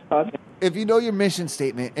literally just talking. If you know your mission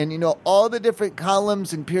statement and you know all the different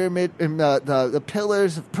columns and pyramid and the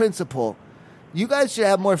pillars of principle. You guys should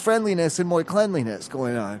have more friendliness and more cleanliness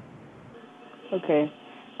going on. Okay.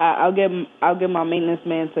 I'll get my maintenance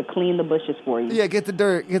man to clean the bushes for you. Yeah, get the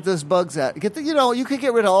dirt, get those bugs out. You could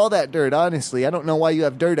get rid of all that dirt, honestly. I don't know why you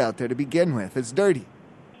have dirt out there to begin with. It's dirty.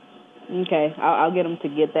 Okay. I'll get him to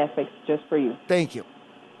get that fixed just for you. Thank you.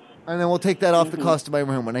 And then we'll take that off the cost of my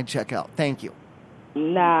room when I check out. Thank you.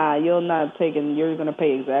 Nah, you're not taking. You're going to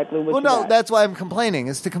pay exactly what. Well, no, that's why I'm complaining.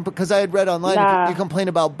 Is because I had read online you complain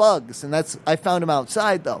about bugs, and I found them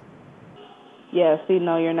outside though. Yeah, see,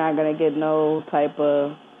 no, you're not going to get no type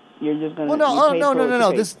of. You're just going to.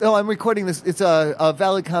 Well, no. I'm recording this. It's a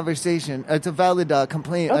valid conversation. It's a valid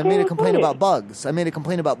complaint. Okay, I made a complaint about bugs. I made a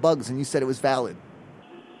complaint about bugs, and you said it was valid.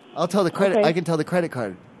 I'll tell the credit. Okay. I can tell the credit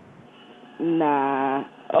card. Nah.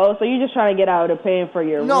 Oh, so you're just trying to get out of paying for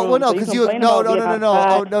your room? No, well, no, because no.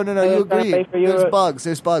 Oh, no. You agreed.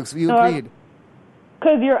 There's bugs. You agreed.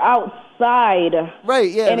 Because you're outside, right?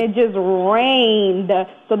 Yeah, and it just rained,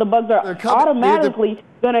 so the bugs are automatically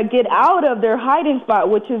gonna get out of their hiding spot,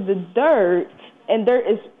 which is the dirt, and dirt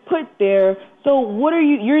is put there. So what are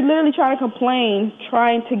you? You're literally trying to complain,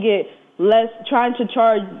 trying to get less, trying to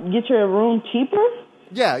get your room cheaper.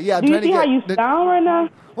 Yeah. I'm Do you trying to see get how you sound right now?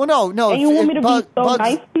 Well, no. And you want me to be so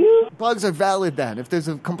nice to you? Bugs are valid then. If there's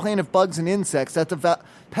a complaint of bugs and insects, that's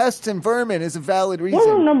pests and vermin is a valid reason. What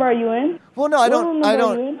room number are you in? Well, no, I don't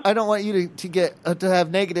I don't want you to get to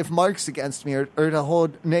have negative marks against me or to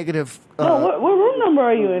hold negative. No, what room number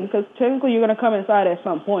are you in? Because technically you're going to come inside at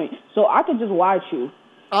some point. So I could just watch you.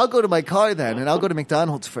 I'll go to my car then, and I'll go to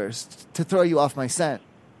McDonald's first to throw you off my scent.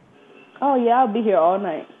 Oh, yeah, I'll be here all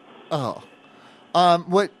night. Oh.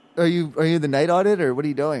 What are you the night audit, or what are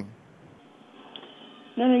you doing?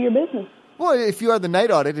 None of your business. Well, if you are the night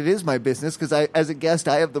audit, it is my business, because as a guest,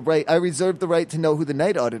 I have the right, I reserve the right to know who the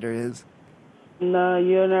night auditor is. No,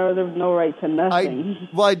 you never have no right to nothing.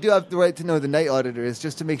 I do have the right to know who the night auditor is,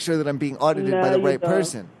 just to make sure that I'm being audited by the right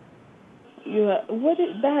person. That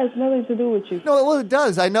has nothing to do with you. No, well, it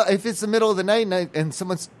does. I know if it's the middle of the night and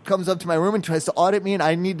someone comes up to my room and tries to audit me, and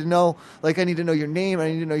I need to know, I need to know your name,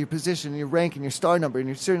 I need to know your position, and your rank, and your star number, and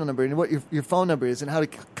your serial number, and what your phone number is, and how to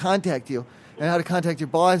contact you, and how to contact your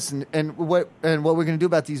boss, and what we're going to do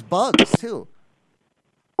about these bugs too.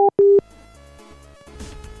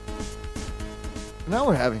 Now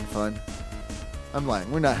we're having fun. I'm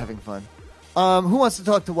lying. We're not having fun. Who wants to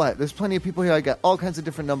talk to what? There's plenty of people here. I got all kinds of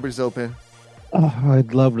different numbers open. Oh,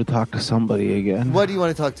 I'd love to talk to somebody again. What do you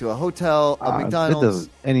want to talk to? A hotel? A McDonald's?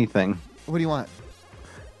 Anything. What do you want?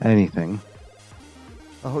 Anything.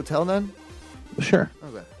 A hotel then? Sure.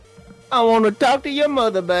 Okay. I want to talk to your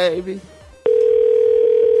mother, baby.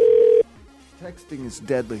 Texting is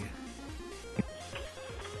deadly.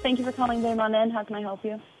 Thank you for calling Baymont Inn. How can I help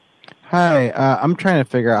you? Hi, I'm trying to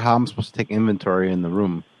figure out how I'm supposed to take inventory in the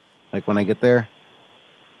room. Like when I get there?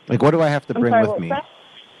 Like what do I have to bring with me? That?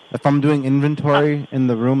 If I'm doing inventory in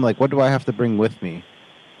the room, like what do I have to bring with me?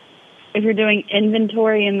 If you're doing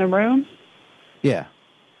inventory in the room? Yeah.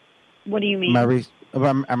 What do you mean?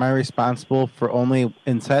 Am I responsible for only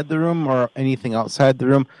inside the room or anything outside the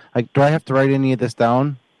room? Like, do I have to write any of this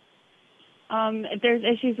down? If there's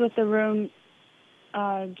issues with the room,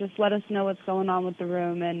 just let us know what's going on with the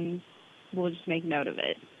room, and we'll just make note of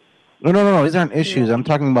it. No. These aren't issues. I'm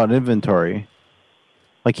talking about inventory.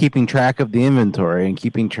 Like keeping track of the inventory and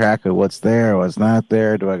keeping track of what's there, what's not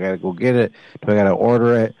there. Do I got to go get it? Do I got to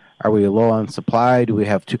order it? Are we low on supply? Do we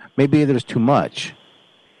have maybe there's too much.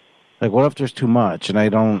 Like, what if there's too much and I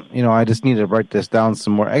don't, I just need to write this down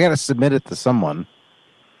somewhere. I got to submit it to someone.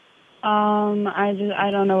 I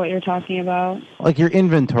don't know what you're talking about. Like your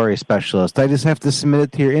inventory specialist. I just have to submit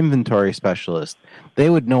it to your inventory specialist.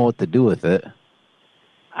 They would know what to do with it.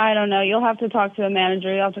 I don't know. You'll have to talk to a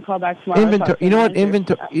manager. You'll have to call back tomorrow. Inventory. You know what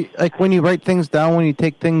inventory? Like when you write things down, when you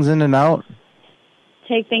take things in and out.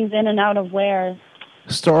 Take things in and out of where?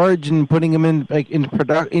 Storage and putting them in in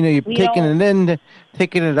production. You're taking it in,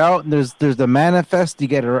 taking it out, and there's the manifest. You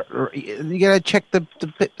gotta check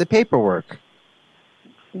the paperwork.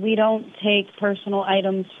 We don't take personal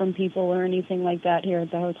items from people or anything like that here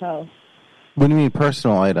at the hotel. What do you mean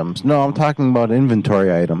personal items? No, I'm talking about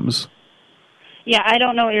inventory items. Yeah, I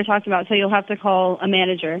don't know what you're talking about, so you'll have to call a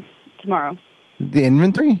manager tomorrow. The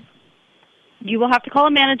inventory? You will have to call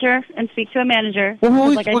a manager and speak to a manager.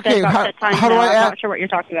 Well, like I said, about that time how do I'm not sure what you're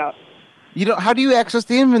talking about. How do you access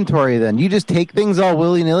the inventory then? You just take things all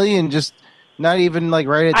willy-nilly and just not even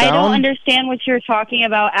write it down? I don't understand what you're talking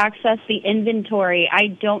about, access the inventory. I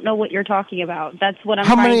don't know what you're talking about. That's what I'm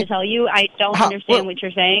trying to tell you. I don't understand what you're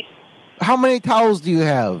saying. How many towels do you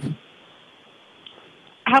have?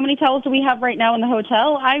 How many towels do we have right now in the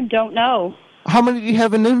hotel? I don't know. How many do you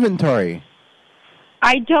have in inventory?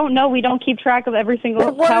 I don't know. We don't keep track of every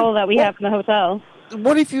single towel that we have in the hotel.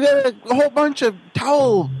 What if you got a whole bunch of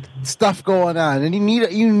towel stuff going on, and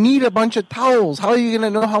you need a bunch of towels? How are you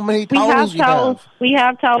going to know how many towels you have? We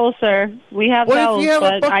have towels, sir. We have towels,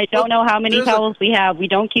 but I don't know how many towels we have. We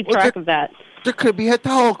don't keep track of that. There could be a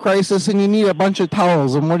towel crisis, and you need a bunch of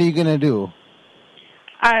towels, and what are you going to do?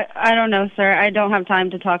 I don't know, sir. I don't have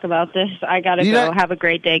time to talk about this. I got to go. Have a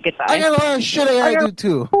great day. Goodbye. I got a lot of shit I got to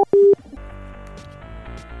do, too.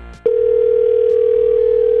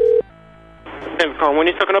 Hey, Colin, when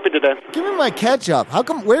are you talking up today? Give me my ketchup. How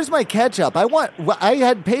come? Where's my ketchup? I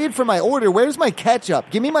had paid for my order. Where's my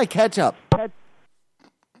ketchup? Give me my ketchup.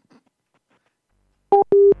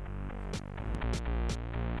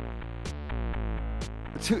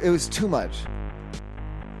 It was too much.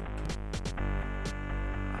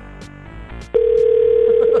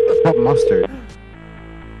 What mustard?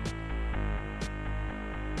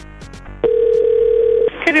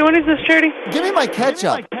 Kitty, what is this, Charity? Give me my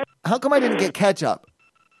ketchup. How come I didn't get ketchup?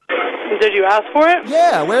 Did you ask for it?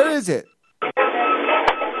 Yeah, where is it?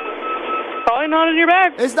 Probably not in your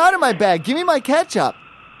bag. It's not in my bag. Give me my ketchup.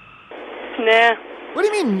 Nah. What do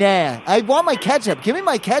you mean, nah? I want my ketchup. Give me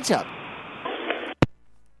my ketchup.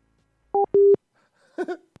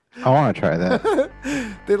 I want to try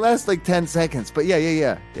that. They last like 10 seconds, but yeah.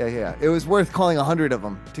 It was worth calling 100 of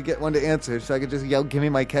them to get one to answer, so I could just yell, "Give me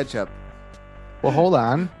my ketchup." Well, hold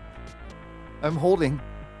on. I'm holding.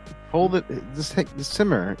 Hold it. Just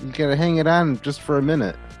simmer. You gotta hang it on just for a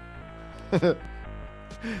minute.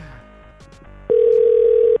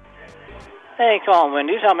 Hey, call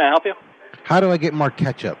Wendy's. How may I help you? How do I get more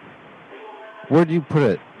ketchup? Where do you put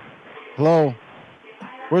it? Hello?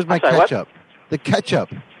 Where's my sorry, what? ketchup? The ketchup.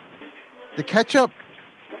 The ketchup.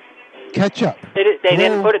 Ketchup. They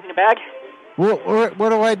didn't put it in the bag? What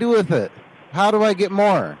do I do with it? How do I get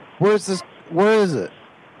more? Where's this? Where is it?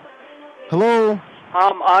 Hello?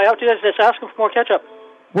 I have to just ask them for more ketchup.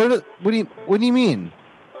 What do you mean?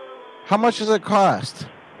 How much does it cost?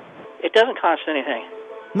 It doesn't cost anything.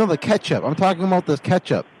 No, the ketchup. I'm talking about this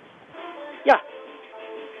ketchup. Yeah.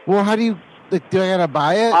 Well, how do you... Like, do I gotta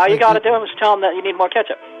buy it? All you gotta do is tell them that you need more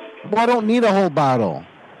ketchup. Well, I don't need a whole bottle.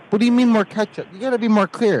 What do you mean more ketchup? You gotta be more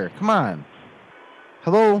clear. Come on.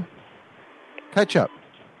 Hello? Ketchup.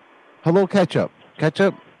 Hello, ketchup.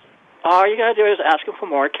 Ketchup? All you gotta do is ask them for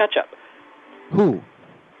more ketchup. Who?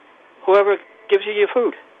 Whoever gives you your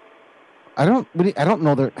food. I don't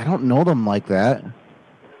know them like that.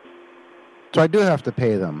 So I do have to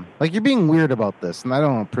pay them. Like, you're being weird about this, and I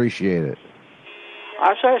don't appreciate it.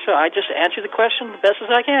 I'm sorry, sir. I just answered the question the best as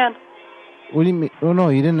I can. What do you mean? Oh, no,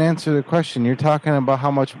 you didn't answer the question. You're talking about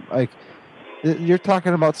how much, like, you're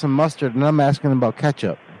talking about some mustard, and I'm asking about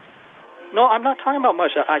ketchup. No, I'm not talking about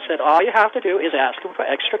mustard. I said all you have to do is ask them for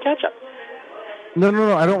extra ketchup.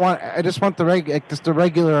 No, I don't want, I just want just the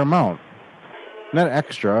regular amount. Not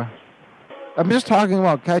extra. I'm just talking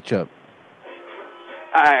about ketchup.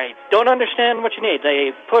 I don't understand what you need.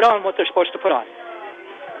 They put on what they're supposed to put on.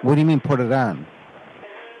 What do you mean put it on?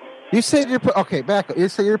 You said back up. You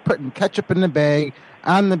say you're putting ketchup in the bag,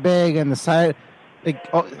 on the bag, on the side. Like,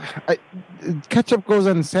 ketchup goes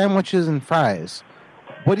on sandwiches and fries.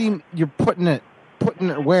 What do you're putting it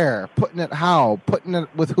where? Putting it how? Putting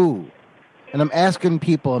it with who? And I'm asking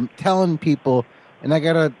people, I'm telling people, and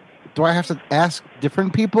do I have to ask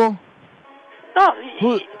different people? No,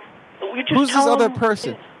 who's this other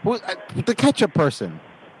person? The ketchup person.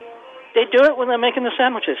 They do it when they're making the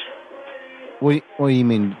sandwiches. What do you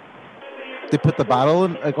mean? They put the bottle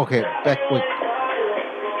in? Like, okay, wait.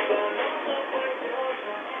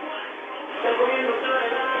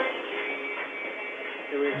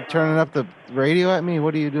 You turning up the radio at me?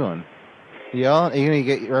 What are you doing? Yelling? Are you going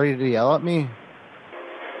to get ready to yell at me?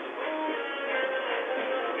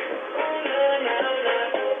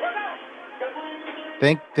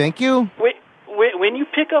 Thank you. When you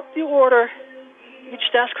pick up the order, you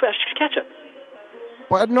just ask for extra ketchup.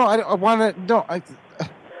 But no, I want it. No, I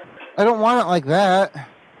don't want it like that.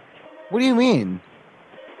 What do you mean?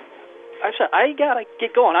 I said I gotta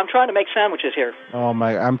get going. I'm trying to make sandwiches here. Oh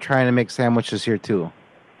my! I'm trying to make sandwiches here too.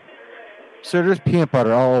 Sir, there's peanut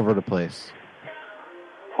butter all over the place.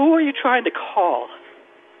 Who are you trying to call?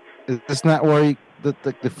 Is this not where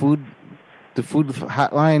the food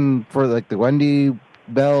hotline for like the Wendy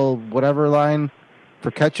Bell whatever line for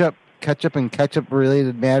ketchup and ketchup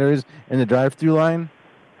related matters in the drive-through line?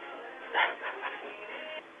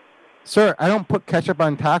 Sir, I don't put ketchup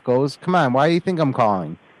on tacos. Come on, why do you think I'm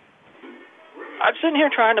calling? I'm sitting here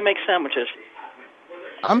trying to make sandwiches.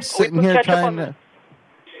 I'm sitting here trying to...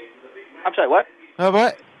 I'm sorry, what?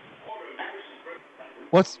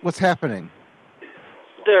 What? What's happening?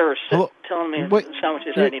 They're telling me the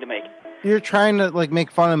sandwiches I need to make. You're trying to like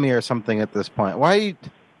make fun of me or something at this point. Why are you...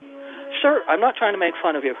 Sir, I'm not trying to make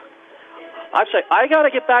fun of you. I'm sorry, I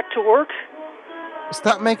gotta get back to work.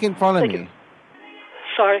 Stop making fun of me.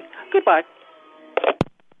 Sorry. Goodbye.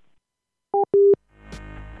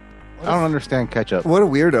 I don't understand ketchup. What a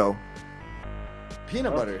weirdo.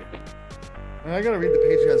 Peanut butter. I gotta read the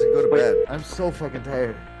Patreons and go to bed. I'm so fucking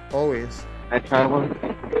tired. Always. I try one.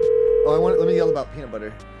 Oh, let me yell about peanut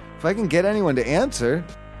butter. If I can get anyone to answer.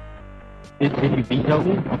 Did you veto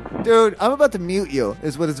me? Dude, I'm about to mute you,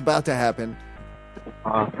 is what is about to happen.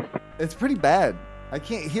 It's pretty bad. I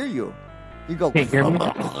can't hear you. You go. Can't hear me?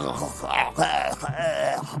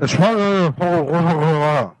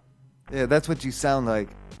 Yeah, that's what you sound like.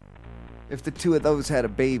 If the two of those had a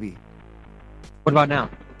baby. What about now?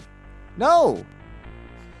 No!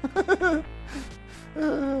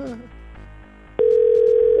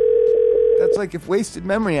 That's like if Wasted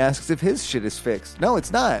Memory asks if his shit is fixed. No,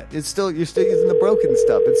 it's not. You're still using the broken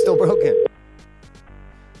stuff. It's still broken.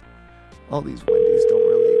 All these Wendy's don't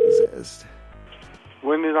really exist.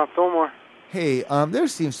 Wendy's on Fillmore. Hey, there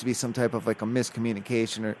seems to be some type of like a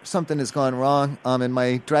miscommunication or something has gone wrong in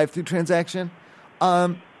my drive-through transaction.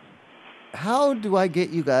 How do I get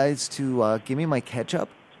you guys to give me my ketchup?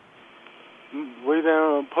 We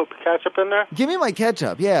didn't put ketchup in there? Give me my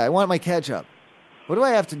ketchup. Yeah, I want my ketchup. What do I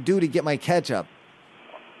have to do to get my ketchup?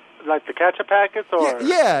 Like the ketchup packets, or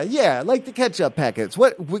Yeah, like the ketchup packets.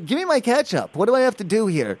 What? Give me my ketchup. What do I have to do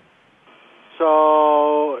here?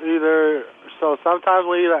 So sometimes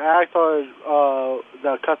we either ask or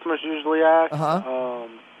the customers usually ask.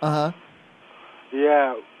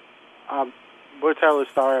 Yeah, we're terribly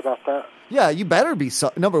sorry about that. Yeah, you better be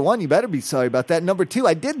number one. You better be sorry about that. Number two,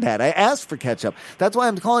 I did that. I asked for ketchup. That's why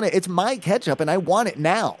I'm calling it. It's my ketchup, and I want it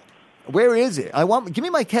now. Where is it? Give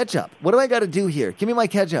me my ketchup. What do I got to do here? Give me my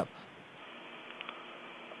ketchup.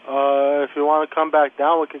 If you want to come back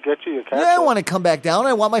down, we can get you your ketchup. Yeah, I want to come back down.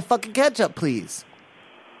 I want my fucking ketchup, please.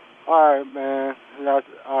 All right, man. That's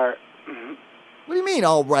all right. What do you mean,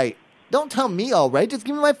 all right? Don't tell me all right. Just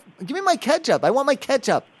give me my ketchup. I want my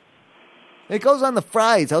ketchup. It goes on the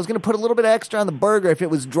fries. I was going to put a little bit extra on the burger if it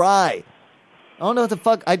was dry. I don't know what the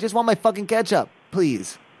fuck. I just want my fucking ketchup,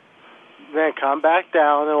 please. Then come back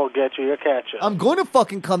down and we'll get you your ketchup. I'm going to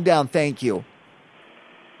fucking come down, thank you.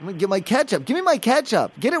 I'm going to get my ketchup. Give me my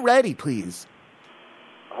ketchup. Get it ready, please.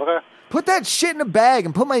 Okay. Put that shit in a bag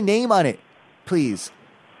and put my name on it, please.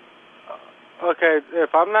 Okay,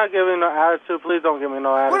 if I'm not giving no attitude, please don't give me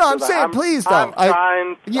no attitude. Well, no, I'm saying please, though.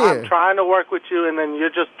 I'm trying to work with you, and then you're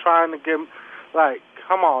just trying to give,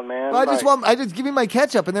 come on, man. Well, I just give me my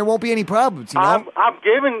ketchup, and there won't be any problems, you know? I'm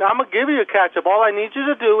gonna give you a ketchup. All I need you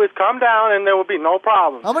to do is come down, and there will be no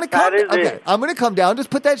problem. I'm gonna come. I'm gonna come down.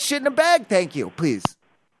 Just put that shit in a bag, thank you, please.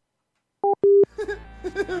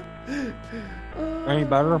 Any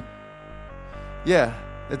better? Yeah,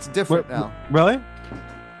 it's different now. Really?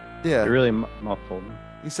 Yeah. You're really muffled.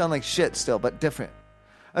 You sound like shit still, but different.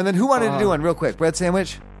 And then who wanted to do one real quick? Bread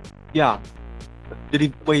sandwich? Yeah.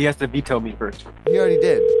 He has to veto me first. He already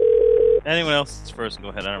did. Anyone else first? Go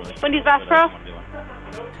ahead. I don't really. Wendy's Bass Pro?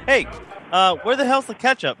 Hey, where the hell's the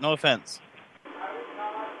ketchup? No offense.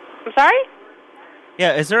 I'm sorry?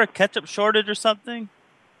 Yeah, is there a ketchup shortage or something?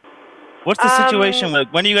 What's the situation?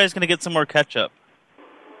 When are you guys going to get some more ketchup?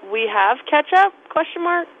 We have ketchup? Question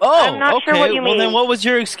mark? Oh, I'm not okay. sure what you well, mean. then what was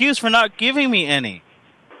your excuse for not giving me any?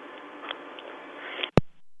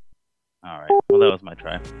 All right. Well, that was my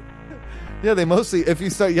try. Yeah, they mostly, if you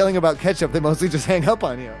start yelling about ketchup, they mostly just hang up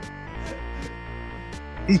on you.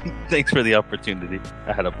 Thanks for the opportunity.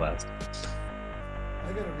 I had a blast.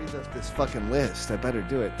 I gotta read this fucking list. I better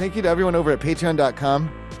do it. Thank you to everyone over at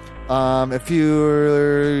patreon.com. If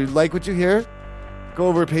you like what you hear, go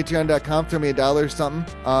over to patreon.com, throw me $1 or something.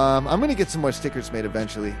 I'm going to get some more stickers made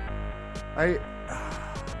eventually.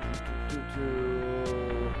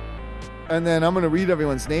 And then I'm going to read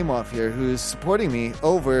everyone's name off here who's supporting me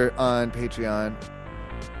over on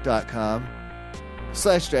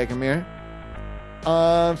patreon.com/Dragomir.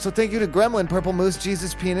 So thank you to Gremlin, Purple Moose,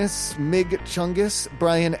 Jesus Penis, Mig Chungus,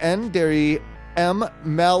 Brian N, Derry M,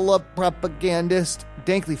 Malapropagandist,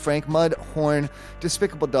 Dankly Frank, Mud, Horn,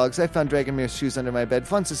 Despicable Dogs, I Found Dragomir's Shoes Under My Bed,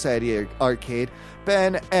 Fun Society Arcade,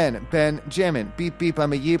 Ben N, Ben Jammin, Beep Beep,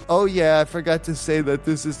 I'm a Yeep. Oh yeah, I forgot to say that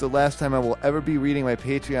this is the last time I will ever be reading my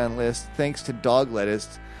Patreon list, thanks to Dog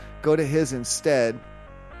Lettuce. Go to his instead.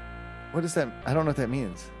 What is that? I don't know what that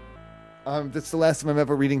means. That's the last time I'm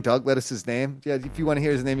ever reading Dog Lettuce's name. Yeah, if you want to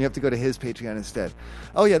hear his name, you have to go to his Patreon instead.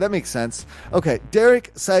 Oh, yeah, that makes sense. Okay,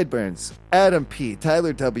 Derek Sideburns, Adam P,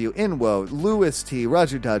 Tyler W, Inwo, Lewis T,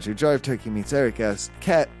 Roger Dodger, Jar of Turkey Meats, Eric S,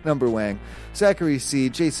 Cat Number Wang, Zachary C,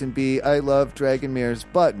 Jason B, I Love Dragonmir's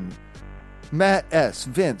Button, Matt S,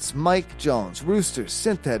 Vince, Mike Jones, Rooster,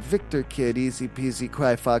 Synthet, Victor Kid, Easy Peasy,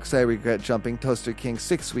 Cry Fox, I Regret Jumping, Toaster King,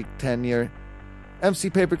 6 Week Tenure,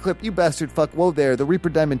 MC Paperclip, You Bastard Fuck, Whoa There, The Reaper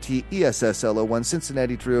Diamond T, ESSLO1,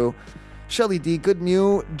 Cincinnati Drew, Shelly D, Good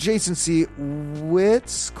New, Jason C,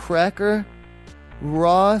 Wits, Cracker,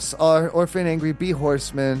 Ross R, Orphan Angry, B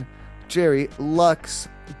Horseman, Jerry, Lux,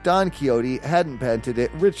 Don Quixote, Hadn't Patented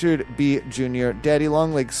It, Richard B Jr., Daddy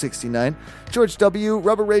Longlegs 69, George W,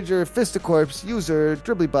 Rubber Rager, Fistacorpse, User,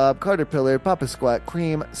 Dribbly Bob, Carter Pillar, Papa Squat,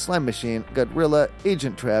 Cream, Slime Machine, Godrilla,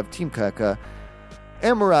 Agent Trav, Team Kaka,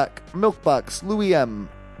 Amarak, Milkbox, Louis M,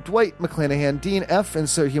 Dwight McClanahan, Dean F,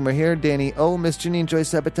 Insert Humor Here, Danny O, Miss Janine Joy,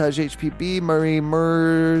 Sabotage HPB, Murray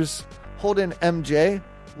Mers, Holden MJ,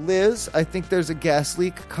 Liz, I Think There's a Gas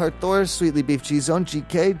Leak, Carthor, Sweetly Beef Cheese Zone,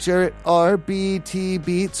 GK, Jarrett R, BT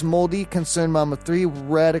Beats, Moldy, Concern Mama 3,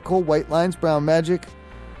 Radical, White Lines, Brown Magic,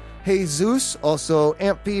 Hey Zeus, also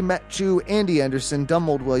Ampy, Matt Chu, Andy Anderson, Dumb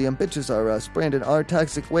Old William, Bitches R Us, Brandon R,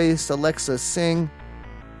 Toxic Waste, Alexa Singh,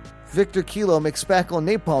 Victor Kilo, McSpackle,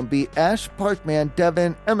 Napalm Beat, Ash, Parkman,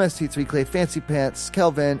 Devin, MST3 Clay, Fancy Pants,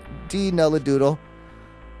 Kelvin, D. Nelladoodle,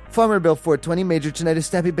 Farmer Bill 420, Major Tinnitus,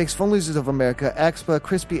 Snappy Bakes, Phone Losers of America, Axpa,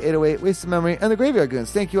 Crispy 808, Wasted Memory, and the Graveyard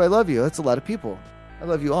Goons. Thank you, I love you. That's a lot of people. I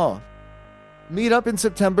love you all. Meet up in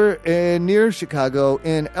September near Chicago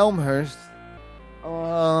in Elmhurst.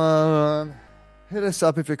 Hit us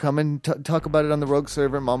up if you're coming. Talk about it on the Rogue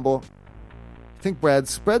server, Mumble. I think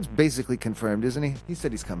Brad's basically confirmed, isn't he? He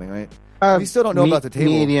said he's coming, right? We still don't know about the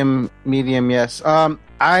table. Medium, yes. I've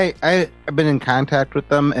been in contact with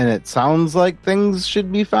them, and it sounds like things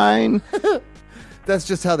should be fine. That's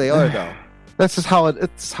just how they are, though. That's just how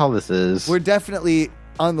it's how this is. We're definitely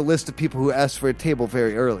on the list of people who asked for a table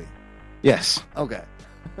very early. Yes. Okay.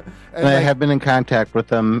 And I have been in contact with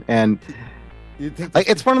them, and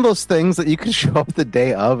it's one of those things that you can show up the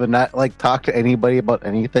day of and not talk to anybody about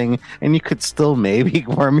anything, and you could still maybe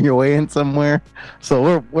worm your way in somewhere.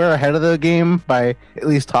 So we're ahead of the game by at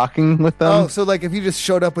least talking with them. Oh, so if you just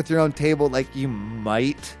showed up with your own table,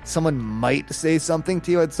 someone might say something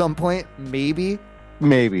to you at some point, maybe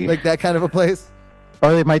that kind of a place.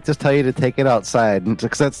 Or they might just tell you to take it outside,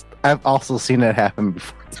 because I've also seen it happen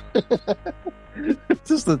before. It's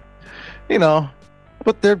just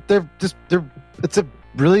but it's a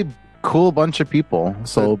really cool bunch of people.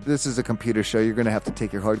 So this is a computer show. You're going to have to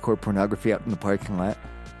take your hardcore pornography out in the parking lot.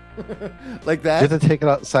 Like that? You have to take it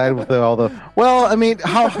outside with all the... Well, I mean,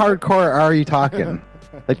 how hardcore are you talking?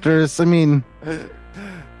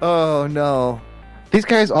 Oh, no. These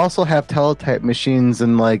guys also have teletype machines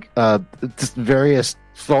and just various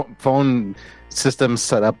phone systems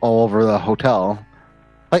set up all over the hotel.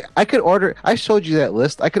 I could order... I showed you that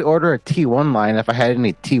list. I could order a T1 line if I had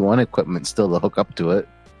any T1 equipment still to hook up to it.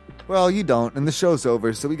 Well, you don't, and the show's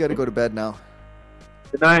over, so we got to go to bed now.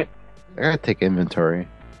 Good night. I got to take inventory.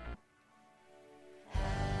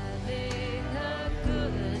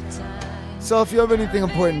 So if you have anything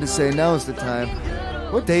important to say, now is the time.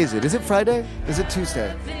 What day is it? Is it Friday? Is it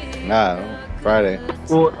Tuesday? No, Friday.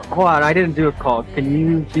 Well, hold on. I didn't do a call. Can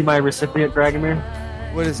you see my recipient, Dragomir?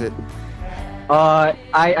 What is it?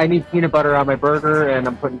 I need peanut butter on my burger, and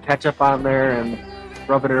I'm putting ketchup on there and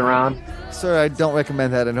rubbing it around. Sir, I don't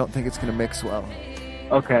recommend that. I don't think it's going to mix well.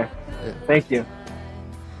 Okay. Yeah. Thank you.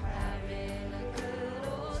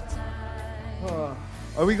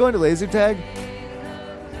 Are we going to laser tag?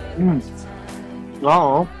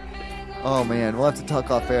 No. Oh, man. We'll have to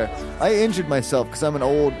talk off air. I injured myself because I'm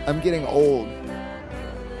getting old.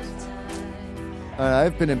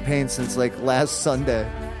 I've been in pain since last Sunday.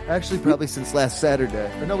 Actually, probably since last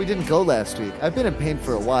Saturday. Or no, we didn't go last week. I've been in pain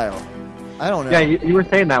for a while. I don't know. Yeah, you were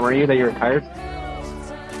saying that, weren't you? That you were tired?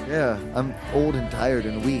 Yeah, I'm old and tired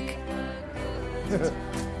and weak.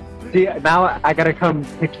 See, now I gotta come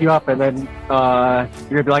pick you up, and then you're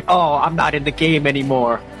gonna be like, "Oh, I'm not in the game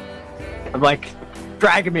anymore." I'm like,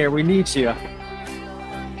 "Dragomir, we need you."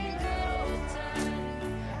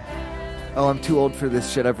 Oh, I'm too old for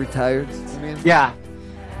this shit. I've retired. You mean? Yeah.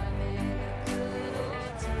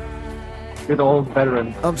 You're the old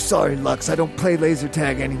veteran. I'm sorry, Lux. I don't play laser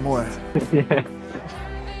tag anymore. Yeah.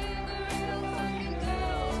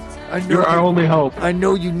 You're our only hope. I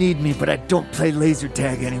know you need me, but I don't play laser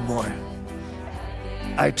tag anymore.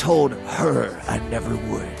 I told her I never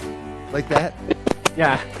would. Like that?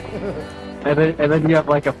 Yeah. and then you have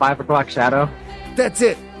a 5 o'clock shadow. That's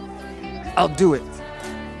it. I'll do it.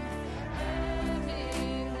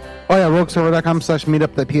 Oh yeah,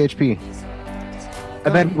 rogueserver.com/meetup.php.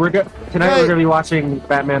 And then tonight we're gonna be watching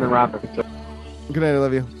Batman and Robin. Good night, I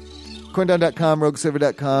love you. CORNDOWN.com,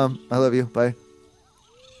 rogueserver.com. I love you. Bye.